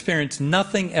should have experienced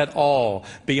nothing at all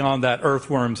beyond that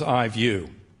earthworm's eye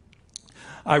view.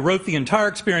 I wrote the entire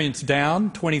experience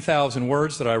down, 20,000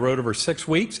 words that I wrote over 6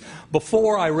 weeks,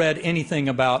 before I read anything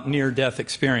about near-death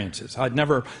experiences. I'd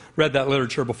never read that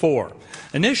literature before.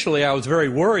 Initially, I was very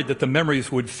worried that the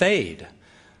memories would fade.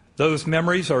 Those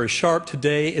memories are as sharp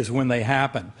today as when they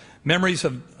happened. Memories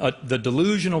of the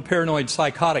delusional, paranoid,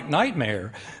 psychotic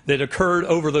nightmare that occurred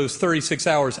over those 36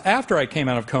 hours after I came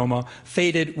out of coma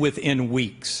faded within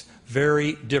weeks.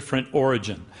 Very different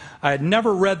origin. I had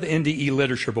never read the NDE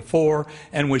literature before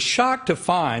and was shocked to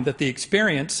find that the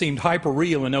experience seemed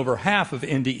hyper-real in over half of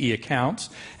NDE accounts,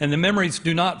 and the memories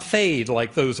do not fade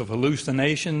like those of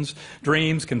hallucinations,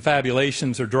 dreams,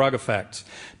 confabulations, or drug effects.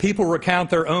 People recount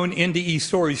their own NDE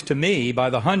stories to me by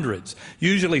the hundreds,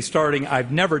 usually starting,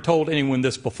 "I've never told anyone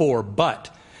this before, but,"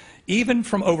 even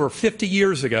from over 50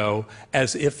 years ago,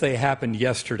 as if they happened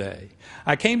yesterday.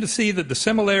 I came to see that the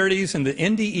similarities in the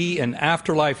NDE and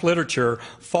afterlife literature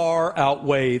far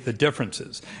outweigh the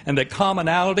differences, and that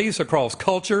commonalities across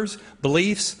cultures,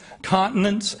 beliefs,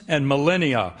 continents, and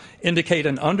millennia indicate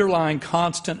an underlying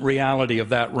constant reality of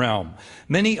that realm.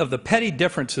 Many of the petty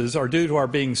differences are due to our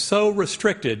being so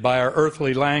restricted by our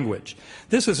earthly language.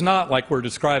 This is not like we're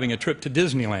describing a trip to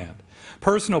Disneyland.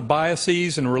 Personal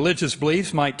biases and religious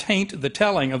beliefs might taint the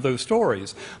telling of those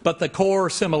stories, but the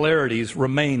core similarities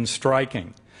remain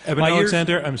striking. Eben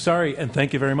Alexander, I'm sorry, and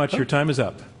thank you very much. Your time is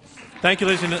up. Thank you,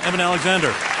 ladies and gentlemen. Eben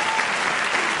Alexander.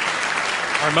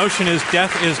 Our motion is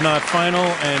death is not final,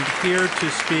 and here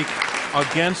to speak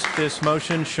against this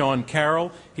motion, Sean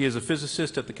Carroll. He is a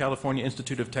physicist at the California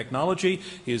Institute of Technology.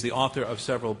 He is the author of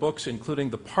several books, including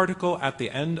The Particle at the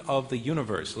End of the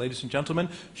Universe. Ladies and gentlemen,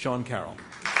 Sean Carroll.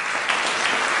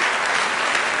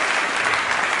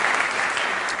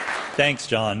 Thanks,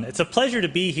 John. It's a pleasure to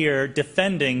be here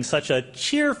defending such a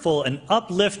cheerful and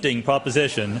uplifting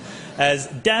proposition as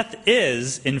death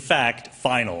is, in fact,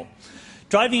 final.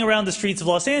 Driving around the streets of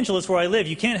Los Angeles, where I live,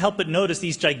 you can't help but notice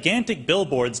these gigantic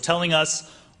billboards telling us,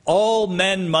 all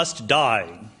men must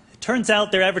die. It turns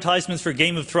out they're advertisements for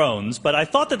Game of Thrones, but I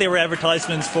thought that they were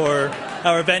advertisements for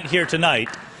our event here tonight.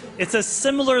 It's a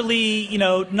similarly,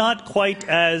 not quite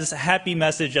as happy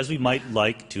message as we might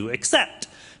like to accept.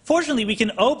 Fortunately, we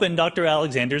can open Dr.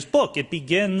 Alexander's book. It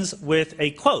begins with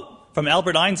a quote from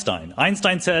Albert Einstein.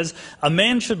 Einstein says, "A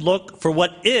man should look for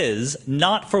what is,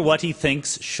 not for what he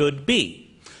thinks should be."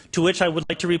 To which I would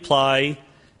like to reply,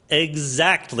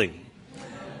 exactly.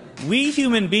 We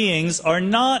human beings are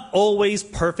not always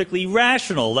perfectly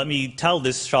rational. Let me tell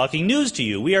this shocking news to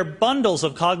you. We are bundles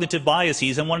of cognitive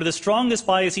biases, and one of the strongest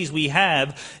biases we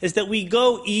have is that we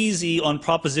go easy on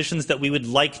propositions that we would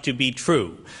like to be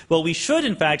true. What we should,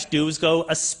 in fact, do is go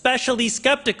especially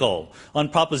skeptical on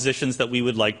propositions that we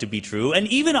would like to be true, and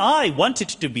even I want it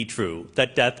to be true,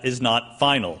 that death is not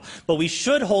final. But we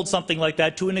should hold something like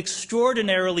that to an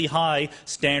extraordinarily high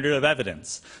standard of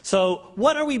evidence. So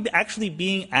what are we actually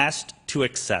being asked to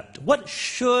accept? What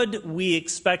should we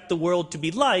expect the world to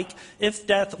be like if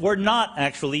death were not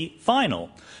actually final?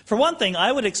 For one thing,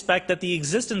 I would expect that the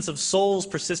existence of souls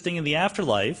persisting in the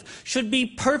afterlife should be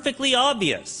perfectly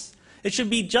obvious. It should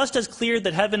be just as clear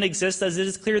that heaven exists as it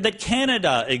is clear that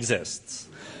Canada exists.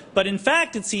 But in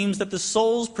fact, it seems that the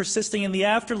souls persisting in the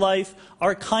afterlife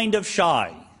are kind of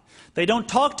shy. They don't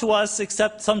talk to us,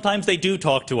 except sometimes they do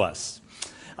talk to us.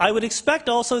 I would expect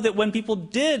also that when people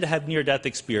did have near-death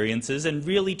experiences and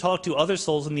really talk to other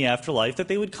souls in the afterlife, that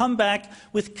they would come back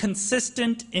with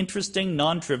consistent, interesting,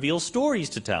 non-trivial stories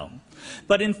to tell.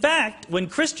 But in fact, when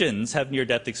Christians have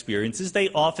near-death experiences, they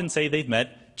often say they've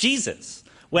met Jesus.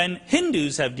 When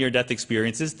Hindus have near-death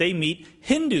experiences, they meet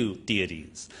Hindu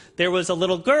deities. There was a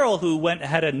little girl who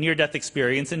had a near-death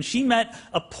experience, and she met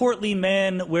a portly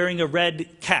man wearing a red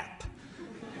cap.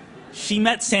 She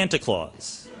met Santa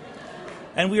Claus.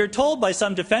 And we are told by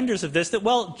some defenders of this that,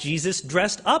 well, Jesus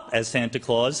dressed up as Santa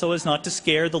Claus so as not to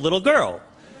scare the little girl.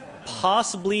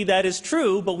 Possibly that is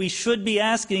true, but we should be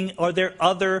asking, are there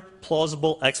other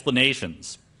plausible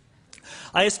explanations?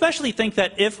 I especially think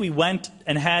that if we went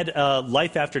and had a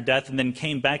life after death and then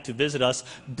came back to visit us,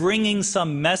 bringing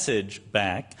some message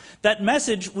back, that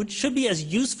message should be as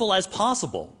useful as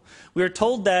possible. We are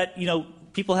told that,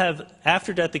 people have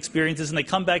after-death experiences and they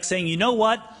come back saying, you know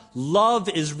what? Love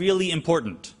is really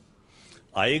important.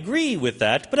 I agree with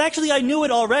that, but actually I knew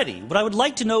it already. What I would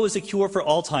like to know is a cure for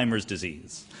Alzheimer's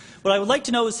disease. What I would like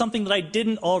to know is something that I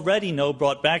didn't already know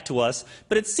brought back to us,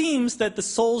 but it seems that the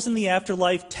souls in the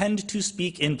afterlife tend to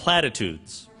speak in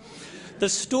platitudes. The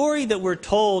story that we're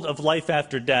told of life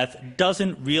after death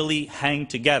doesn't really hang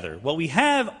together. What we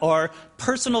have are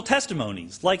personal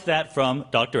testimonies, like that from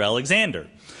Dr. Alexander.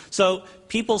 So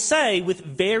people say with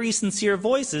very sincere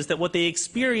voices that what they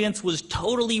experienced was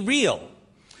totally real.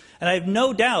 And I have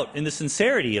no doubt in the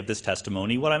sincerity of this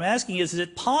testimony. What I'm asking is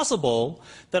it possible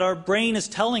that our brain is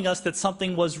telling us that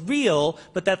something was real,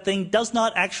 but that thing does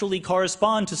not actually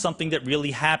correspond to something that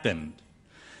really happened?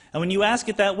 And when you ask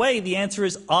it that way, the answer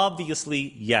is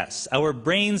obviously yes. Our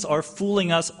brains are fooling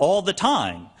us all the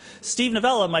time. Steve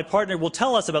Novella, my partner, will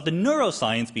tell us about the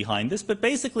neuroscience behind this, but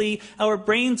basically our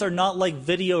brains are not like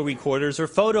video recorders or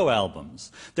photo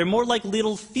albums. They're more like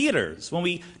little theaters. When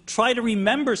we try to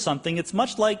remember something, it's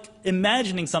much like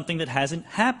imagining something that hasn't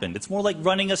happened. It's more like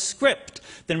running a script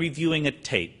than reviewing a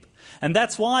tape. And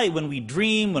that's why when we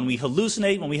dream, when we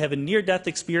hallucinate, when we have a near-death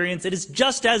experience, it is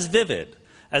just as vivid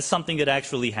as something that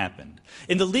actually happened.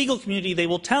 In the legal community, they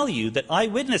will tell you that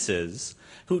eyewitnesses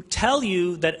who tell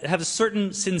you that have a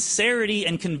certain sincerity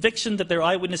and conviction that their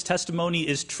eyewitness testimony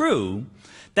is true,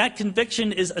 that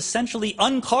conviction is essentially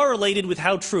uncorrelated with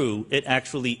how true it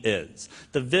actually is.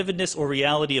 The vividness or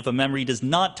reality of a memory does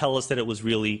not tell us that it was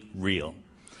really real.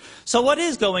 So what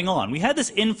is going on? We had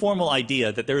this informal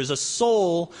idea that there is a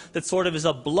soul that sort of is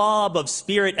a blob of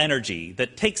spirit energy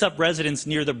that takes up residence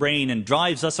near the brain and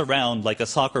drives us around like a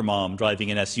soccer mom driving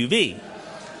an SUV.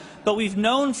 But we've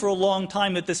known for a long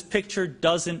time that this picture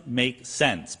doesn't make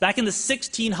sense. Back in the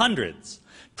 1600s,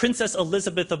 Princess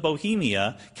Elizabeth of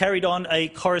Bohemia carried on a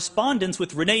correspondence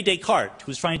with René Descartes, who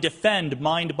was trying to defend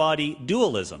mind-body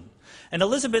dualism. And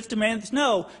Elizabeth demanded to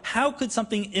know, how could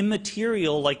something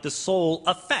immaterial like the soul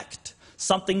affect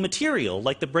something material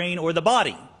like the brain or the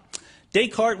body?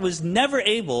 Descartes was never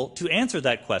able to answer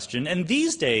that question, and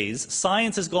these days,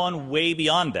 science has gone way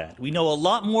beyond that. We know a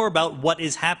lot more about what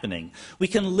is happening. We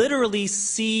can literally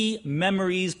see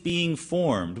memories being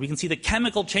formed. We can see the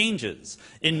chemical changes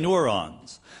in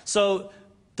neurons. So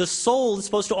the soul is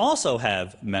supposed to also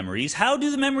have memories. How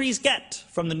do the memories get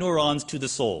from the neurons to the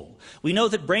soul? We know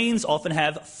that brains often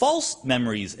have false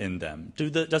memories in them.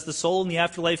 Does the soul in the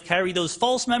afterlife carry those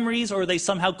false memories, or are they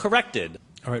somehow corrected?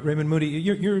 All right, Raymond Moody,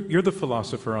 you're the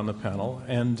philosopher on the panel,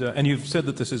 and you've said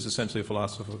that this is essentially a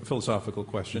philosophical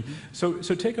question. Mm-hmm.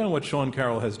 So take on what Sean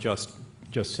Carroll has just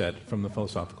said from the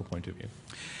philosophical point of view.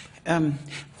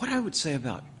 What I would say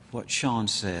about what Sean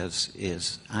says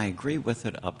is I agree with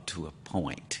it up to a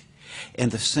point, in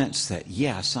the sense that,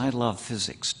 yes, I love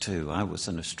physics too. I was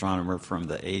an astronomer from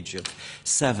the age of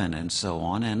 7 and so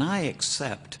on, and I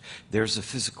accept there's a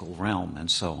physical realm and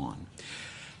so on.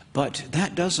 But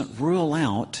that doesn't rule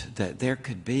out that there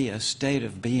could be a state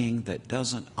of being that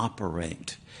doesn't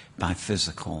operate by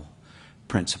physical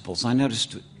principles. I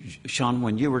noticed, Sean,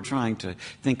 when you were trying to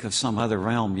think of some other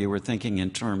realm, you were thinking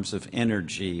in terms of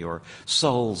energy or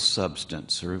soul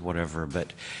substance or whatever,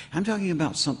 but I'm talking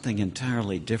about something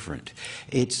entirely different.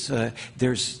 It's,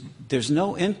 there's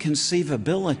no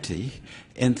inconceivability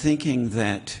in thinking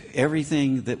that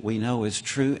everything that we know is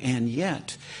true, and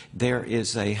yet there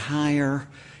is a higher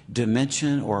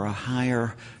dimension or a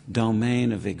higher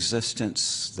domain of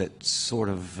existence that sort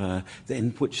of,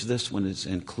 in which this one is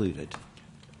included.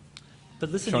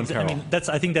 But listen, I mean,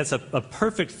 I think that's a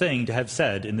perfect thing to have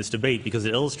said in this debate, because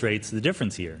it illustrates the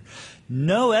difference here.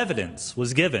 No evidence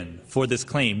was given for this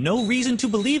claim. No reason to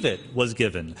believe it was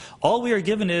given. All we are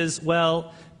given is,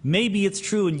 well, maybe it's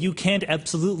true and you can't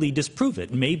absolutely disprove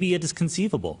it. Maybe it is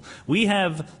conceivable. We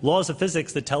have laws of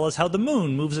physics that tell us how the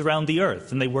moon moves around the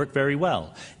earth, and they work very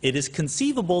well. It is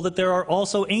conceivable that there are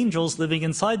also angels living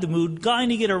inside the moon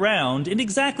guiding it around in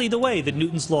exactly the way that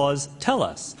Newton's laws tell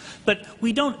us. But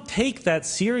we don't take that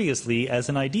seriously as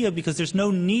an idea because there's no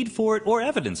need for it or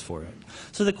evidence for it.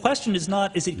 So the question is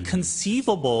not, is it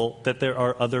conceivable that there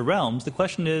are other realms? The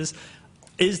question is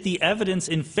the evidence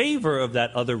in favor of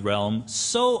that other realm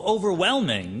so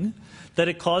overwhelming that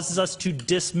it causes us to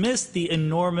dismiss the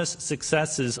enormous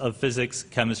successes of physics,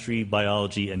 chemistry,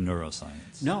 biology, and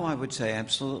neuroscience? No, I would say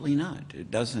absolutely not. It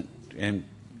doesn't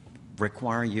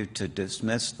require you to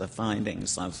dismiss the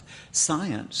findings of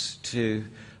science to...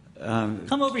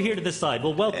 Come over here to this side.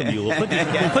 We'll welcome you. We'll put your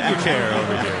chair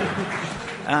over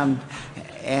here.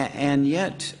 And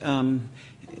yet,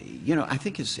 you know, I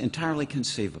think it's entirely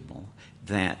conceivable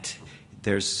that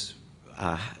there's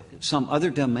some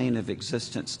other domain of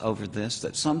existence over this,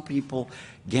 that some people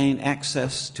gain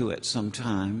access to it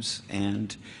sometimes,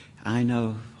 and I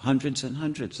know hundreds and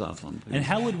hundreds of them. And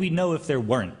how would we know if there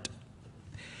weren't?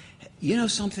 You know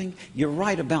something? You're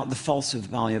right about the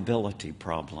falsifiability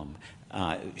problem,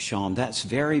 Sean. That's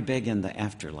very big in the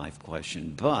afterlife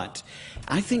question. But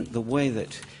I think the way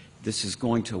that this is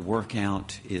going to work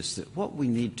out is that what we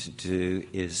need to do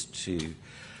is to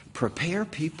prepare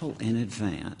people in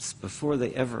advance before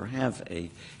they ever have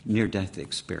a near-death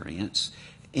experience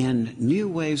in new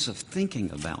ways of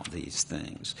thinking about these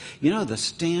things. You know, the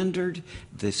standard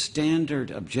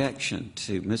objection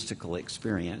to mystical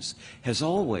experience has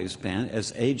always been,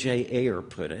 as A.J. Ayer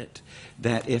put it,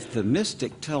 that if the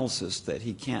mystic tells us that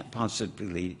he can't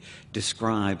possibly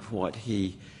describe what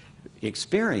he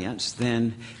experienced,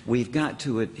 then he's got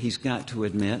to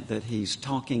admit that he's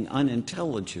talking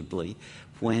unintelligibly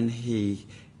when he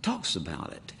talks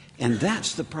about it. And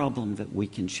that's the problem that we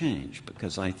can change,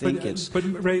 because I think But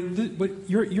Ray,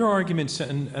 your arguments,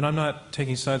 and I'm not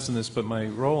taking sides on this, but my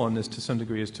role on this to some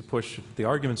degree is to push the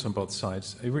arguments on both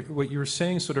sides. What you're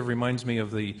saying sort of reminds me of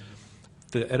the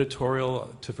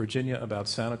editorial to Virginia about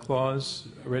Santa Claus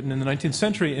written in the 19th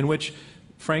century, in which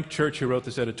Frank Church, who wrote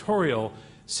this editorial,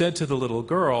 said to the little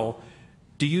girl,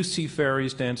 "Do you see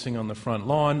fairies dancing on the front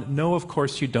lawn?" "No, of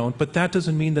course you don't, but that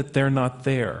doesn't mean that they're not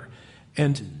there."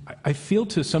 And I feel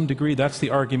to some degree that's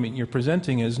the argument you're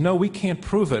presenting is, no, we can't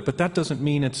prove it, but that doesn't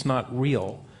mean it's not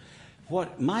real.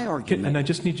 What my argument... And I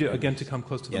just need you again to come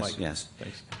close to the mic. Yes.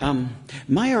 Thanks.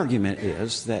 My argument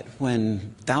is that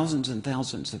when thousands and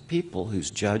thousands of people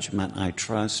whose judgment I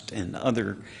trust in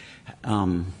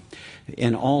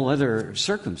all other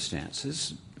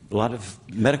circumstances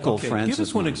medical friends. Give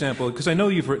us one example, because I know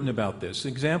you've written about this.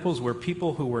 Examples where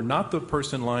people who were not the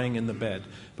person lying in the bed,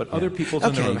 but other people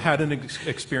in the room had an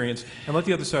experience, and let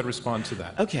the other side respond to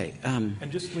that. Okay.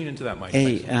 And just lean into that, Mike.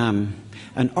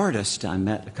 An artist I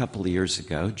met a couple of years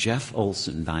ago, Jeff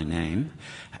Olson by name,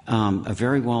 a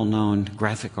very well-known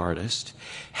graphic artist,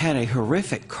 had a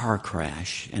horrific car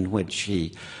crash in which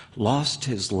he lost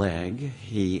his leg.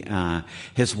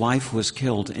 His wife was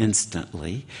killed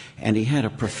instantly, and he had a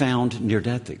profound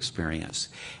near-death experience.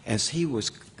 As he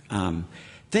was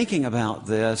thinking about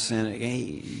this,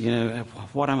 and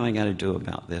what am I going to do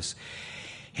about this?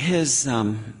 His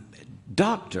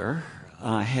doctor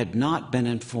had not been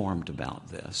informed about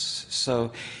this,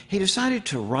 so he decided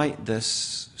to write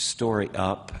this story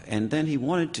up, and then he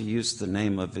wanted to use the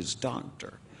name of his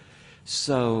doctor.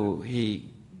 So he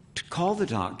called the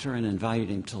doctor and invited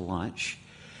him to lunch.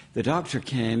 The doctor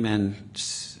came, and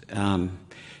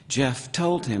Jeff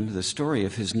told him the story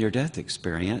of his near-death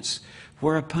experience,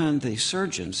 whereupon the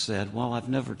surgeon said, well, I've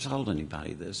never told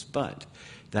anybody this, but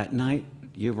that night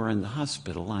you were in the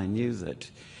hospital, I knew that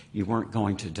you weren't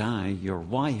going to die. Your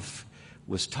wife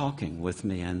was talking with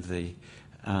me in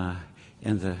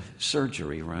the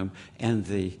surgery room, and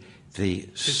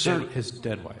his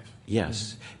dead wife.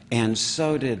 Yes, and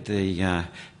so did the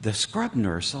scrub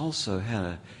nurse. Also had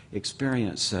an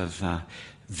experience of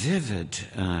vivid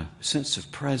sense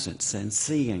of presence and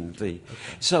seeing the. Okay.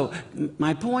 So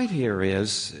my point here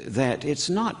is that it's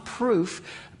not proof,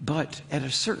 but at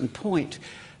a certain point,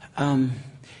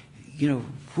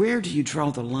 where do you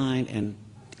draw the line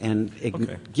and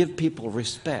give people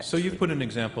respect? So you've put an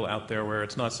example out there where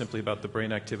it's not simply about the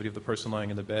brain activity of the person lying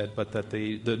in the bed, but that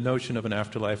the notion of an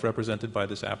afterlife represented by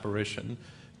this apparition.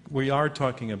 We are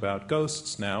talking about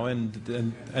ghosts now,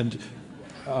 and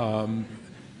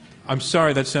I'm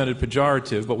sorry that sounded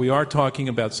pejorative, but we are talking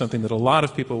about something that a lot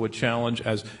of people would challenge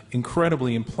as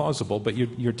incredibly implausible, but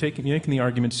you're making the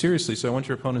argument seriously, so I want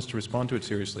your opponents to respond to it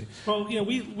seriously. Well,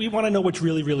 we want to know what's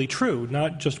really, really true,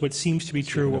 not just what seems to be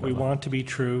true, what we want to be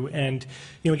true. And,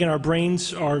 again, our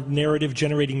brains are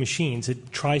narrative-generating machines.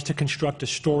 It tries to construct a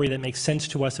story that makes sense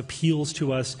to us, appeals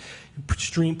to us,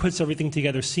 puts everything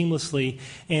together seamlessly,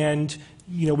 and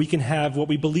we can have what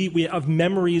we believe, we have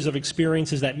memories of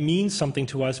experiences that mean something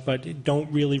to us but don't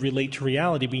really relate to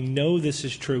reality. We know this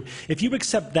is true. If you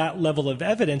accept that level of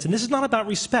evidence, and this is not about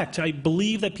respect, I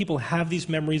believe that people have these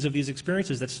memories of these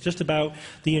experiences. That's just about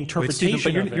the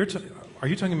interpretation of it. Are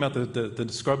you talking about the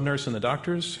scrub nurse and the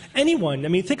doctors? Anyone. I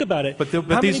mean, think about it. But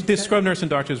these scrub nurse and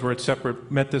doctors were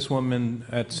met this woman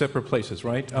at separate places,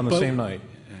 right? On the same night.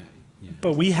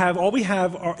 But all we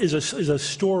have is a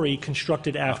story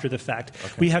constructed after the fact.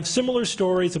 Okay. We have similar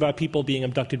stories about people being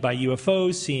abducted by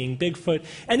UFOs, seeing Bigfoot,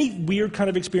 any weird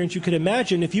kind of experience you could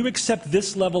imagine. If you accept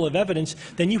this level of evidence,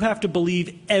 then you have to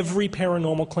believe every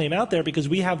paranormal claim out there, because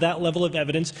we have that level of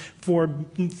evidence for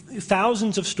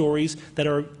thousands of stories that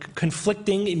are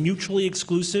conflicting, mutually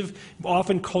exclusive,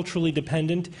 often culturally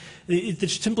dependent.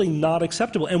 It's simply not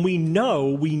acceptable. And we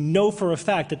know for a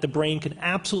fact that the brain can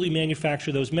absolutely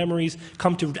manufacture those memories,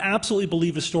 come to absolutely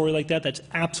believe a story like that. That's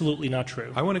absolutely not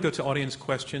true. I want to go to audience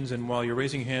questions, and while you're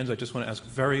raising hands, I just want to ask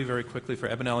very, very quickly for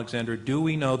Eben Alexander, do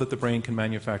we know that the brain can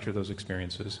manufacture those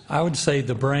experiences? I would say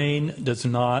the brain does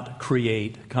not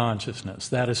create consciousness.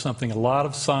 That is something a lot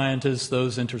of scientists,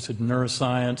 those interested in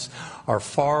neuroscience, are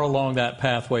far along that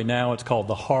pathway now. It's called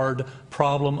the hard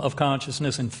problem of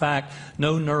consciousness. In fact,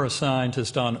 no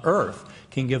neuroscientist on earth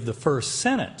can give the first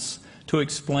sentence to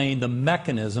explain the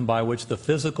mechanism by which the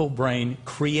physical brain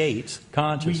creates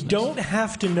consciousness. We don't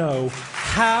have to know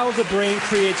how the brain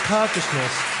creates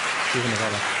consciousness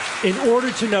in order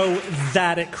to know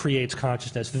that it creates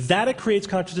consciousness. That it creates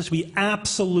consciousness, we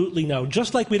absolutely know.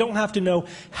 Just like we don't have to know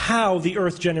how the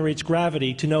Earth generates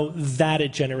gravity to know that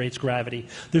it generates gravity.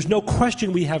 There's no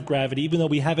question we have gravity, even though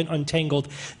we haven't untangled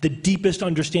the deepest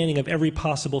understanding of every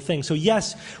possible thing. So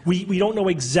yes, we don't know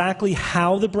exactly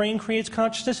how the brain creates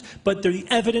consciousness, but the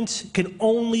evidence can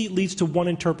only leads to one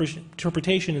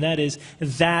interpretation, and that is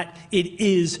that it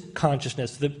is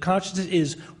consciousness. The consciousness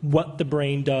is what the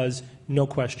brain does. No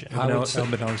question.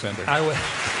 Alexander.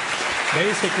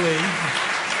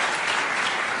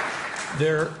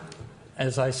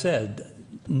 As I said,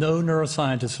 no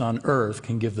neuroscientist on earth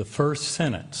can give the first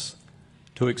sentence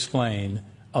to explain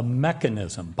a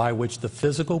mechanism by which the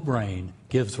physical brain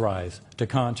gives rise to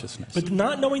consciousness. But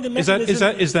not knowing the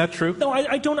mechanism... Is that true? No,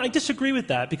 I don't. I disagree with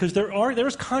that, because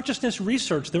there's consciousness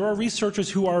research. There are researchers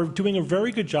who are doing a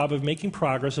very good job of making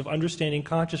progress of understanding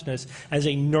consciousness as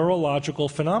a neurological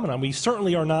phenomenon. We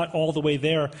certainly are not all the way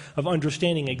there of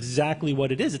understanding exactly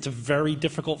what it is. It's a very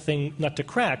difficult thing not to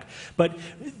crack. But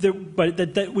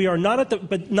we are not at the...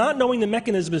 But not knowing the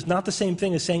mechanism is not the same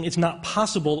thing as saying it's not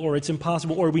possible or it's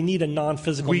impossible or we need a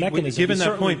non-physical mechanism. Given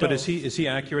that point, but is he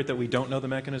accurate that we don't know the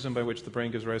mechanism by which the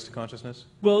brain gives rise to consciousness?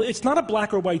 Well, it's not a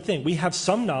black or white thing. We have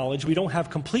some knowledge. We don't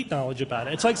have complete knowledge about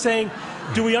it. It's like saying,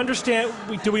 do we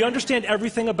understand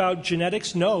everything about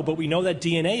genetics? No, but we know that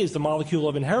DNA is the molecule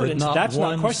of inheritance. That's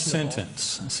not questionable.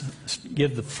 Sentence.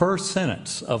 Give the first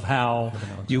sentence of how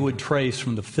you would trace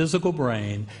from the physical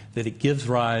brain that it gives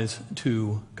rise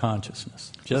to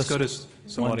consciousness. Let's go to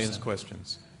some audience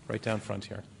questions. Right down front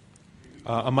here.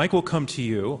 A mic will come to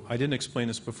you. I didn't explain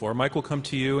this before. Mike will come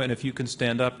to you, and if you can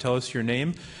stand up, tell us your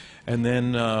name, and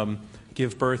then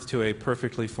give birth to a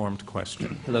perfectly formed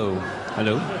question. Hello.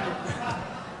 Hello.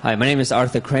 Hi, my name is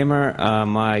Arthur Kramer.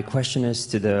 My question is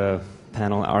to the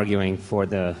panel arguing for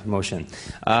the motion.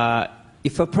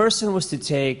 If a person was to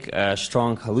take a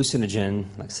strong hallucinogen,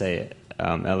 like say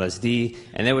LSD,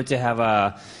 and they were to have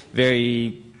a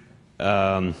very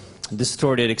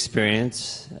distorted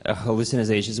experience,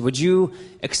 hallucinations, would you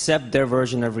accept their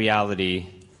version of reality,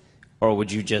 or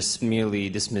would you just merely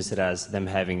dismiss it as them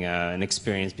having an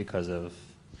experience because of...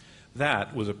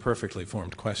 That was a perfectly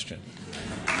formed question.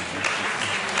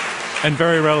 And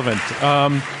very relevant.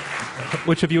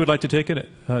 Which of you would like to take it?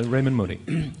 Raymond Moody.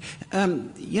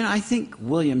 I think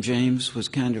William James was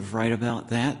kind of right about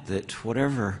that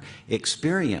whatever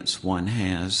experience one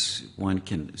has, one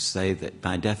can say that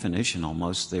by definition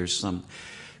almost there's some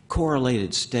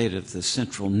correlated state of the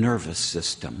central nervous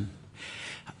system.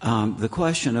 The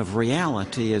question of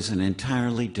reality is an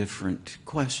entirely different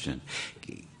question.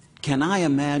 Can I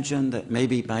imagine that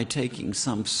maybe by taking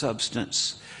some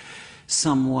substance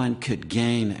someone could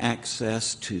gain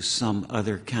access to some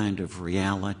other kind of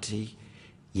reality?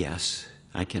 Yes,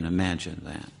 I can imagine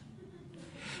that.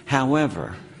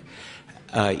 However,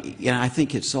 I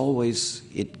think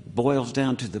it boils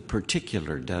down to the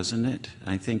particular, doesn't it?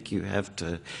 I think you have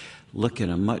to look at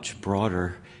a much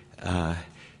broader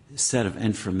set of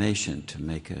information to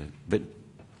make but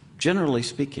generally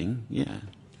speaking, yeah.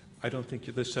 I don't think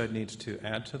this side needs to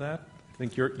add to that. I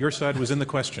think your side was in the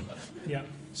question. Yeah.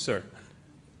 Sir.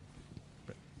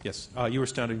 Yes, you were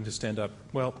starting to stand up.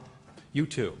 Well, you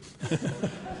too.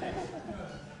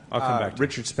 I'll come back to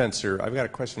Richard Spencer, I've got a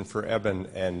question for Eben,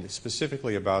 and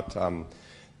specifically about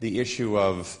the issue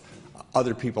of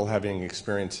other people having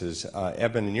experiences.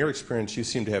 Eben, in your experience, you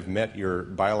seem to have met your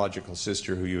biological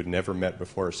sister who you had never met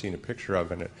before or seen a picture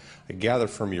of, and I gather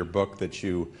from your book that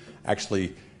you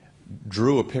actually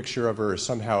drew a picture of her or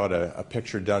somehow had a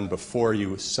picture done before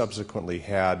you subsequently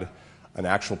had an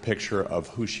actual picture of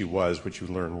who she was, which you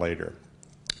learned later.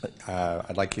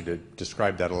 I'd like you to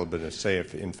describe that a little bit and say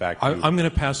if, in fact, I'm going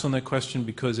to pass on that question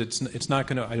because it's not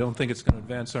going to. I don't think it's going to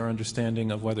advance our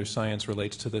understanding of whether science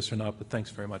relates to this or not. But thanks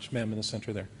very much, ma'am, in the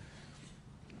center there.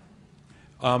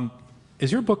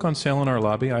 Is your book on sale in our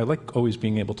lobby? I like always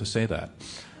being able to say that.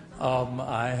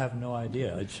 I have no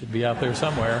idea. It should be out there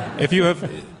somewhere. If you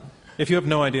have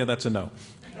no idea, that's a no.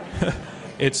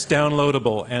 It's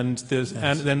downloadable, and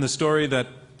then the story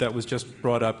that was just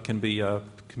brought up can be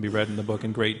read in the book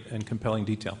in great and compelling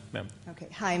detail. Ma'am. Okay.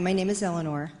 Hi, my name is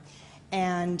Eleanor,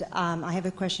 and I have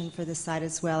a question for this side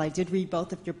as well. I did read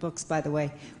both of your books, by the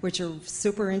way, which are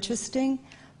super interesting,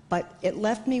 but it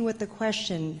left me with the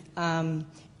question,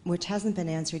 which hasn't been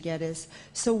answered yet, is,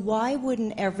 so why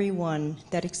wouldn't everyone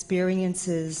that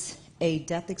experiences a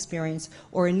death experience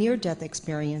or a near-death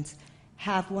experience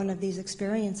have one of these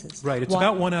experiences? Right. It's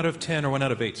about 1 out of 10 or 1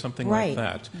 out of 8, something like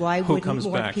that. Why Who wouldn't comes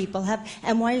more back? people have?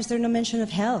 And why is there no mention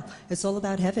of hell? It's all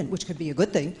about heaven, which could be a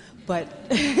good thing, but...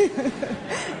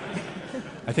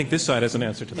 I think this side has an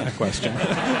answer to that question.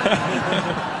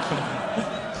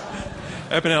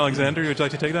 Eben Alexander, would you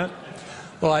like to take that?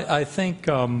 Well, I think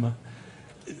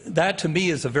that to me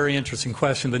is a very interesting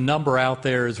question. The number out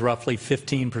there is roughly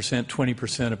 15%,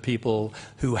 20% of people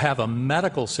who have a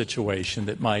medical situation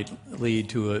that might lead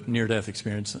to a near-death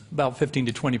experience. About 15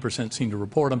 to 20% seem to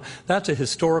report them. That's a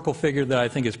historical figure that I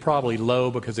think is probably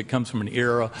low because it comes from an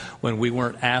era when we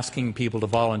weren't asking people to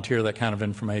volunteer that kind of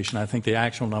information. I think the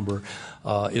actual number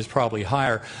is probably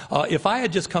higher. If I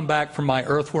had just come back from my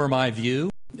earthworm eye view,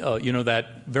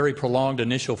 that very prolonged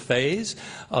initial phase,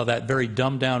 that very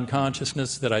dumbed-down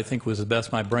consciousness that I think was the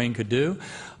best my brain could do,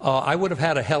 I would have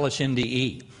had a hellish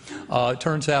NDE. It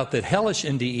turns out that hellish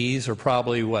NDEs are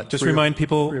probably what? Just remind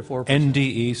people,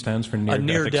 NDE stands for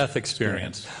near-death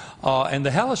experience. And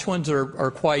the hellish ones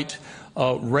are quite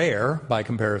rare by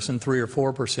comparison, 3 or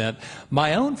 4%.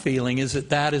 My own feeling is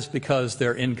that is because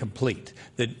they're incomplete,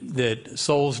 that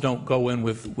souls don't go in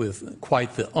with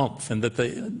quite the oomph, and that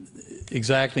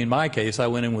exactly in my case, I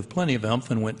went in with plenty of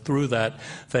oomph and went through that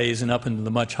phase and up into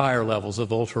the much higher levels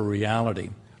of ultra-reality.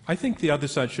 I think the other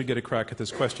side should get a crack at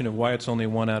this question of why it's only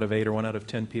 1 out of 8 or 1 out of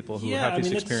 10 people who have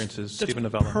these experiences. Stephen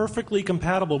Novella. Perfectly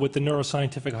compatible with the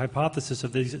neuroscientific hypothesis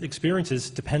of these experiences.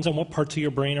 Depends on what parts of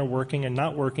your brain are working and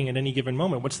not working at any given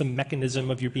moment. What's the mechanism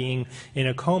of your being in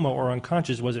a coma or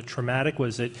unconscious? Was it traumatic?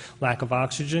 Was it lack of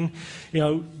oxygen? You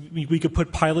know, we could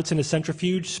put pilots in a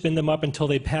centrifuge, spin them up until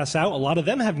they pass out. A lot of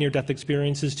them have near-death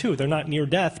experiences too. They're not near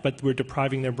death, but we're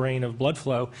depriving their brain of blood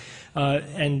flow,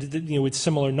 and with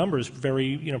similar numbers,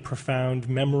 very profound,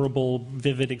 memorable,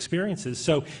 vivid experiences.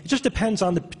 So it just depends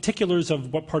on the particulars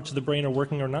of what parts of the brain are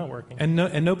working or not working. And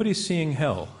nobody's seeing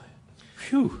hell.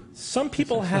 Phew. Some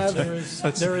people have. There is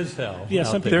hell. Yeah,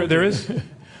 some people. There is.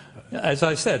 As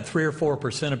I said, 3 or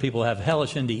 4% of people have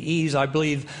hellish NDEs. I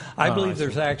believe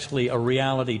there's actually a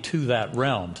reality to that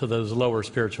realm, to those lower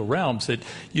spiritual realms that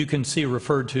you can see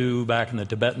referred to back in the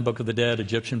Tibetan Book of the Dead,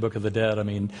 Egyptian Book of the Dead. I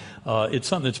mean, it's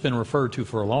something that's been referred to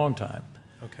for a long time.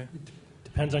 Okay.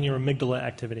 Depends on your amygdala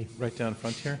activity. Right down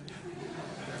front here.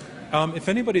 If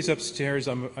anybody's upstairs,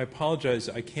 I apologize.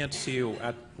 I can't see you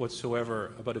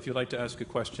whatsoever. But if you'd like to ask a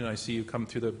question, I see you come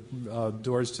through the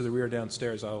doors to the rear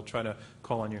downstairs. I'll try to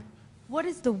call on you. What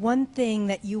is the one thing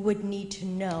that you would need to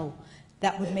know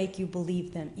that would make you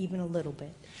believe them, even a little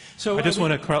bit? So I just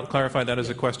want to clarify that as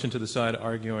a question to the side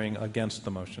arguing against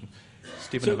the motion.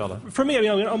 Stephen Novella. For me,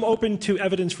 I'm open to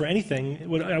evidence for anything.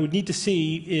 What I would need to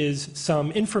see is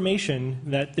some information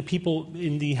that the people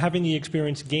having the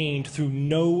experience gained through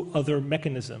no other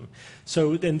mechanism.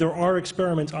 So then there are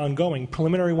experiments ongoing.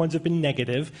 Preliminary ones have been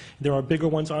negative. There are bigger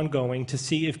ones ongoing to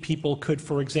see if people could,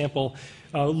 for example,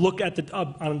 look at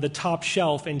on the top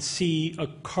shelf and see a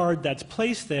card that's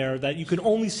placed there that you could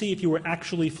only see if you were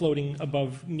actually floating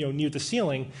above, near the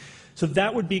ceiling. So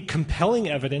that would be compelling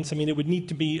evidence. I mean, it would need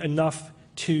to be enough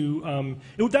to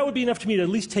that would be enough to me to at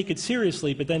least take it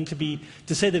seriously. But then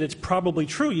to say that it's probably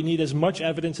true, you need as much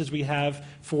evidence as we have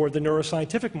for the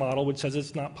neuroscientific model, which says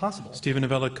it's not possible. Stephen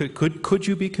Novella, could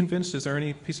you be convinced? Is there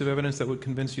any piece of evidence that would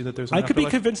convince you that there's an afterlife? I could be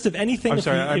convinced of anything. I'm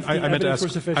sorry, if the evidence were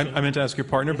sufficient. I meant to ask your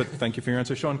partner, but thank you for your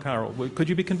answer. Sean Carroll, could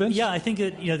you be convinced? Yeah, I think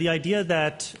the idea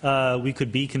that we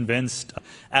could be convinced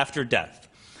after death.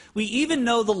 We even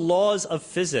know the laws of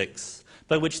physics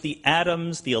by which the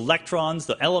atoms, the electrons,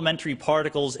 the elementary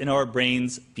particles in our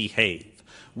brains behave.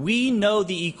 We know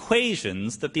the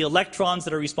equations that the electrons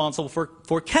that are responsible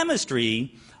for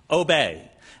chemistry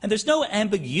obey. And there's no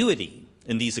ambiguity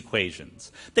in these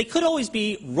equations. They could always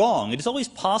be wrong. It is always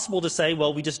possible to say,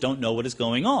 well, we just don't know what is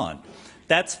going on.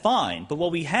 That's fine. But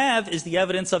what we have is the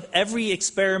evidence of every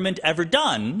experiment ever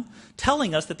done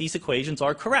telling us that these equations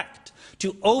are correct.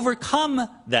 To overcome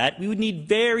that, we would need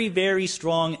very, very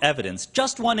strong evidence.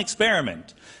 Just one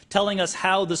experiment telling us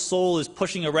how the soul is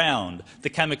pushing around the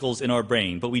chemicals in our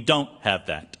brain, but we don't have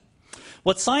that.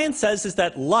 What science says is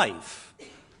that life,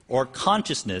 or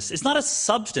consciousness, is not a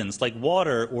substance like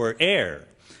water or air.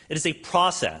 It is a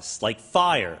process like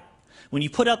fire. When you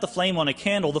put out the flame on a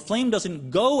candle, the flame doesn't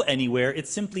go anywhere, it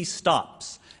simply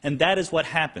stops. And that is what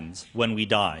happens when we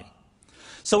die.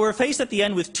 So we're faced at the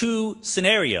end with two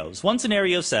scenarios. One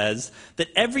scenario says that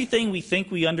everything we think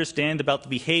we understand about the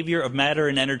behavior of matter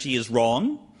and energy is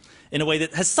wrong, in a way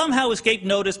that has somehow escaped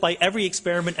notice by every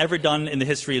experiment ever done in the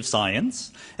history of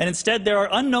science. And instead there are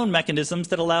unknown mechanisms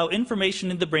that allow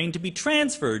information in the brain to be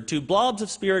transferred to blobs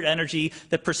of spirit energy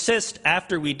that persist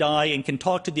after we die and can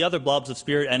talk to the other blobs of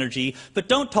spirit energy, but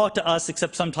don't talk to us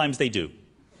except sometimes they do.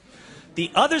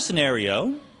 The other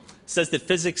scenario says that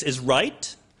physics is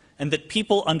right, and that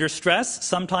people under stress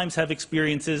sometimes have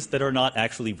experiences that are not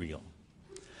actually real.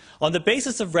 On the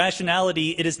basis of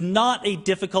rationality, it is not a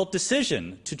difficult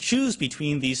decision to choose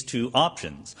between these two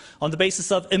options. On the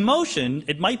basis of emotion,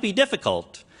 it might be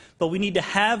difficult, but we need to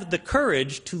have the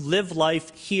courage to live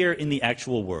life here in the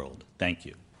actual world. Thank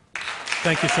you.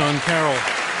 Thank you, Sean Carroll.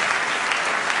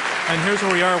 And here's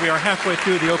where we are. We are halfway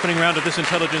through the opening round of this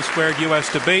Intelligence Squared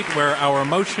U.S. debate, where our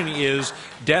motion is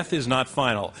death is not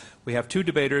final. We have two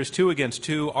debaters, 2 against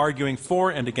 2, arguing for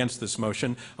and against this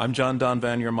motion. I'm John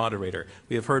Donvan, your moderator.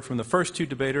 We have heard from the first 2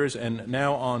 debaters and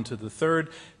now on to the third.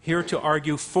 Here to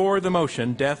argue for the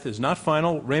motion, death is not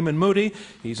final, Raymond Moody.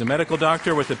 He's a medical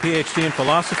doctor with a Ph.D. in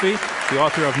philosophy, the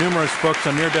author of numerous books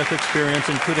on near-death experience,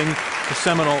 including the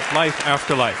seminal Life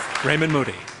After Life. Raymond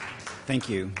Moody. Thank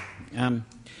you.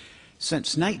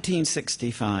 Since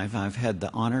 1965, I've had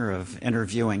the honor of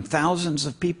interviewing thousands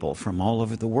of people from all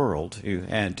over the world who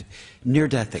had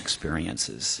near-death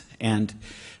experiences. And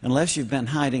unless you've been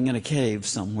hiding in a cave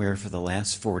somewhere for the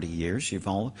last 40 years, you've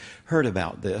all heard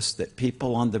about this, that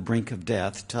people on the brink of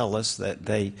death tell us that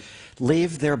they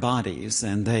leave their bodies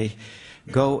and they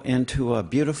go into a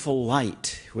beautiful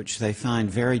light, which they find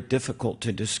very difficult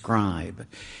to describe.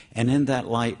 And in that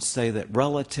light say that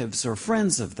relatives or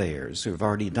friends of theirs who've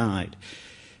already died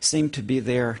seem to be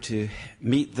there to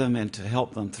meet them and to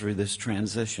help them through this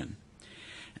transition.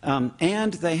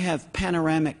 And they have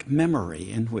panoramic memory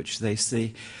in which they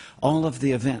see all of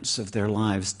the events of their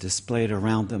lives displayed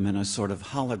around them in a sort of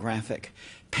holographic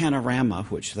panorama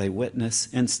which they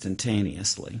witness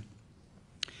instantaneously.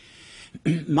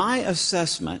 My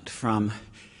assessment from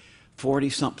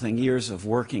 40-something years of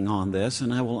working on this,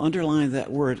 and I will underline that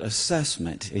word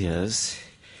assessment, is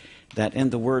that in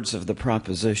the words of the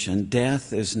proposition,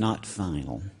 death is not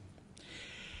final.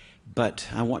 But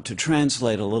I want to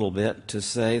translate a little bit to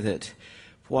say that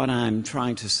what I'm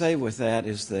trying to say with that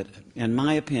is that, in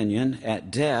my opinion,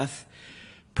 at death,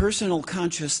 personal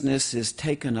consciousness is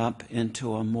taken up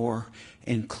into a more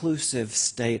inclusive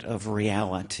state of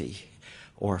reality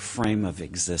or frame of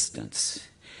existence,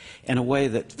 in a way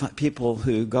that people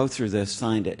who go through this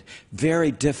find it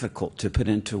very difficult to put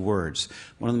into words.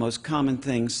 One of the most common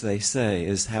things they say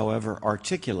is, however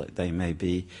articulate they may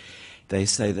be, they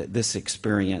say that this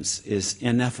experience is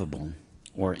ineffable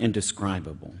or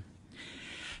indescribable.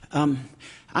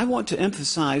 I want to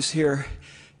emphasize here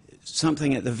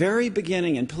something at the very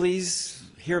beginning, and please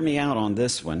hear me out on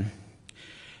this one.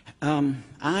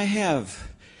 I have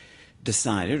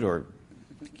decided, or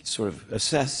sort of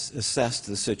assessed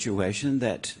the situation,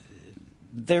 that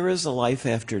there is a life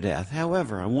after death.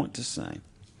 However, I want to say,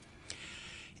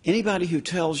 anybody who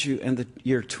tells you in the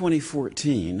year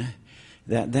 2014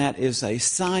 that that is a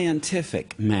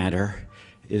scientific matter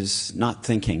is not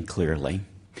thinking clearly.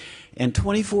 In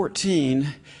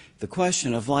 2014, the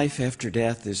question of life after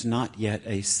death is not yet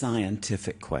a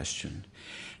scientific question.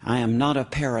 I am not a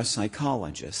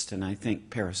parapsychologist, and I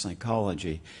think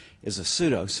parapsychology is a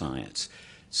pseudoscience.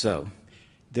 So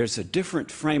there's a different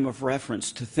frame of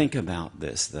reference to think about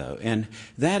this, though, and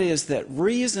that is that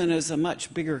reason is a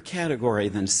much bigger category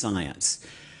than science.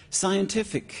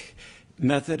 Scientific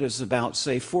method is about,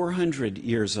 say, 400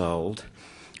 years old.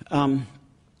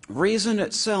 Reason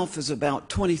itself is about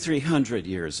 2,300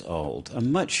 years old, a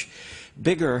much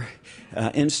bigger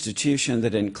institution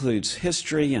that includes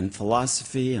history and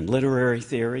philosophy and literary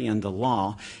theory and the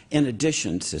law, in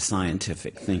addition to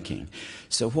scientific thinking.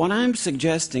 So what I'm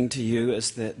suggesting to you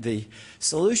is that the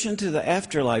solution to the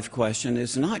afterlife question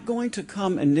is not going to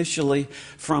come initially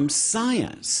from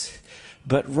science,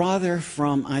 but rather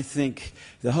from, I think,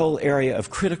 the whole area of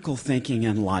critical thinking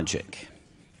and logic.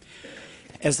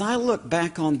 As I look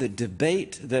back on the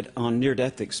debate on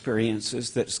near-death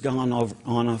experiences that's gone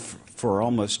on for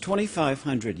almost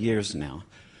 2,500 years now,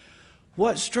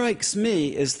 what strikes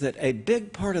me is that a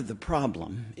big part of the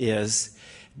problem is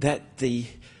that the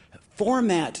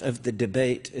format of the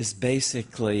debate is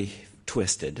basically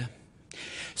twisted.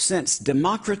 Since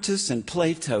Democritus and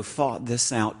Plato fought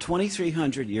this out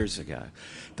 2,300 years ago,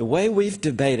 the way we've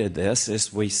debated this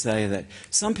is we say that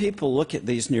some people look at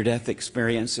these near-death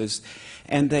experiences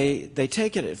and they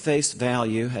take it at face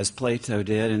value, as Plato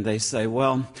did, and they say,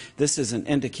 well, this is an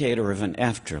indicator of an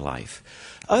afterlife.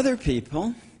 Other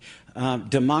people,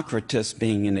 Democritus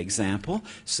being an example,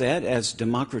 said, as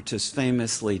Democritus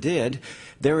famously did,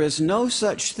 there is no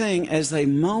such thing as a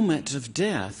moment of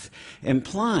death,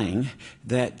 implying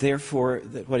that, therefore,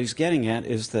 that what he's getting at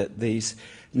is that these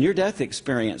near-death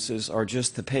experiences are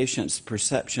just the patient's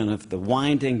perception of the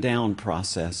winding down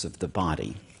process of the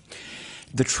body.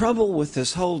 The trouble with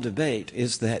this whole debate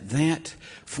is that that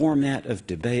format of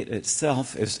debate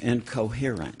itself is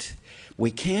incoherent.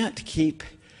 We can't keep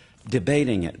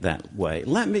debating it that way.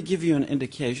 Let me give you an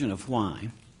indication of why.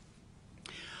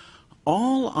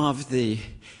 All of the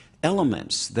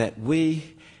elements that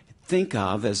we think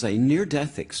of as a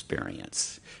near-death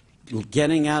experience,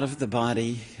 getting out of the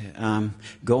body,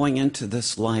 going into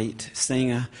this light, seeing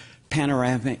a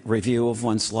panoramic review of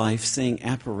one's life, seeing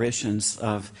apparitions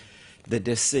of the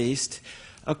deceased,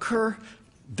 occur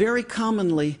very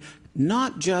commonly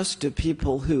not just to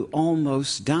people who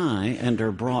almost die and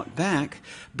are brought back,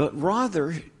 but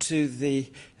rather to the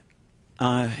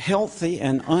healthy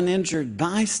and uninjured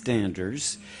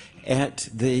bystanders at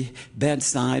the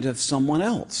bedside of someone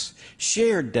else.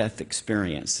 Shared death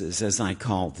experiences, as I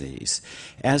call these.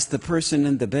 As the person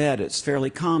in the bed, it's fairly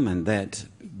common that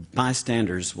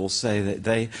bystanders will say that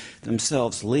they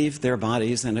themselves leave their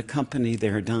bodies and accompany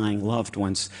their dying loved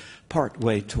ones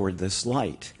partway toward this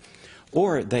light.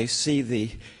 Or they see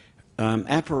the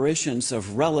apparitions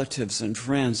of relatives and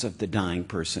friends of the dying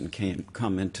person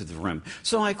come into the room.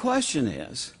 So my question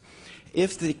is,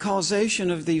 if the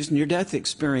causation of these near-death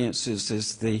experiences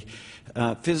is the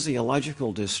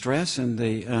physiological distress and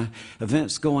the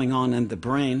events going on in the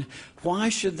brain, why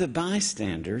should the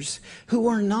bystanders who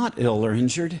are not ill or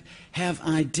injured have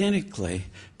identically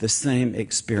the same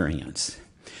experience?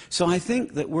 So I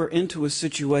think that we're into a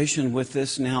situation with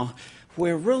this now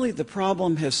where really the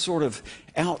problem has sort of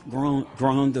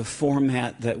outgrown the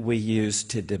format that we use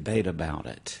to debate about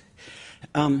it.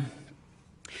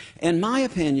 In my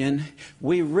opinion,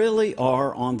 we really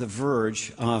are on the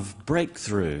verge of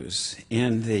breakthroughs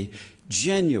in the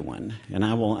genuine, and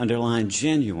I will underline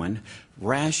genuine,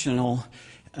 rational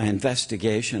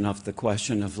investigation of the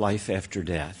question of life after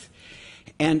death.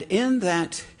 And in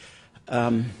that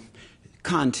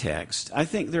context, I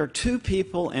think there are two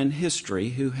people in history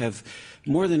who have,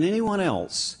 more than anyone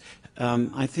else,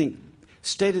 I think,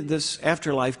 stated this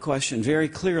afterlife question very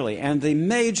clearly and the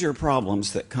major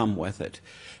problems that come with it.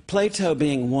 Plato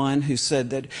being one who said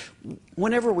that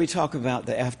whenever we talk about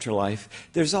the afterlife,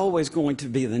 there's always going to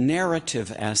be the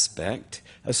narrative aspect,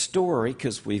 a story,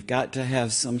 because we've got to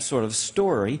have some sort of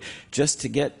story just to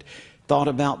get thought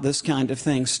about this kind of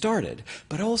thing started.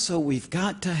 But also we've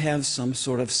got to have some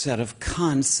sort of set of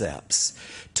concepts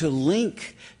to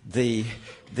link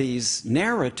these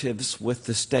narratives with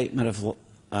the statement of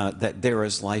that there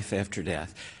is life after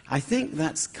death. I think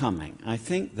that's coming. I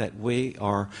think that we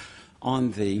are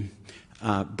on the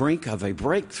brink of a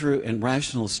breakthrough in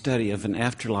rational study of an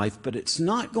afterlife, but it's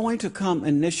not going to come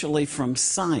initially from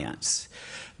science,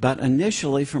 but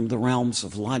initially from the realms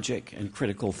of logic and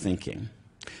critical thinking.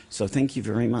 So thank you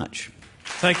very much.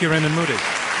 Thank you, Raymond Moody.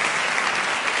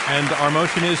 And our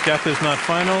motion is death is not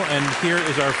final, and here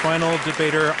is our final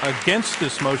debater against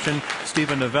this motion,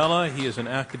 Stephen Novella. He is an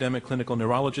academic clinical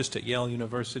neurologist at Yale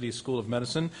University School of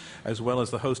Medicine, as well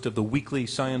as the host of the weekly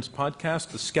science podcast,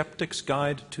 The Skeptic's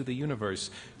Guide to the Universe.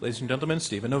 Ladies and gentlemen,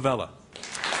 Stephen Novella.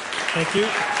 Thank you.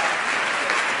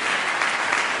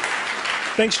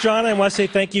 Thanks, John. I want to say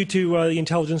thank you to the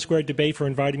Intelligence Squared debate for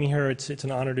inviting me here. It's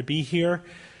an honor to be here.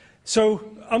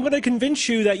 So I'm going to convince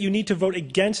you that you need to vote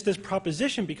against this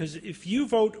proposition, because if you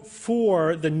vote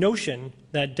for the notion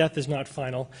that death is not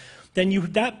final, then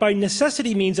that by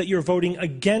necessity means that you're voting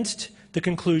against the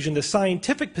conclusion, the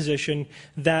scientific position,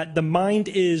 that the mind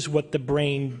is what the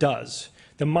brain does.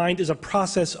 The mind is a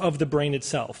process of the brain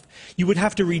itself. You would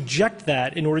have to reject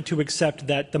that in order to accept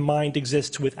that the mind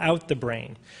exists without the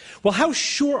brain. Well, how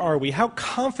sure are we, how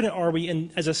confident are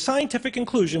we as a scientific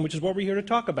conclusion, which is what we're here to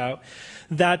talk about,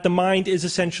 that the mind is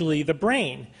essentially the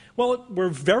brain? Well, we're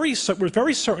very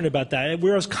certain about that.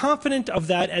 We're as confident of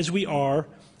that as we are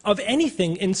of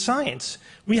anything in science.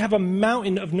 We have a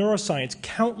mountain of neuroscience,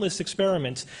 countless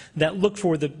experiments that look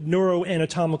for the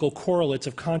neuroanatomical correlates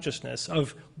of consciousness,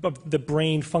 of the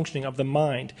brain functioning, of the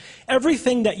mind.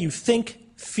 Everything that you think,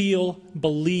 feel,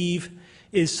 believe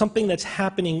is something that's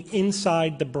happening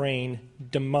inside the brain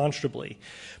demonstrably.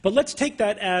 But let's take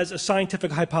that as a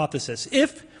scientific hypothesis.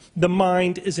 If the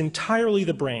mind is entirely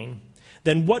the brain,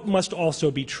 then what must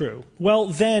also be true? Well,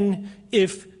 then,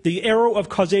 if the arrow of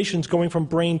causation is going from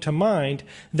brain to mind,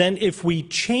 then if we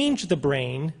change the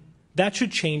brain, that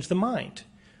should change the mind.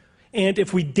 And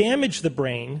if we damage the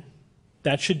brain,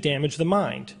 that should damage the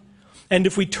mind. And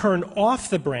if we turn off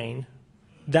the brain,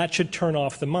 that should turn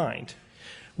off the mind.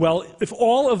 Well, if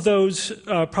all of those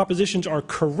propositions are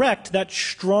correct, that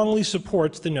strongly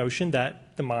supports the notion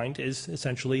that the mind is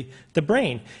essentially the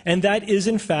brain. And that is,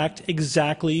 in fact,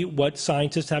 exactly what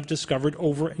scientists have discovered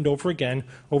over and over again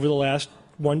over the last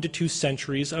 1 to 2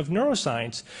 centuries of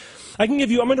neuroscience. I'm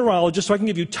a neurologist, so I can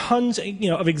give you tons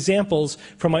of examples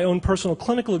from my own personal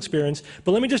clinical experience,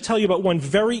 but let me just tell you about one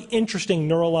very interesting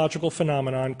neurological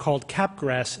phenomenon called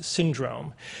Capgras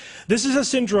syndrome. This is a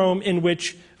syndrome in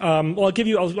which,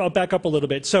 I'll back up a little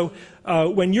bit. So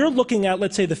when you're looking at,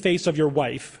 let's say, the face of your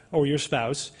wife or your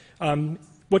spouse,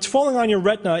 what's falling on your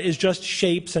retina is just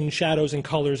shapes and shadows and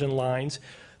colors and lines,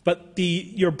 but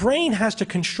your brain has to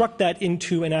construct that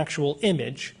into an actual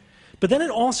image. But then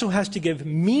it also has to give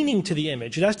meaning to the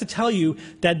image. It has to tell you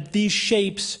that these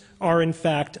shapes are, in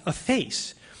fact, a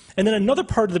face. And then another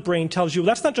part of the brain tells you, well,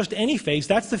 that's not just any face,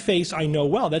 that's the face I know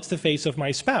well. That's the face of my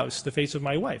spouse, the face of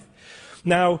my wife.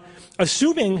 Now,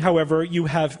 assuming, however, you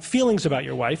have feelings about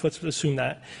your wife, let's assume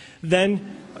that,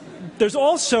 then there's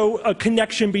also a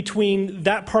connection between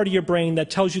that part of your brain that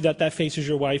tells you that that face is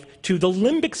your wife to the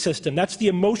limbic system. That's the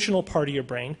emotional part of your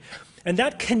brain. And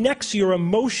that connects your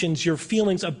emotions, your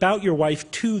feelings about your wife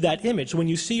to that image. So when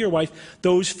you see your wife,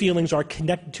 those feelings are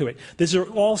connected to it. These are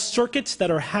all circuits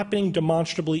that are happening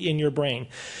demonstrably in your brain.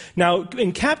 Now,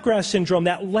 in Capgras syndrome,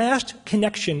 that last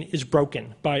connection is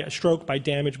broken by a stroke, by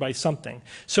damage, by something.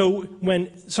 So when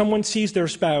someone sees their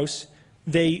spouse,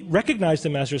 they recognize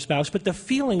them as their spouse, but the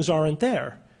feelings aren't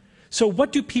there. So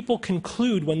what do people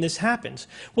conclude when this happens?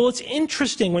 Well, it's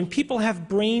interesting. When people have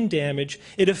brain damage,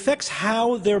 it affects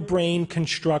how their brain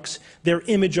constructs their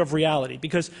image of reality.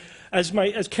 Because as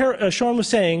Sean was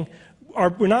saying,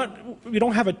 we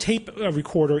don't have a tape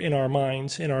recorder in our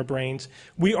minds, in our brains.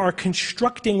 We are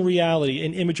constructing reality,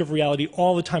 an image of reality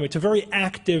all the time. It's a very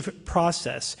active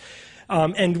process.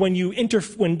 And when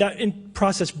that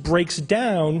process breaks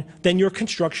down, then your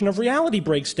construction of reality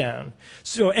breaks down.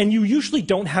 And you usually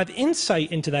don't have insight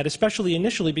into that, especially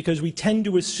initially, because we tend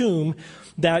to assume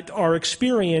that our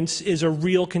experience is a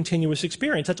real continuous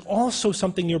experience. That's also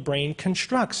something your brain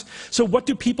constructs. So what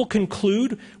do people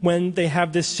conclude when they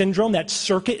have this syndrome, that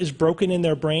circuit is broken in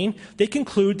their brain? They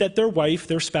conclude that their wife,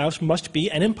 their spouse, must be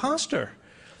an imposter.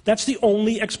 That's the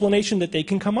only explanation that they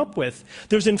can come up with.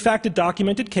 There's, in fact, a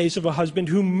documented case of a husband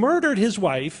who murdered his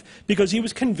wife because he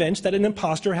was convinced that an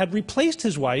imposter had replaced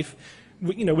his wife,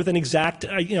 with an exact,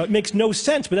 it makes no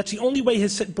sense, but that's the only way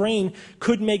his brain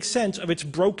could make sense of its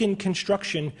broken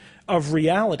construction of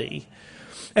reality.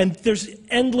 And there's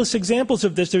endless examples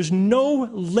of this. There's no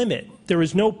limit. There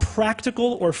is no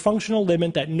practical or functional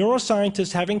limit that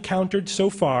neuroscientists have encountered so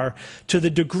far to the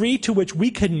degree to which we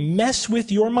can mess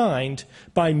with your mind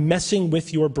by messing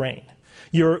with your brain.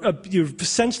 Your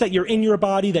sense that you're in your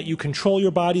body, that you control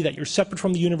your body, that you're separate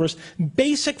from the universe,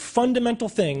 basic fundamental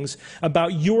things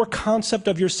about your concept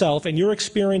of yourself and your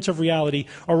experience of reality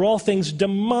are all things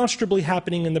demonstrably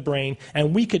happening in the brain,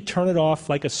 and we could turn it off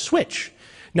like a switch.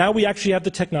 Now we actually have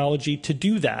the technology to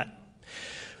do that.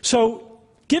 So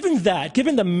given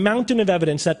the mountain of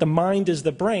evidence that the mind is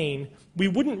the brain, we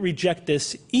wouldn't reject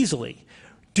this easily.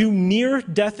 Do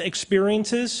near-death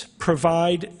experiences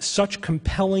provide such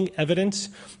compelling evidence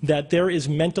that there is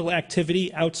mental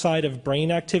activity outside of brain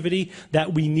activity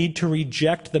that we need to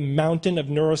reject the mountain of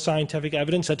neuroscientific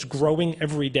evidence that's growing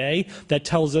every day that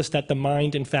tells us that the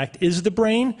mind, in fact, is the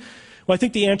brain? Well, I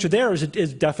think the answer there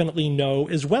is definitely no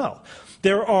as well.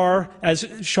 There are, as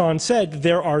Sean said,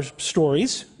 there are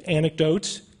stories,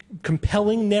 anecdotes,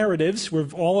 compelling narratives. We're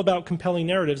all about compelling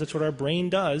narratives. That's what our brain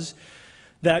does.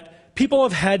 That people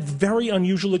have had very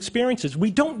unusual experiences. We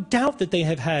don't doubt that they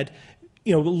have had,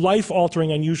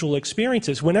 life-altering, unusual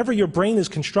experiences. Whenever your brain is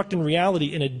constructing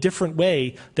reality in a different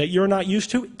way that you're not used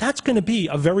to, that's going to be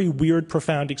a very weird,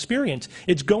 profound experience.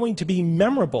 It's going to be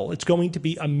memorable. It's going to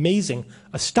be amazing,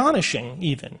 astonishing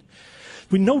even.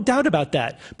 We no doubt about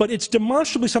that, but it's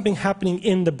demonstrably something happening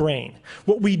in the brain.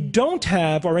 What we don't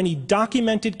have are any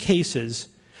documented cases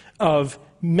of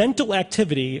mental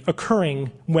activity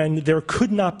occurring when there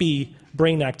could not be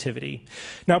brain activity.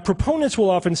 Now, proponents will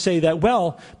often say that,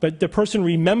 well, but the person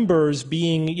remembers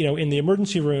being, in the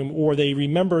emergency room, or they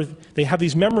have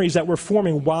these memories that were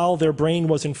forming while their brain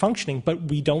wasn't functioning, but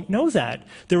we don't know that.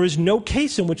 There is no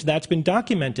case in which that's been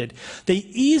documented. They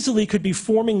easily could be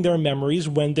forming their memories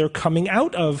when they're coming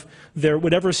out of their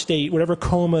whatever state, whatever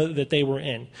coma that they were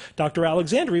in. Dr.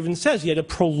 Alexander even says he had a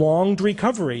prolonged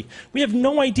recovery. We have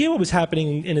no idea what was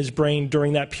happening in his brain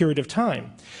during that period of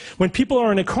time. When people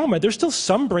are in a coma, there's still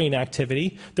some brain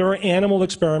activity. There are animal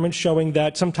experiments showing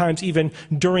that sometimes even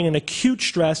during an acute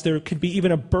stress, there could be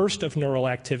even a burst of neural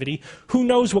activity. Who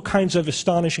knows what kinds of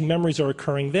astonishing memories are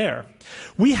occurring there?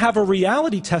 We have a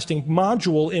reality testing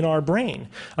module in our brain,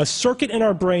 a circuit in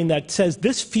our brain that says,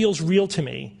 this feels real to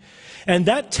me. And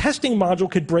that testing module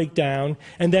could break down,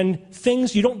 and then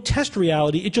you don't test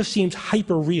reality, it just seems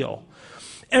hyper-real.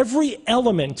 Every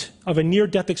element of a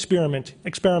near-death experience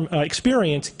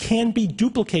can be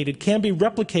duplicated, can be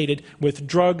replicated with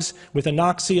drugs, with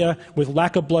anoxia, with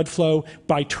lack of blood flow,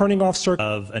 by turning off circuits.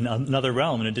 Of another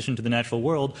realm in addition to the natural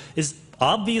world is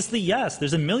obviously yes.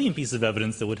 There's a million pieces of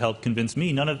evidence that would help convince me.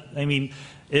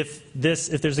 If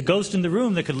there's a ghost in the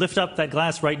room that could lift up that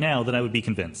glass right now, then I would be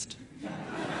convinced.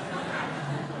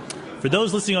 For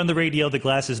those listening on the radio, the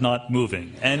glass is not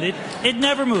moving. And it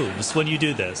never moves when you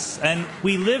do this. And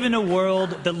we live in a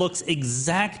world that looks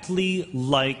exactly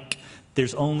like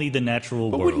there's only the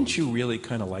natural world. But wouldn't you really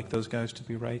kind of like those guys to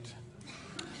be right?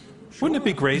 Sure. Wouldn't it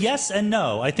be great? Yes and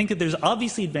no. I think that there's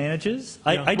obviously advantages.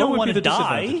 Yeah. I don't want to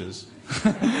die.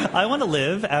 I want to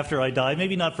live after I die,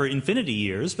 maybe not for infinity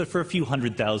years, but for a few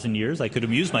 100,000 years. I could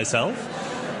amuse myself.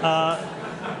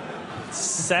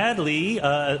 Sadly,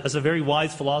 as a very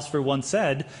wise philosopher once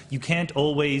said, you can't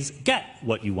always get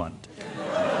what you want.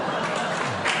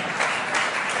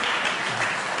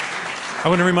 I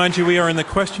want to remind you we are in the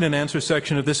question and answer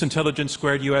section of this Intelligence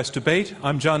Squared U.S. debate.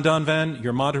 I'm John Donvan,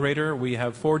 your moderator. We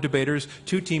have 4 debaters,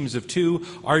 2 teams of 2,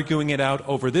 arguing it out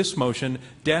over this motion,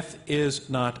 death is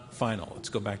not final. Let's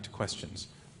go back to questions.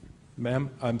 Ma'am,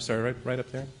 I'm sorry, right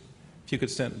up there? If you could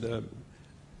stand,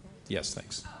 yes,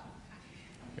 thanks.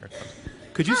 Here it comes.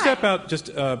 Could you step out just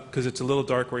because it's a little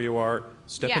dark where you are?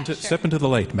 Step into the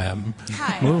light, ma'am.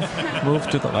 Hi. Move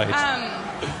to the light.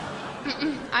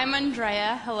 I'm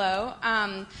Andrea. Hello.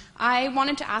 I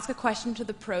wanted to ask a question to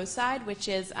the pro side, which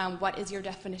is, what is your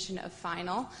definition of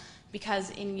final? Because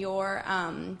in your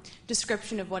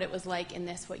description of what it was like in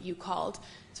this, what you called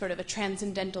sort of a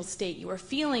transcendental state, you were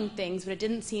feeling things, but it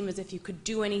didn't seem as if you could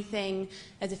do anything,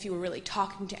 as if you were really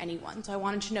talking to anyone. So I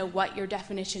wanted to know what your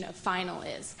definition of final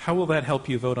is. How will that help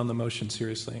you vote on the motion,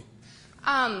 seriously?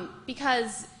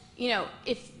 Because, you know,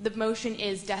 if the motion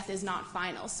is death is not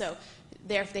final, so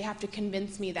if they have to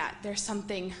convince me that there's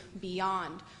something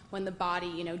beyond when the body,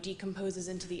 you know, decomposes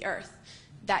into the earth,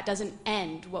 that doesn't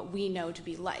end what we know to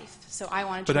be life. So I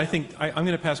wanted to know. But I think, I'm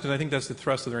going to pass because I think that's the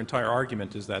thrust of their entire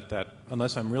argument is that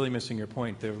unless I'm really missing your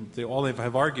point, all they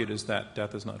have argued is that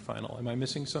death is not final. Am I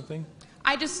missing something?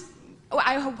 I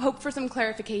hope for some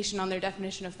clarification on their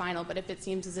definition of final, but if it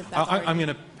seems as if that's I'm going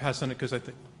to pass on it because I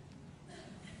think,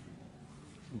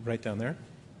 right down there?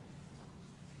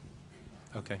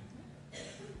 Okay.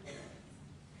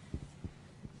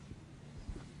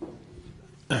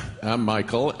 I'm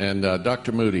Michael, and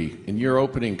Dr. Moody, in your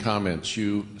opening comments,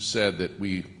 you said that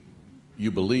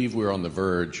you believe we're on the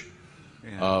verge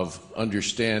of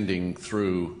understanding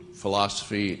through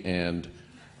philosophy and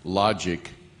logic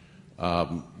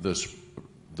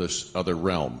this other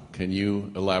realm. Can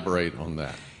you elaborate on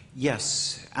that?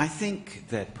 Yes, I think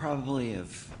that probably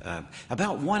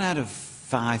about 1 out of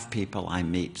 5 people I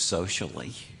meet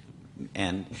socially,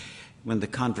 and when the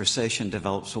conversation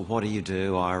develops, well, what do you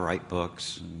do? Oh, I write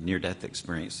books, near-death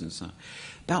experience, and so on.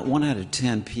 About 1 out of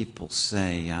 10 people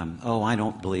say, oh, I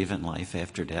don't believe in life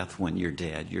after death. When you're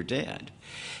dead, you're dead.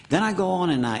 Then I go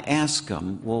on and I ask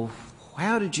them, well,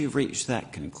 how did you reach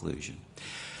that conclusion?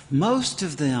 Most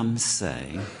of them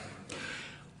say,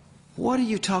 what are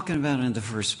you talking about in the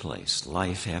first place?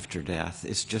 Life after death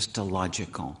is just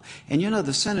illogical. And you know,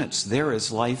 the sentence, there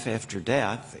is life after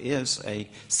death, is a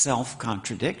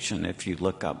self-contradiction if you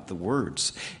look up the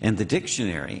words in the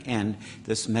dictionary. And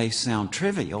this may sound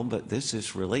trivial, but this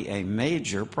is really a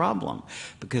major problem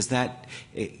because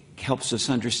it helps us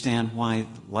understand why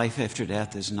life after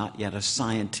death is not yet a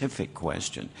scientific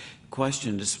question. The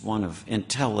question is one of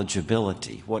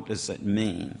intelligibility. What does it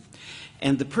mean?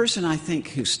 And the person I think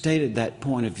who stated that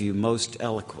point of view most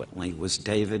eloquently was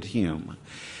David Hume,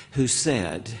 who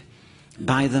said,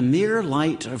 by the mere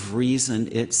light of reason,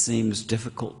 it seems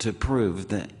difficult to prove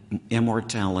the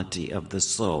immortality of the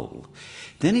soul.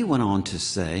 Then he went on to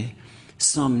say,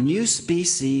 some new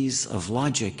species of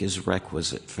logic is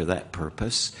requisite for that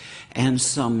purpose, and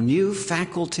some new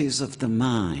faculties of the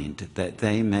mind that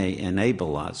they may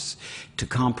enable us to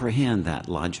comprehend that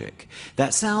logic.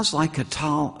 That sounds like a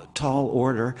tall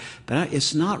order, but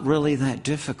it's not really that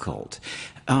difficult.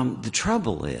 The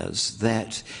trouble is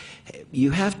that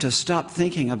you have to stop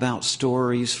thinking about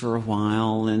stories for a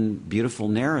while and beautiful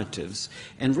narratives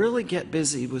and really get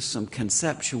busy with some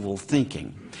conceptual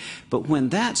thinking. But when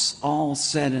that's all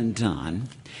said and done,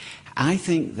 I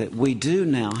think that we do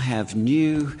now have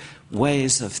new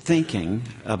ways of thinking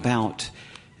about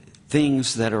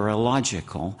things that are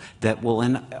illogical that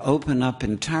will open up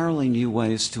entirely new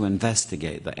ways to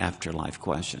investigate the afterlife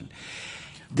question.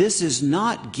 This is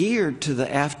not geared to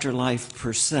the afterlife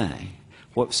per se.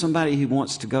 What somebody who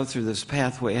wants to go through this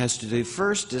pathway has to do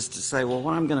first is to say, well,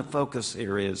 what I'm going to focus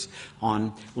here is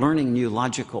on learning new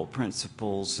logical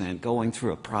principles and going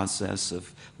through a process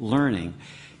of learning.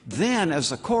 Then,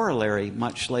 as a corollary,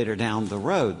 much later down the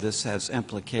road, this has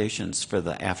implications for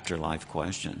the afterlife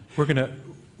question. We're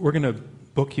going to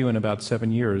book you in about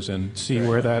 7 years and see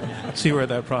where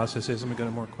that process is. And we go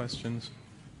to more questions,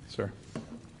 sir.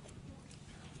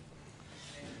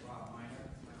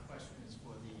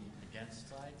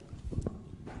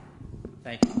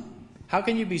 Thank you. How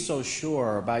can you be so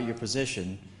sure about your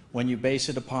position when you base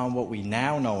it upon what we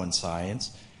now know in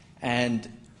science? And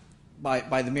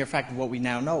by the mere fact of what we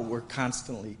now know, we're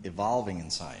constantly evolving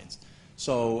in science.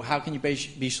 So how can you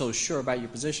be so sure about your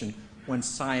position when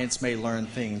science may learn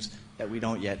things that we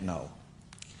don't yet know?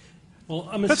 Well,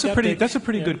 I'm a skeptic. That's a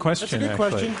pretty good question. That's a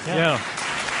good question. Yeah.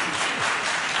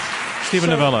 Stephen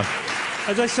Novella.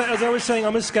 as I was saying,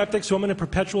 I'm a skeptic, so I'm in a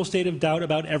perpetual state of doubt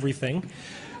about everything.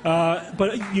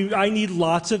 But I need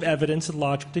lots of evidence and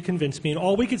logic to convince me. And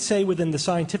all we could say within the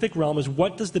scientific realm is,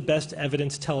 what does the best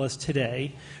evidence tell us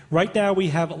today? Right now, we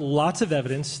have lots of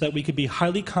evidence that we could be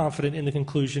highly confident in the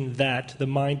conclusion that the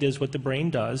mind is what the brain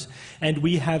does. And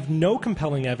we have no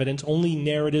compelling evidence, only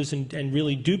narratives and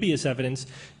really dubious evidence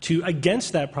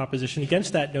against that proposition,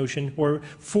 against that notion, or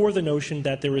for the notion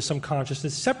that there is some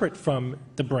consciousness separate from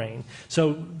the brain.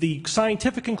 So the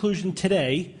scientific conclusion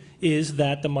today is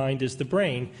that the mind is the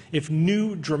brain. If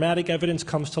new dramatic evidence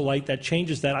comes to light that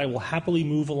changes that, I will happily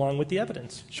move along with the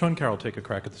evidence. Sean Carroll, take a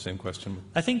crack at the same question.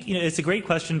 I think it's a great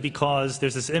question because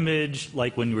there's this image,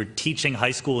 like when we're teaching high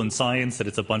school in science, that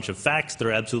it's a bunch of facts that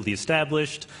are absolutely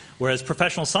established, whereas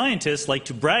professional scientists like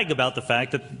to brag about the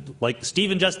fact that, like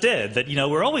Stephen just did, that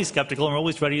we're always skeptical and we're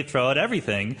always ready to throw out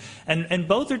everything. And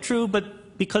both are true, but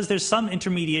because there's some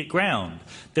intermediate ground.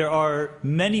 There are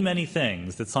many, many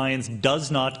things that science does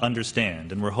not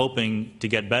understand, and we're hoping to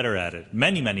get better at it.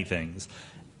 Many, many things.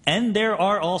 And there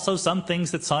are also some things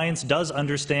that science does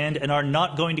understand and are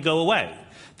not going to go away.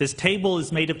 This table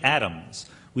is made of atoms.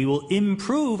 We will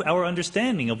improve our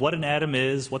understanding of what an atom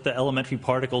is, what the elementary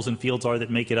particles and fields are that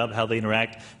make it up, how they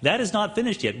interact. That is not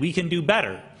finished yet. We can do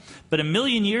better. But a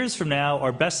million years from now,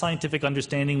 our best scientific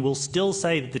understanding will still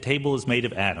say that the table is made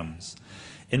of atoms.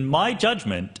 In my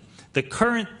judgment, the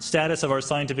current status of our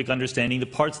scientific understanding, the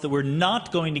parts that we're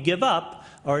not going to give up,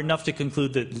 are enough to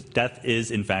conclude that death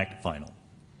is, in fact, final.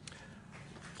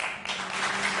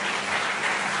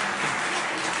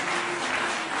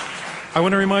 I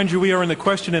want to remind you we are in the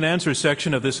question and answer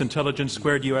section of this Intelligence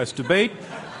Squared US debate.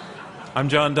 I'm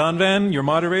John Donvan, your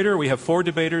moderator. We have 4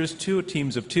 debaters, 2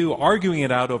 teams of 2, arguing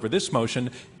it out over this motion: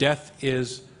 death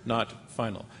is not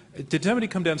final. Did somebody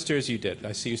come downstairs? You did.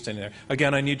 I see you standing there.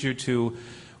 Again, I need you to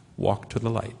walk to the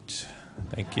light.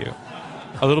 Thank you.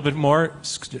 A little bit more,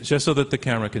 just so that the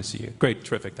camera can see you. Great,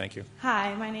 terrific, thank you.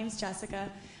 Hi, my name's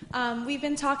Jessica. We've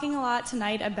been talking a lot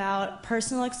tonight about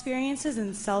personal experiences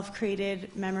and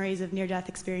self-created memories of near-death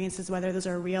experiences, whether those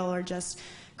are real or just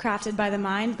crafted by the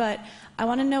mind. But I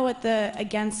want to know what the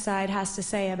against side has to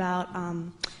say about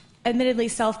admittedly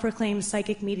self-proclaimed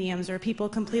psychic mediums, or people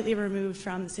completely removed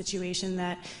from the situation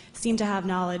that seem to have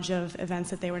knowledge of events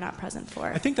that they were not present for.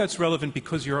 I think that's relevant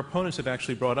because your opponents have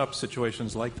actually brought up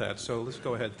situations like that. So let's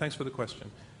go ahead. Thanks for the question.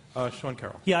 Sean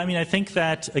Carroll. Yeah, I mean, I think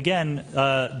that, again,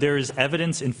 there is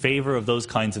evidence in favor of those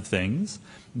kinds of things.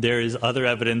 There is other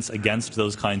evidence against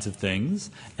those kinds of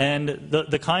things. And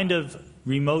the kind of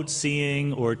remote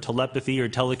seeing or telepathy or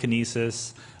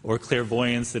telekinesis or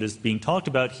clairvoyance that is being talked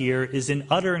about here is in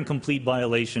utter and complete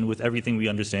violation with everything we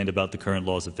understand about the current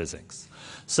laws of physics.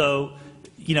 So,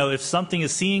 if something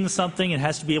is seeing something, it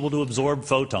has to be able to absorb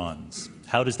photons.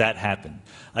 How does that happen?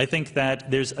 I think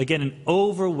that there's, again, an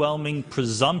overwhelming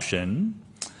presumption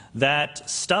that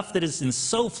stuff that is in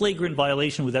so flagrant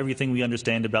violation with everything we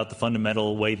understand about the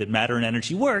fundamental way that matter and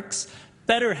energy works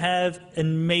better have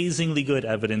amazingly good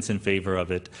evidence in favor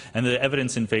of it, and the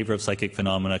evidence in favor of psychic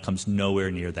phenomena comes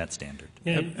nowhere near that standard.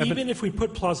 Yeah, even if we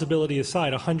put plausibility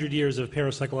aside, 100 years of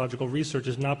parapsychological research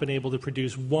has not been able to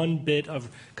produce one bit of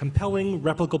compelling,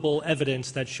 replicable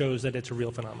evidence that shows that it's a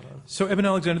real phenomenon. So, Eben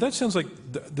Alexander, that sounds like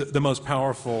the most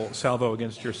powerful salvo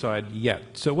against your side yet.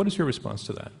 So what is your response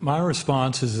to that? My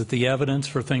response is that the evidence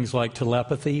for things like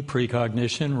telepathy,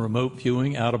 precognition, remote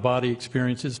viewing, out-of-body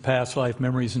experiences, past life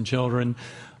memories in children,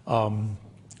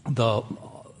 the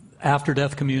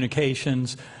after-death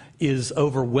communications, is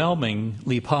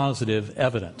overwhelmingly positive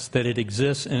evidence that it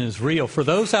exists and is real. For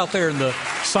those out there in the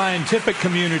scientific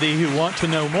community who want to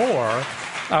know more,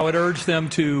 I would urge them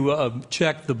to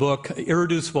check the book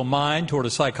Irreducible Mind Toward a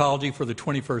Psychology for the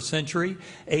 21st Century,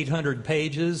 800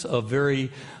 pages of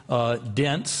very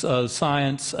dense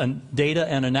science and data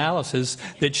and analysis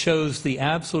that shows the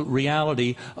absolute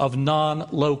reality of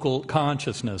non-local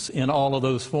consciousness in all of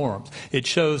those forms. It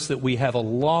shows that we have a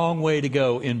long way to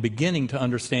go in beginning to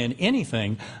understand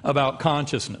anything about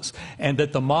consciousness, and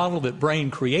that the model that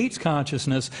brain creates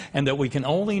consciousness and that we can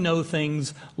only know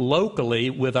things locally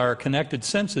with our connected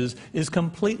senses is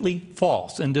completely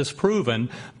false and disproven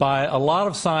by a lot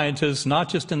of scientists, not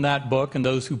just in that book and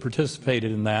those who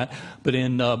participated in that, but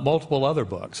in multiple other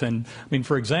books. And I mean,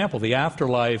 for example, the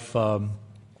afterlife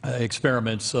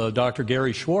experiments, Dr.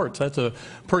 Gary Schwartz, that's a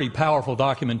pretty powerful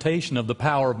documentation of the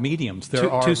power of mediums.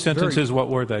 There are two sentences, what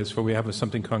were they? So we have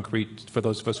something concrete for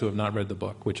those of us who have not read the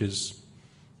book, which is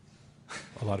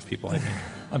a lot of people, I think.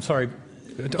 I'm sorry?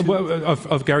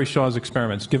 Of Gary Shaw's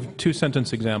experiments. Give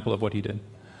 2-sentence example of what he did.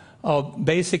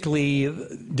 basically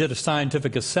did a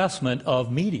scientific assessment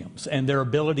of mediums and their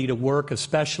ability to work,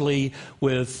 especially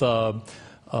with.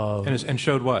 And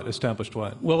showed what? Established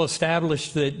what? Well,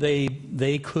 established that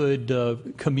they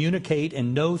could communicate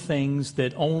and know things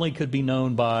that only could be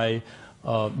known by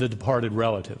the departed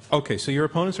relative. Okay, so your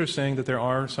opponents are saying that there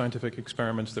are scientific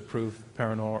experiments that prove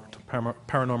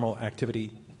paranormal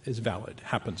activity is valid,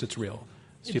 happens, it's real.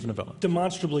 Stephen Novella.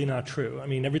 Demonstrably not true. I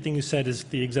mean, everything you said is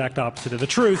the exact opposite of the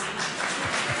truth.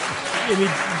 I mean,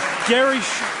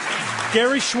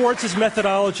 Gary Schwartz's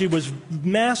methodology was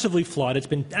massively flawed. It's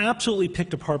been absolutely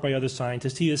picked apart by other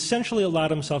scientists. He essentially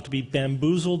allowed himself to be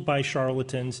bamboozled by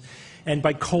charlatans and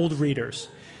by cold readers.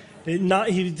 He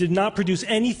did not produce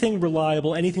anything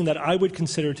reliable, anything that I would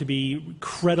consider to be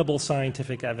credible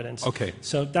scientific evidence. Okay.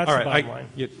 So that's all the right, bottom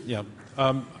line. Yeah.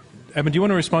 Eben, do you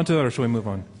want to respond to that, or shall we move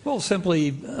on? Well,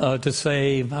 simply to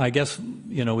say, I guess,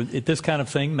 at this kind of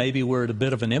thing, maybe we're at a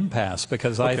bit of an impasse,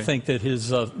 because I think that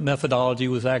his methodology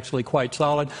was actually quite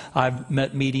solid. I've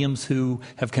met mediums who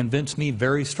have convinced me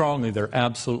very strongly they're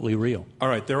absolutely real. All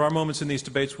right, there are moments in these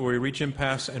debates where we reach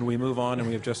impasse and we move on, and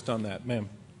we have just done that. Ma'am.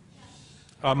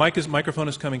 Microphone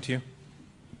is coming to you.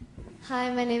 Hi,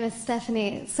 my name is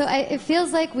Stephanie. So it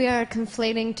feels like we are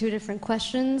conflating two different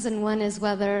questions, and one is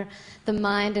whether the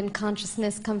mind and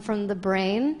consciousness come from the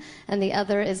brain, and the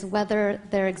other is whether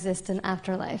there exists an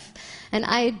afterlife. And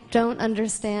I don't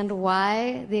understand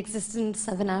why the existence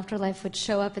of an afterlife would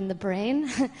show up in the brain.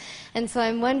 And so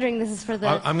I'm wondering, this is for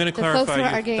I'm going to clarify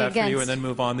that for you and then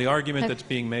move on. The argument Okay. that's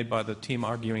being made by the team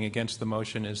arguing against the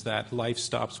motion is that life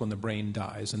stops when the brain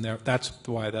dies, and that's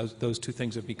why those two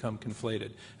things have become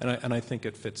conflated. And I think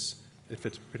it fits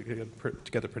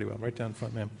together pretty well. Right down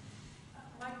front, ma'am.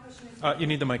 You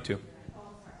need the mic too.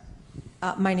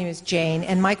 My name is Jane,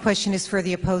 and my question is for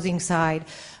the opposing side.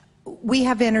 We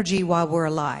have energy while we're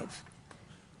alive.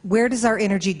 Where does our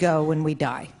energy go when we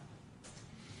die?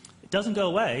 It doesn't go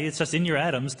away. It's just in your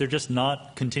atoms. They're just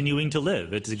not continuing to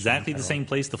live. It's exactly the same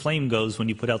place the flame goes when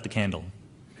you put out the candle.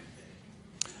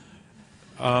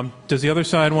 Does the other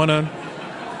side want to?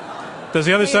 Does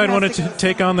the other side want to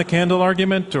take on the candle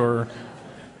argument, or?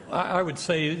 I would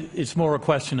say it's more a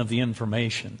question of the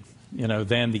information,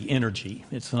 than the energy.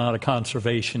 It's not a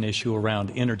conservation issue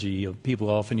around energy. People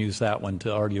often use that one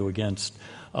to argue against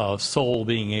soul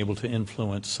being able to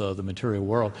influence the material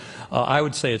world. I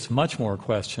would say it's much more a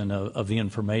question of the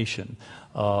information.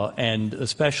 And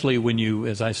especially when you,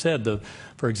 as I said,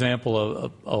 for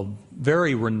example, a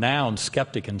very renowned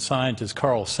skeptic and scientist,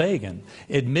 Carl Sagan,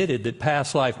 admitted that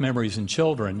past life memories in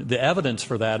children, the evidence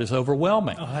for that is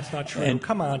overwhelming. Oh, that's not true. And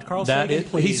come on, Carl Sagan,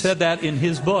 please. He said that in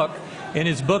his book. In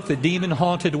his book, The Demon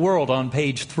Haunted World, on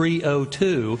page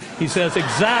 302, he says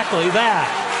exactly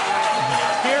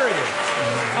that. Here it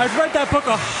is. I've read that book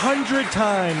 100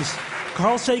 times.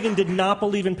 Carl Sagan did not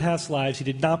believe in past lives. He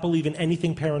did not believe in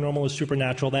anything paranormal or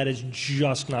supernatural. That is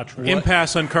just not true.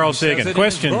 Impasse on Carl Sagan.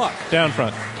 Question down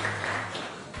front.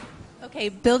 Okay,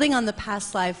 building on the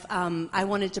past life, I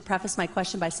wanted to preface my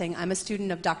question by saying I'm a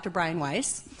student of Dr. Brian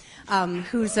Weiss,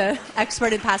 who's an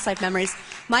expert in past life memories.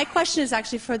 My question is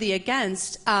actually for the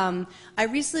against. I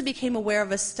recently became aware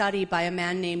of a study by a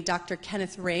man named Dr.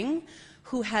 Kenneth Ring,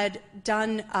 who had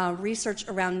done research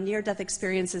around near-death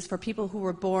experiences for people who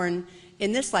were born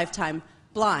in this lifetime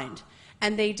blind.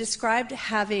 And they described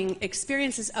having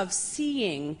experiences of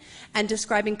seeing and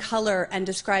describing color and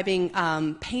describing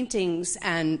paintings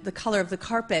and the color of the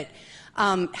carpet.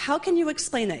 How can you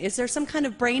explain that? Is there some kind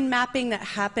of brain mapping that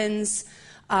happens,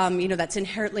 that's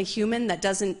inherently human, that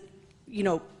doesn't,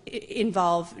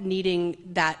 involve needing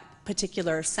that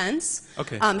particular sense?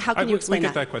 Okay. How can you explain we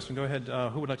that? get that question. Go ahead.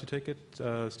 Who would like to take it?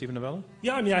 Stephen Novella?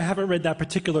 Yeah, I haven't read that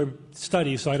particular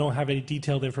study, so I don't have any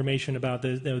detailed information about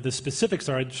the specifics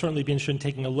there. I'd certainly be interested in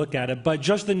taking a look at it. But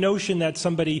just the notion that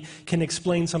somebody can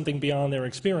explain something beyond their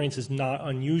experience is not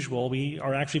unusual. We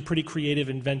are actually pretty creative,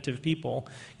 inventive people.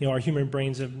 Our human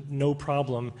brains have no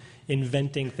problem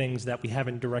inventing things that we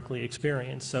haven't directly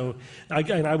experienced. So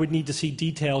I would need to see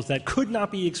details that could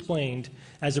not be explained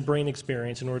as a brain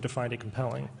experience in order to find it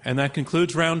compelling. And that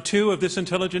concludes round 2 of this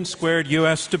Intelligence Squared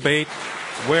U.S. debate,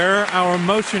 where our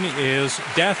motion is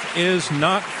death is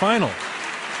not final.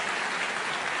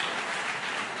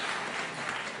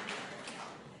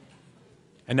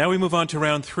 And now we move on to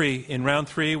round 3. In round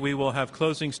 3, we will have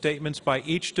closing statements by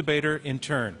each debater in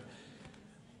turn.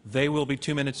 They will be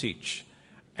 2 minutes each.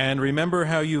 And remember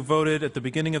how you voted at the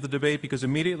beginning of the debate, because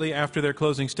immediately after their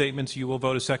closing statements, you will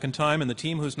vote a second time, and the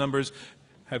team whose numbers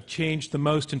have changed the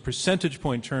most in percentage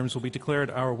point terms will be declared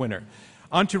our winner.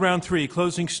 On to round 3,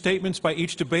 closing statements by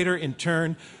each debater in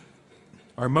turn.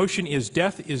 Our motion is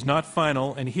death is not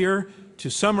final, and here to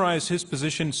summarize his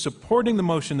position supporting the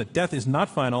motion that death is not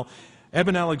final,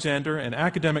 Eben Alexander, an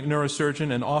academic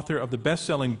neurosurgeon and author of the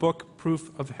best-selling book, Proof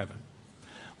of Heaven.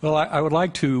 Well, I would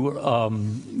like to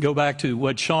go back to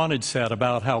what Sean had said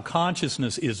about how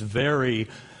consciousness is very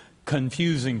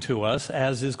confusing to us,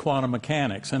 as is quantum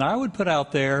mechanics. And I would put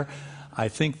out there, I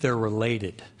think they're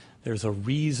related. There's a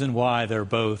reason why they're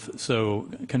both so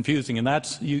confusing. And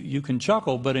that's, you can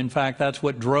chuckle, but in fact, that's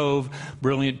what drove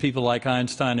brilliant people like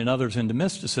Einstein and others into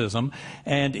mysticism.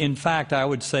 And in fact, I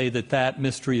would say that that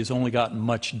mystery has only gotten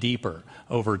much deeper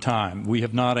over time. We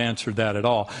have not answered that at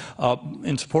all.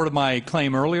 In support of my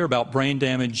claim earlier about brain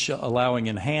damage allowing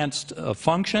enhanced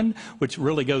function, which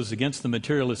really goes against the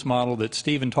materialist model that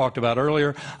Stephen talked about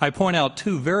earlier, I point out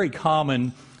two very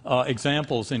common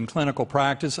examples in clinical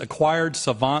practice: acquired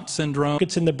savant syndrome.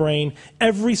 It's in the brain.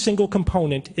 Every single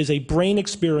component is a brain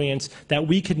experience that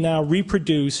we can now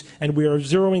reproduce, and we are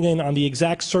zeroing in on the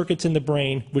exact circuits in the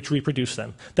brain which reproduce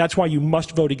them. That's why you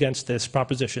must vote against this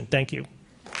proposition. Thank you.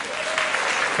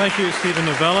 Thank you, Stephen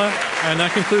Novella. And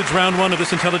that concludes round one of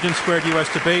this Intelligence Squared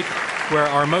U.S. debate, where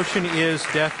our motion is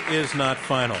death is not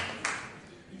final.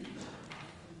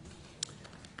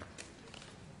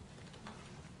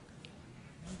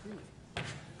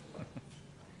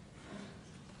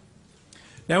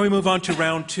 Now we move on to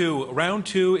round two. Round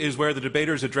two is where the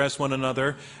debaters address one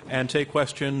another and take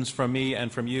questions from me and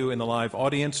from you in the live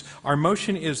audience. Our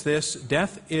motion is this: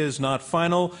 death is not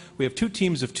final. We have two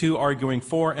teams of two arguing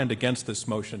for and against this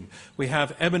motion. We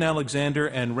have Eben Alexander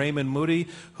and Raymond Moody,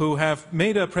 who have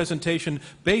made a presentation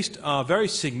based very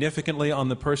significantly on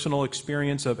the personal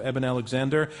experience of Eben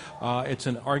Alexander. It's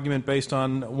an argument based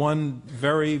on one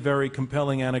very, very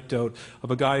compelling anecdote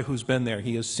of a guy who's been there.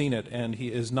 He has seen it, and he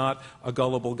is not a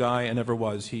gullible guy and never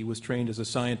was. He was trained as a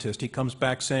scientist. He comes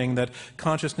back saying that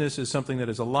consciousness is something that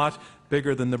is a lot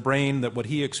bigger than the brain, that what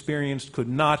he experienced could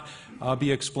not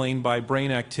be explained by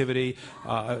brain activity,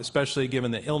 especially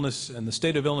given the illness and the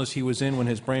state of illness he was in when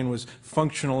his brain was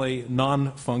functionally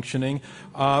non-functioning.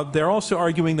 They're also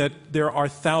arguing that there are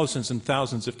thousands and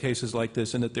thousands of cases like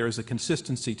this and that there is a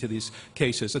consistency to these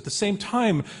cases. At the same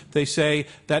time, they say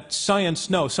that science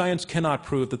cannot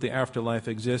prove that the afterlife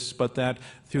exists, but that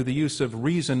through the use of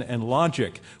reason and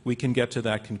logic, we can get to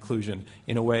that conclusion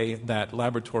in a way that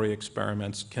laboratory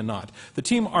experiments cannot. The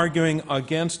team arguing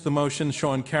against the motion,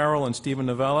 Sean Carroll and Stephen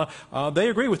Novella, they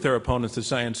agree with their opponents that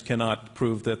science cannot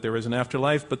prove that there is an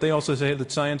afterlife, but they also say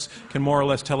that science can more or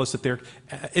less tell us that there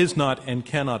is not and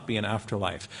cannot be an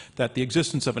afterlife, that the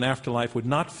existence of an afterlife would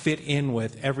not fit in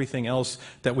with everything else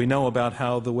that we know about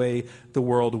how the way the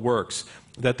world works,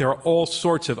 that there are all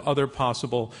sorts of other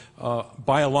possible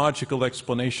biological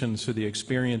explanations for the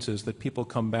experiences that people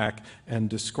come back and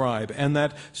describe, and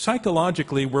that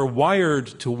psychologically we're wired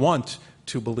to want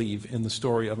to believe in the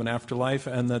story of an afterlife,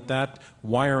 and that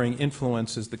wiring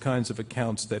influences the kinds of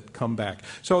accounts that come back.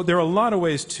 So there are a lot of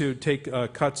ways to take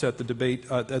cuts at the debate,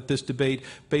 at this debate,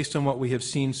 based on what we have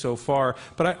seen so far.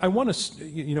 But I want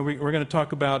to, we're going to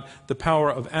talk about the power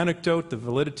of anecdote, the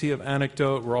validity of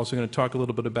anecdote. We're also going to talk a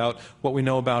little bit about what we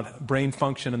know about brain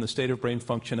function and the state of brain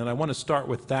function. And I want to start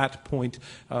with that point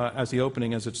as the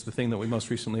opening, as it's the thing that we most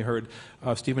recently heard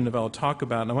Stephen Novella talk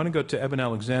about. And I want to go to Eben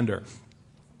Alexander.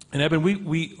 And Eben,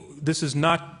 this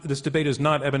debate is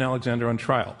not Eben Alexander on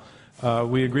trial.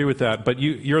 We agree with that. But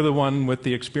you're the one with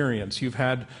the experience. You've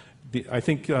had, I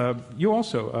think you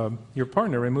also, your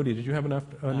partner, Ray Moody, did you have enough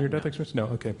near-death experience? No,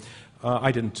 okay.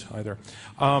 I didn't either.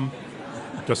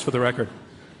 Just for the record.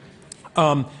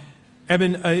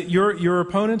 Eben, your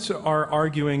opponents are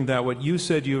arguing that what you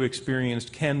said you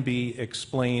experienced can be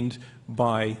explained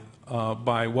by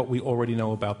what we already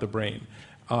know about the brain.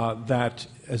 That,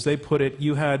 as they put it,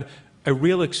 you had a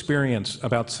real experience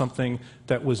about something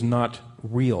that was not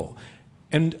real.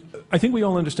 And I think we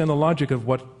all understand the logic of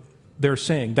what they're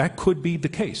saying. That could be the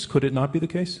case. Could it not be the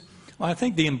case? Well, I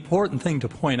think the important thing to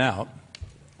point out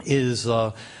is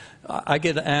I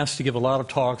get asked to give a lot of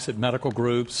talks at medical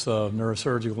groups,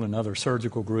 neurosurgical and other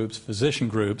surgical groups, physician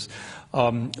groups,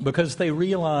 because they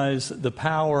realize the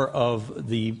power of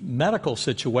the medical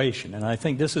situation. And I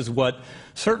think this is what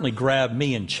certainly grabbed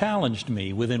me and challenged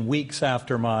me within weeks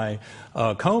after my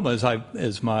coma,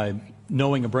 as my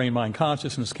knowing of brain-mind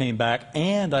consciousness came back,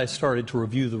 and I started to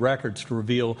review the records to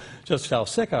reveal just how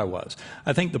sick I was.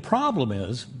 I think the problem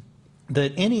is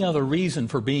that any other reason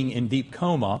for being in deep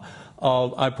coma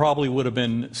I probably would have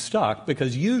been stuck,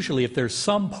 because usually if there's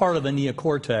some part of the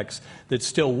neocortex that's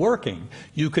still working,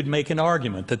 you could make an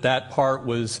argument that that part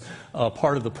was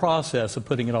part of the process of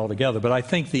putting it all together. But I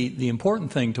think the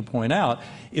important thing to point out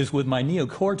is, with my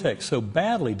neocortex so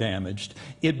badly damaged,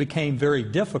 it became very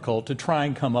difficult to try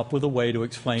and come up with a way to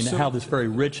explain how this very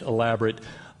rich, elaborate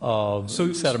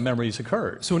set of memories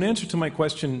occurred. So in answer to my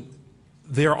question,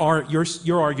 you're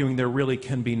arguing there really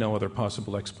can be no other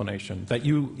possible explanation, that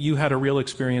you had a real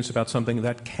experience about something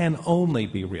that can only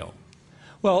be real.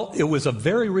 Well, it was a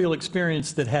very real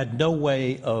experience that had no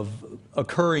way of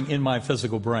occurring in my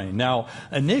physical brain. Now,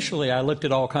 initially I looked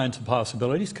at all kinds of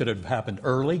possibilities. Could it have happened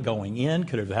early, going in?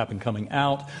 Could it have happened coming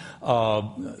out?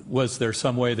 Was there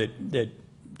some way that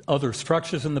other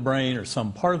structures in the brain or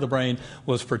some part of the brain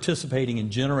was participating in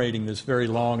generating this very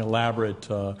long, elaborate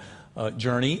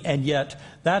journey? And yet,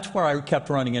 that's where I kept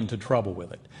running into trouble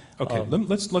with it. Okay,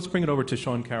 let's bring it over to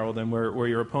Sean Carroll then, where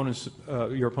your opponent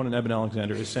Eben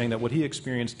Alexander is saying that what he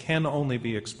experienced can only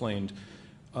be explained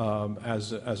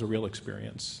as a real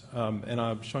experience.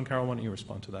 Sean Carroll, why don't you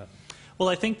respond to that? Well,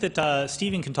 I think that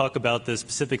Stephen can talk about the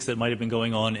specifics that might have been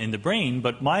going on in the brain,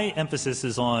 but my emphasis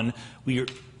is on we're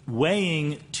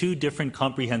weighing two different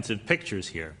comprehensive pictures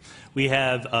here. We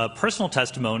have personal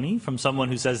testimony from someone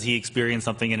who says he experienced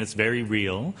something and it's very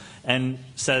real, and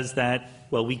says that,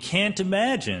 well, we can't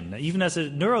imagine, even as a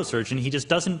neurosurgeon, he just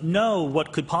doesn't know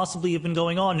what could possibly have been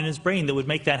going on in his brain that would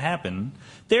make that happen.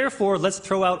 Therefore, let's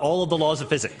throw out all of the laws of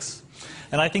physics.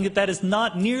 And I think that that is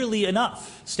not nearly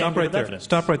enough standard of evidence.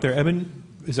 Stop right there. Eben,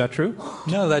 is that true?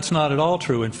 No, that's not at all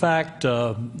true. In fact,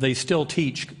 they still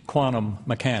teach quantum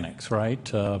mechanics,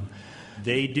 right?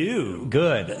 They do.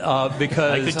 Good.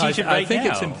 Because I think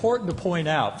now. It's important to point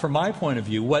out, from my point of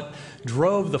view, what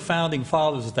drove the founding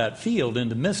fathers of that field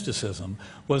into mysticism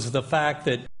was the fact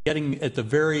that, getting at the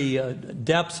very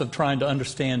depths of trying to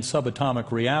understand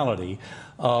subatomic reality,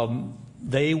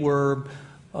 they were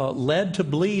led to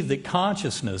believe that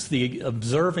consciousness, the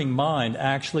observing mind,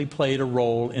 actually played a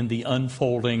role in the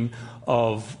unfolding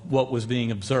of what was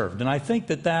being observed. And I think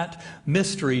that that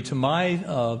mystery, to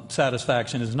my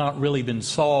satisfaction, has not really been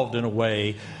solved in a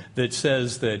way that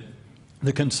says that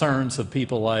the concerns of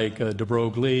people like de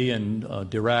Broglie and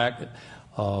Dirac,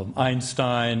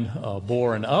 Einstein,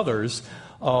 Bohr, and others,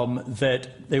 that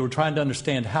they were trying to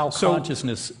understand how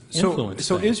consciousness influenced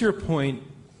So things. is your point,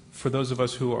 for those of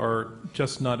us who are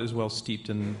just not as well steeped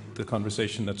in the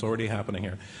conversation that's already happening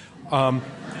here,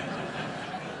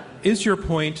 is your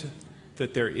point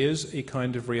that there is a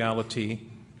kind of reality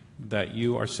that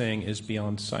you are saying is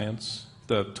beyond science,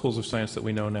 the tools of science that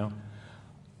we know now?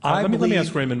 Let me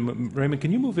ask Raymond. Raymond,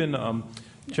 can you move in?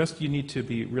 You need to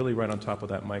be really right on top of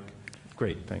that mic.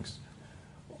 Great, thanks.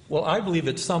 Well, I believe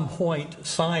at some point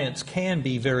science can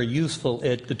be very useful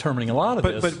at determining a lot of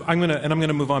this. But I'm going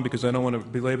to move on because I don't want to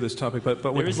belabor this topic. But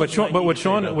what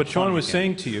Sean was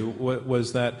saying to you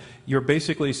was that you're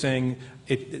basically saying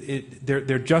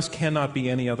there just cannot be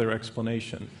any other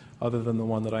explanation other than the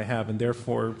one that I have, and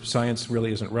therefore science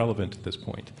really isn't relevant at this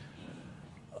point.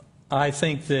 I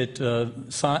think that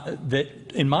that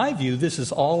in my view, this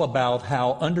is all about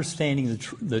how understanding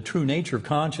the true nature of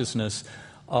consciousness,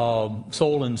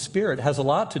 soul and spirit, has a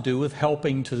lot to do with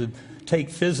helping to take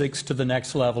physics to the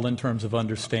next level in terms of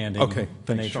understanding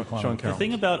the nature of quantum mechanics. The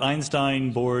thing about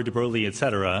Einstein, Bohr, de Broglie,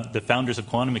 etc., the founders of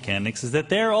quantum mechanics, is that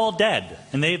they're all dead,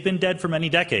 and they have been dead for many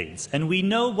decades. And we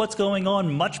know what's going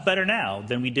on much better now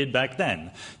than we did back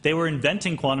then. They were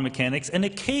inventing quantum mechanics, and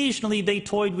occasionally they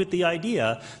toyed with the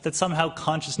idea that somehow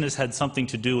consciousness had something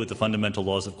to do with the fundamental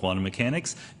laws of quantum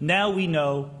mechanics. Now we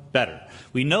know better.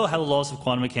 We know how the laws of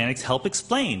quantum mechanics help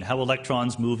explain how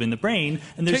electrons move in the brain,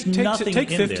 and there's nothing in there.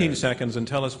 Take 15 seconds and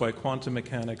tell us why quantum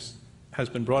mechanics has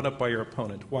been brought up by your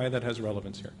opponent, why that has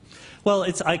relevance here. Well,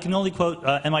 I can only quote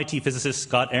MIT physicist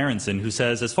Scott Aronson, who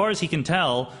says, as far as he can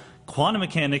tell, quantum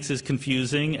mechanics is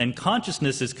confusing and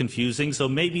consciousness is confusing, so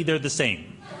maybe they're the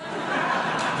same.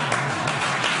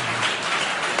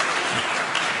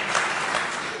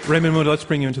 Raymond Moody, let's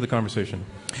bring you into the conversation.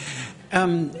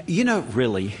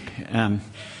 Really,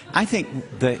 I think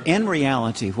in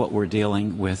reality what we're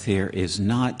dealing with here is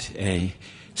not a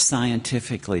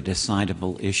scientifically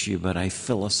decidable issue, but a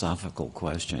philosophical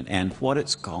question. And what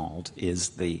it's called is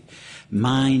the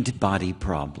mind-body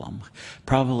problem,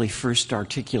 probably first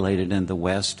articulated in the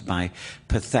West by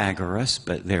Pythagoras,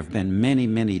 but there have been many,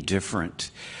 many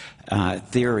different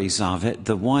theories of it.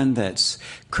 The one that's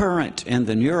current in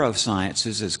the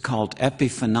neurosciences is called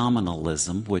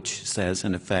epiphenomenalism, which says,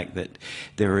 in effect, that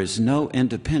there is no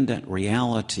independent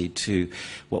reality to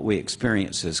what we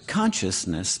experience as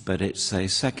consciousness, but it's a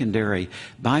secondary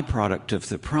byproduct of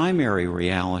the primary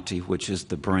reality, which is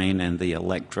the brain and the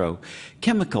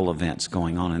electrochemical events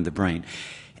going on in the brain.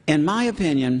 In my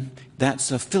opinion,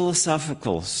 that's a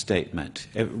philosophical statement.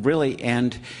 It really,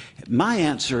 and my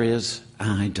answer is,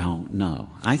 I don't know.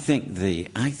 I think the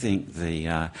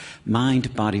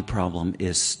mind-body problem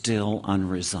is still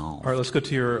unresolved. All right, let's go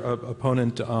to your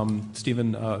opponent,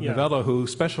 Stephen Novella, who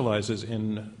specializes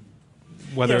in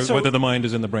whether the mind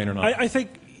is in the brain or not. I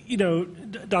think, you know,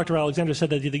 Dr. Alexander said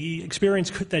that the experience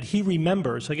that he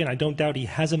remembers, again, I don't doubt he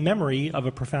has a memory of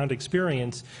a profound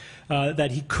experience,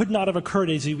 that he could not have occurred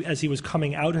as he was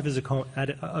coming out of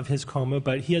his coma,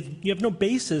 but you have no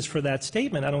basis for that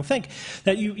statement, I don't think.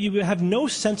 That you have no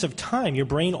sense of time. Your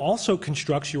brain also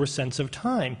constructs your sense of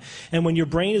time. And when your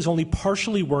brain is only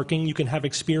partially working, you can have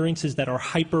experiences that are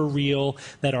hyper-real,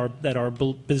 that are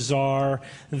bizarre,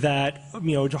 that,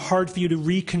 you know, it's hard for you to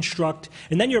reconstruct.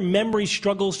 And then your memory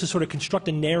struggles to sort of construct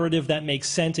a narrative that makes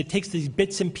sense. It takes these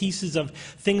bits and pieces of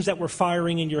things that were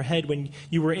firing in your head when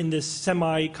you were in this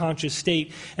semi-conscious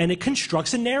state, and it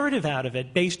constructs a narrative out of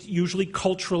it, based usually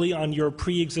culturally on your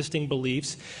pre-existing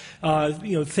beliefs.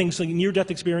 You know, things like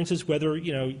near-death experiences, whether,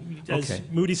 you know, as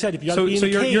Moody said, if you got to be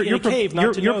in a cave,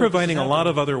 not to know you're providing a lot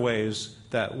of other ways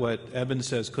that what Eben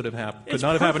says could have happened, could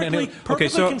not have happened anyway. Okay,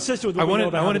 so consistent with what we know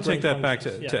about I want to take that back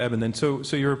to Eben then. So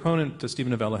your opponent, Stephen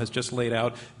Novella, has just laid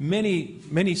out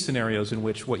many scenarios in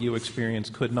which what you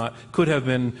experienced could have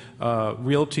been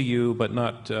real to you, but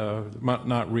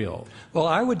not real. Well,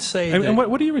 I would say and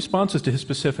what are your responses to his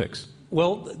specifics?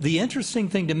 Well, the interesting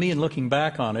thing to me in looking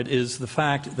back on it is the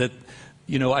fact that,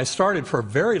 you know, I started for a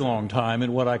very long time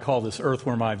in what I call this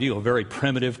earthworm eye view, a very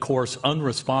primitive, coarse,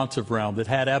 unresponsive realm that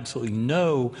had absolutely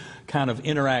no kind of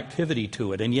interactivity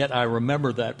to it, and yet I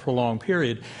remember that prolonged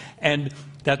period. And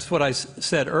that's what I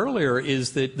said earlier,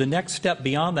 is that the next step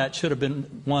beyond that should have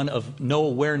been one of no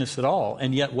awareness at all.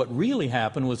 And yet what really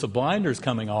happened was the blinders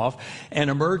coming off and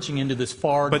emerging into this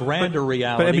far grander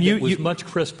reality that was much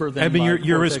crisper than my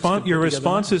your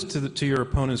responses to your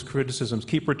opponent's criticisms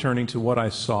keep returning to what I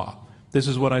saw. This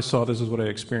is what I saw, this is what I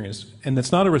experienced. And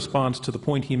that's not a response to the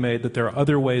point he made that there are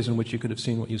other ways in which you could have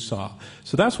seen what you saw.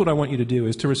 So that's what I want you to do,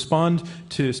 is to respond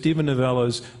to Stephen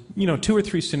Novella's, you know, 2 or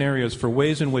 3 scenarios for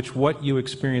ways in which what you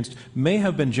experienced may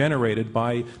have been generated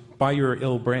by your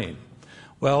ill brain.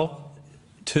 Well,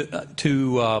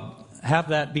 to have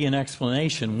that be an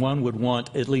explanation, one would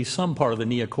want at least some part of the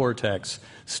neocortex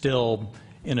still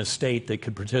in a state that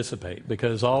could participate,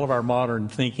 because all of our modern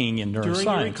thinking in neuroscience... During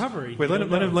your recovery. Wait, let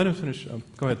him finish.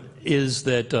 Go ahead. ...is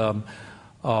that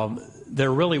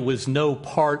there really was no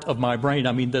part of my brain.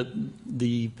 I mean,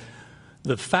 the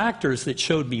factors that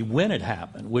showed me when it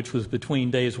happened, which was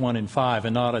between days 1 and 5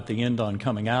 and not at the end on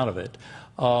coming out of it,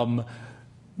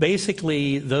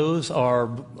 basically those are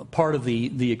part of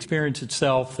the experience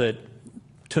itself that,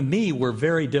 to me, were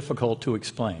very difficult to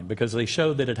explain, because they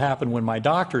showed that it happened when my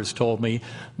doctors told me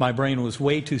my brain was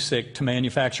way too sick to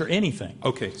manufacture anything.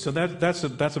 Okay, so that's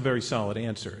a very solid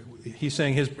answer. He's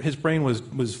saying his brain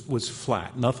was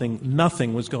flat.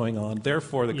 Nothing was going on.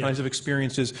 Therefore, the kinds of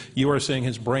experiences you are saying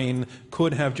his brain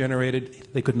could have generated,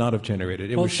 they could not have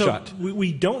generated. It was shut.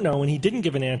 We don't know, and he didn't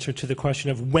give an answer to the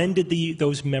question of when did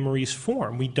those memories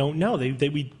form. We don't know.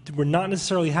 They were not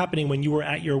necessarily happening when you were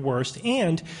at your worst,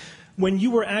 and when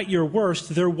you were at your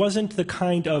worst, there wasn't the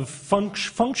kind of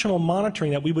functional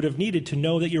monitoring that we would have needed to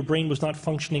know that your brain was not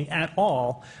functioning at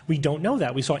all. We don't know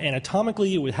that. We saw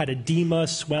anatomically it had edema,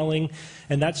 swelling,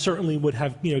 and that certainly would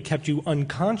have, you know, kept you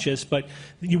unconscious. But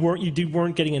you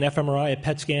weren't getting an fMRI, a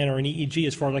PET scan, or an EEG,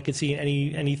 as far as I could see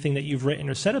anything that you've written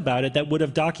or said about it that would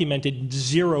have documented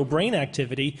zero brain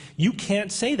activity. You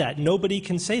can't say that. Nobody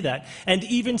can say that. And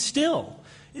even still,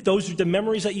 the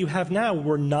memories that you have now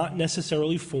were not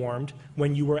necessarily formed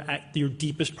when you were at your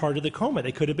deepest part of the coma.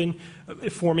 They could have been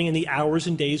forming in the hours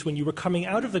and days when you were coming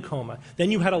out of the coma. Then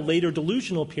you had a later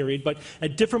delusional period, but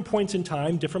at different points in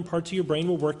time, different parts of your brain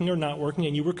were working or not working,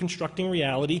 and you were constructing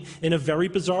reality in a very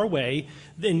bizarre way,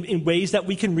 in ways that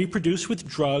we can reproduce with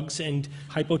drugs and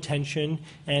hypotension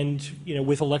and, you know,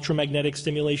 with electromagnetic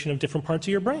stimulation of different parts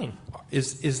of your brain.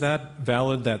 Is that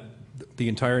valid, that the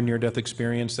entire near-death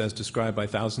experience, as described by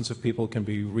thousands of people, can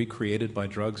be recreated by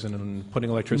drugs and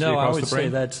putting electricity across the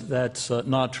brain? No, I would say that's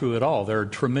not true at all. There are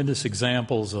tremendous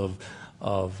examples of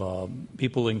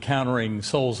people encountering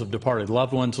souls of departed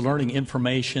loved ones, learning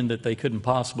information that they couldn't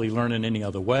possibly learn in any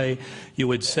other way.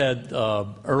 You had said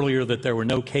earlier that there were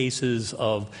no cases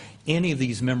of any of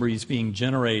these memories being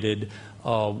generated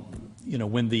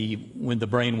when the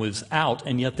brain was out,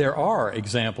 and yet there are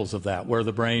examples of that, where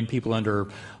the brain, people under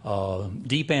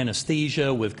deep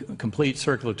anesthesia with complete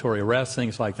circulatory arrest,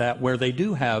 things like that, where they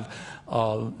do have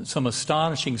some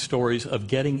astonishing stories of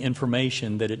getting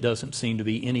information that it doesn't seem to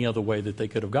be any other way that they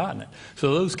could have gotten it.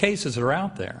 So those cases are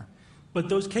out there. But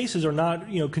those cases are not,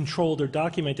 controlled or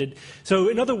documented. So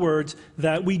in other words,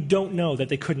 that we don't know that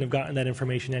they couldn't have gotten that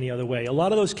information any other way. A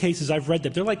lot of those cases, I've read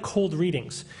them, they're like cold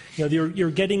readings.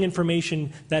 You're getting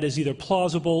information that is either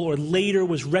plausible or later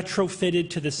was retrofitted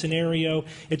to the scenario.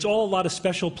 It's all a lot of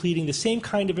special pleading, the same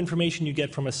kind of information you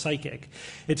get from a psychic.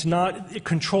 It's not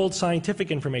controlled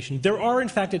scientific information. There are, in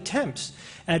fact, attempts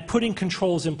at putting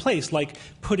controls in place, like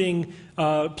putting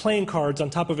playing cards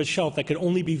on top of a shelf that could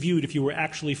only be viewed if you were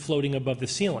actually floating above the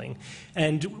ceiling.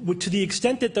 And to the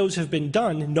extent that those have been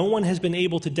done, no one has been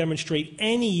able to demonstrate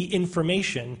any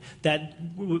information that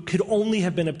could only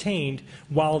have been obtained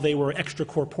while they were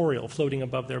extracorporeal, floating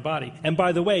above their body. And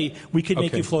by the way, we could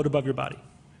make you float above your body.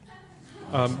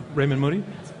 Raymond Moody,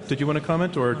 did you want to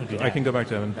comment, or I can go back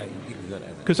to Eben?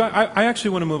 Because I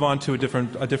actually want to move on to a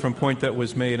different point that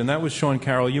was made, and that was Sean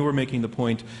Carroll. You were making the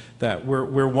point that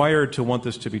we're wired to want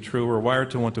this to be true. We're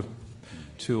wired to want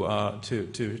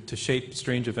to shape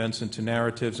strange events into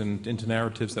narratives, and into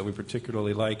narratives that we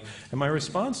particularly like. And my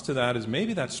response to that is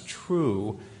maybe that's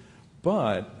true,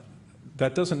 but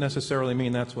that doesn't necessarily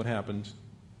mean that's what happened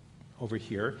over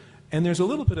here. And there's a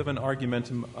little bit of an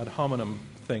argumentum ad hominem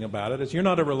thing about it, is you're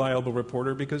not a reliable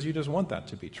reporter because you just want that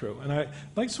to be true. And I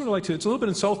sort of like to, it's a little bit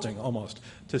insulting almost,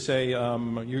 to say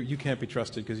you can't be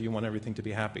trusted because you want everything to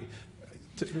be happy.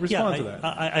 Respond to that.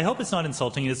 I hope it's not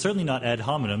insulting, and it's certainly not ad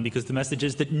hominem, because the message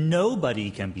is that nobody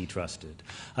can be trusted.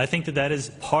 I think that that is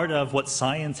part of what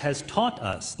science has taught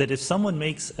us, that if someone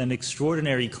makes an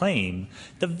extraordinary claim,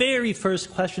 the very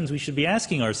first questions we should be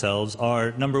asking ourselves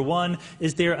are, number one,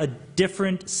 is there a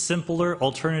different, simpler,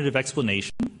 alternative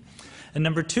explanation? And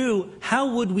number two,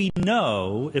 how would we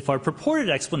know if our purported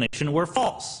explanation were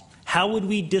false? How would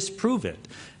we disprove it?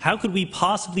 How could we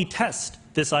possibly test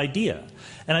this idea?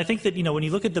 And I think that, when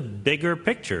you look at the bigger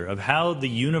picture of how the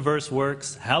universe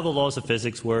works, how the laws of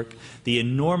physics work, the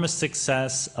enormous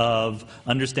success of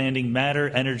understanding matter,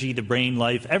 energy, the brain,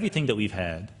 life, everything that we've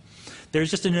had,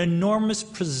 there's just an enormous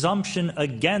presumption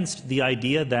against the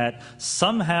idea that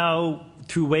somehow,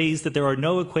 through ways that there are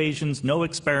no equations, no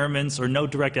experiments, or no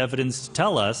direct evidence to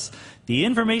tell us, the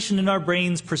information in our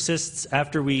brains persists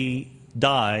after we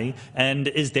die and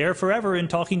is there forever in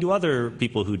talking to other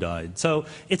people who died. So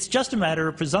it's just a matter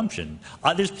of presumption.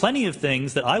 There's plenty of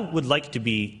things that I would like to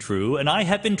be true, and I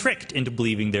have been tricked into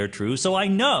believing they're true, so I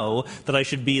know that I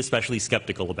should be especially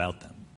skeptical about them.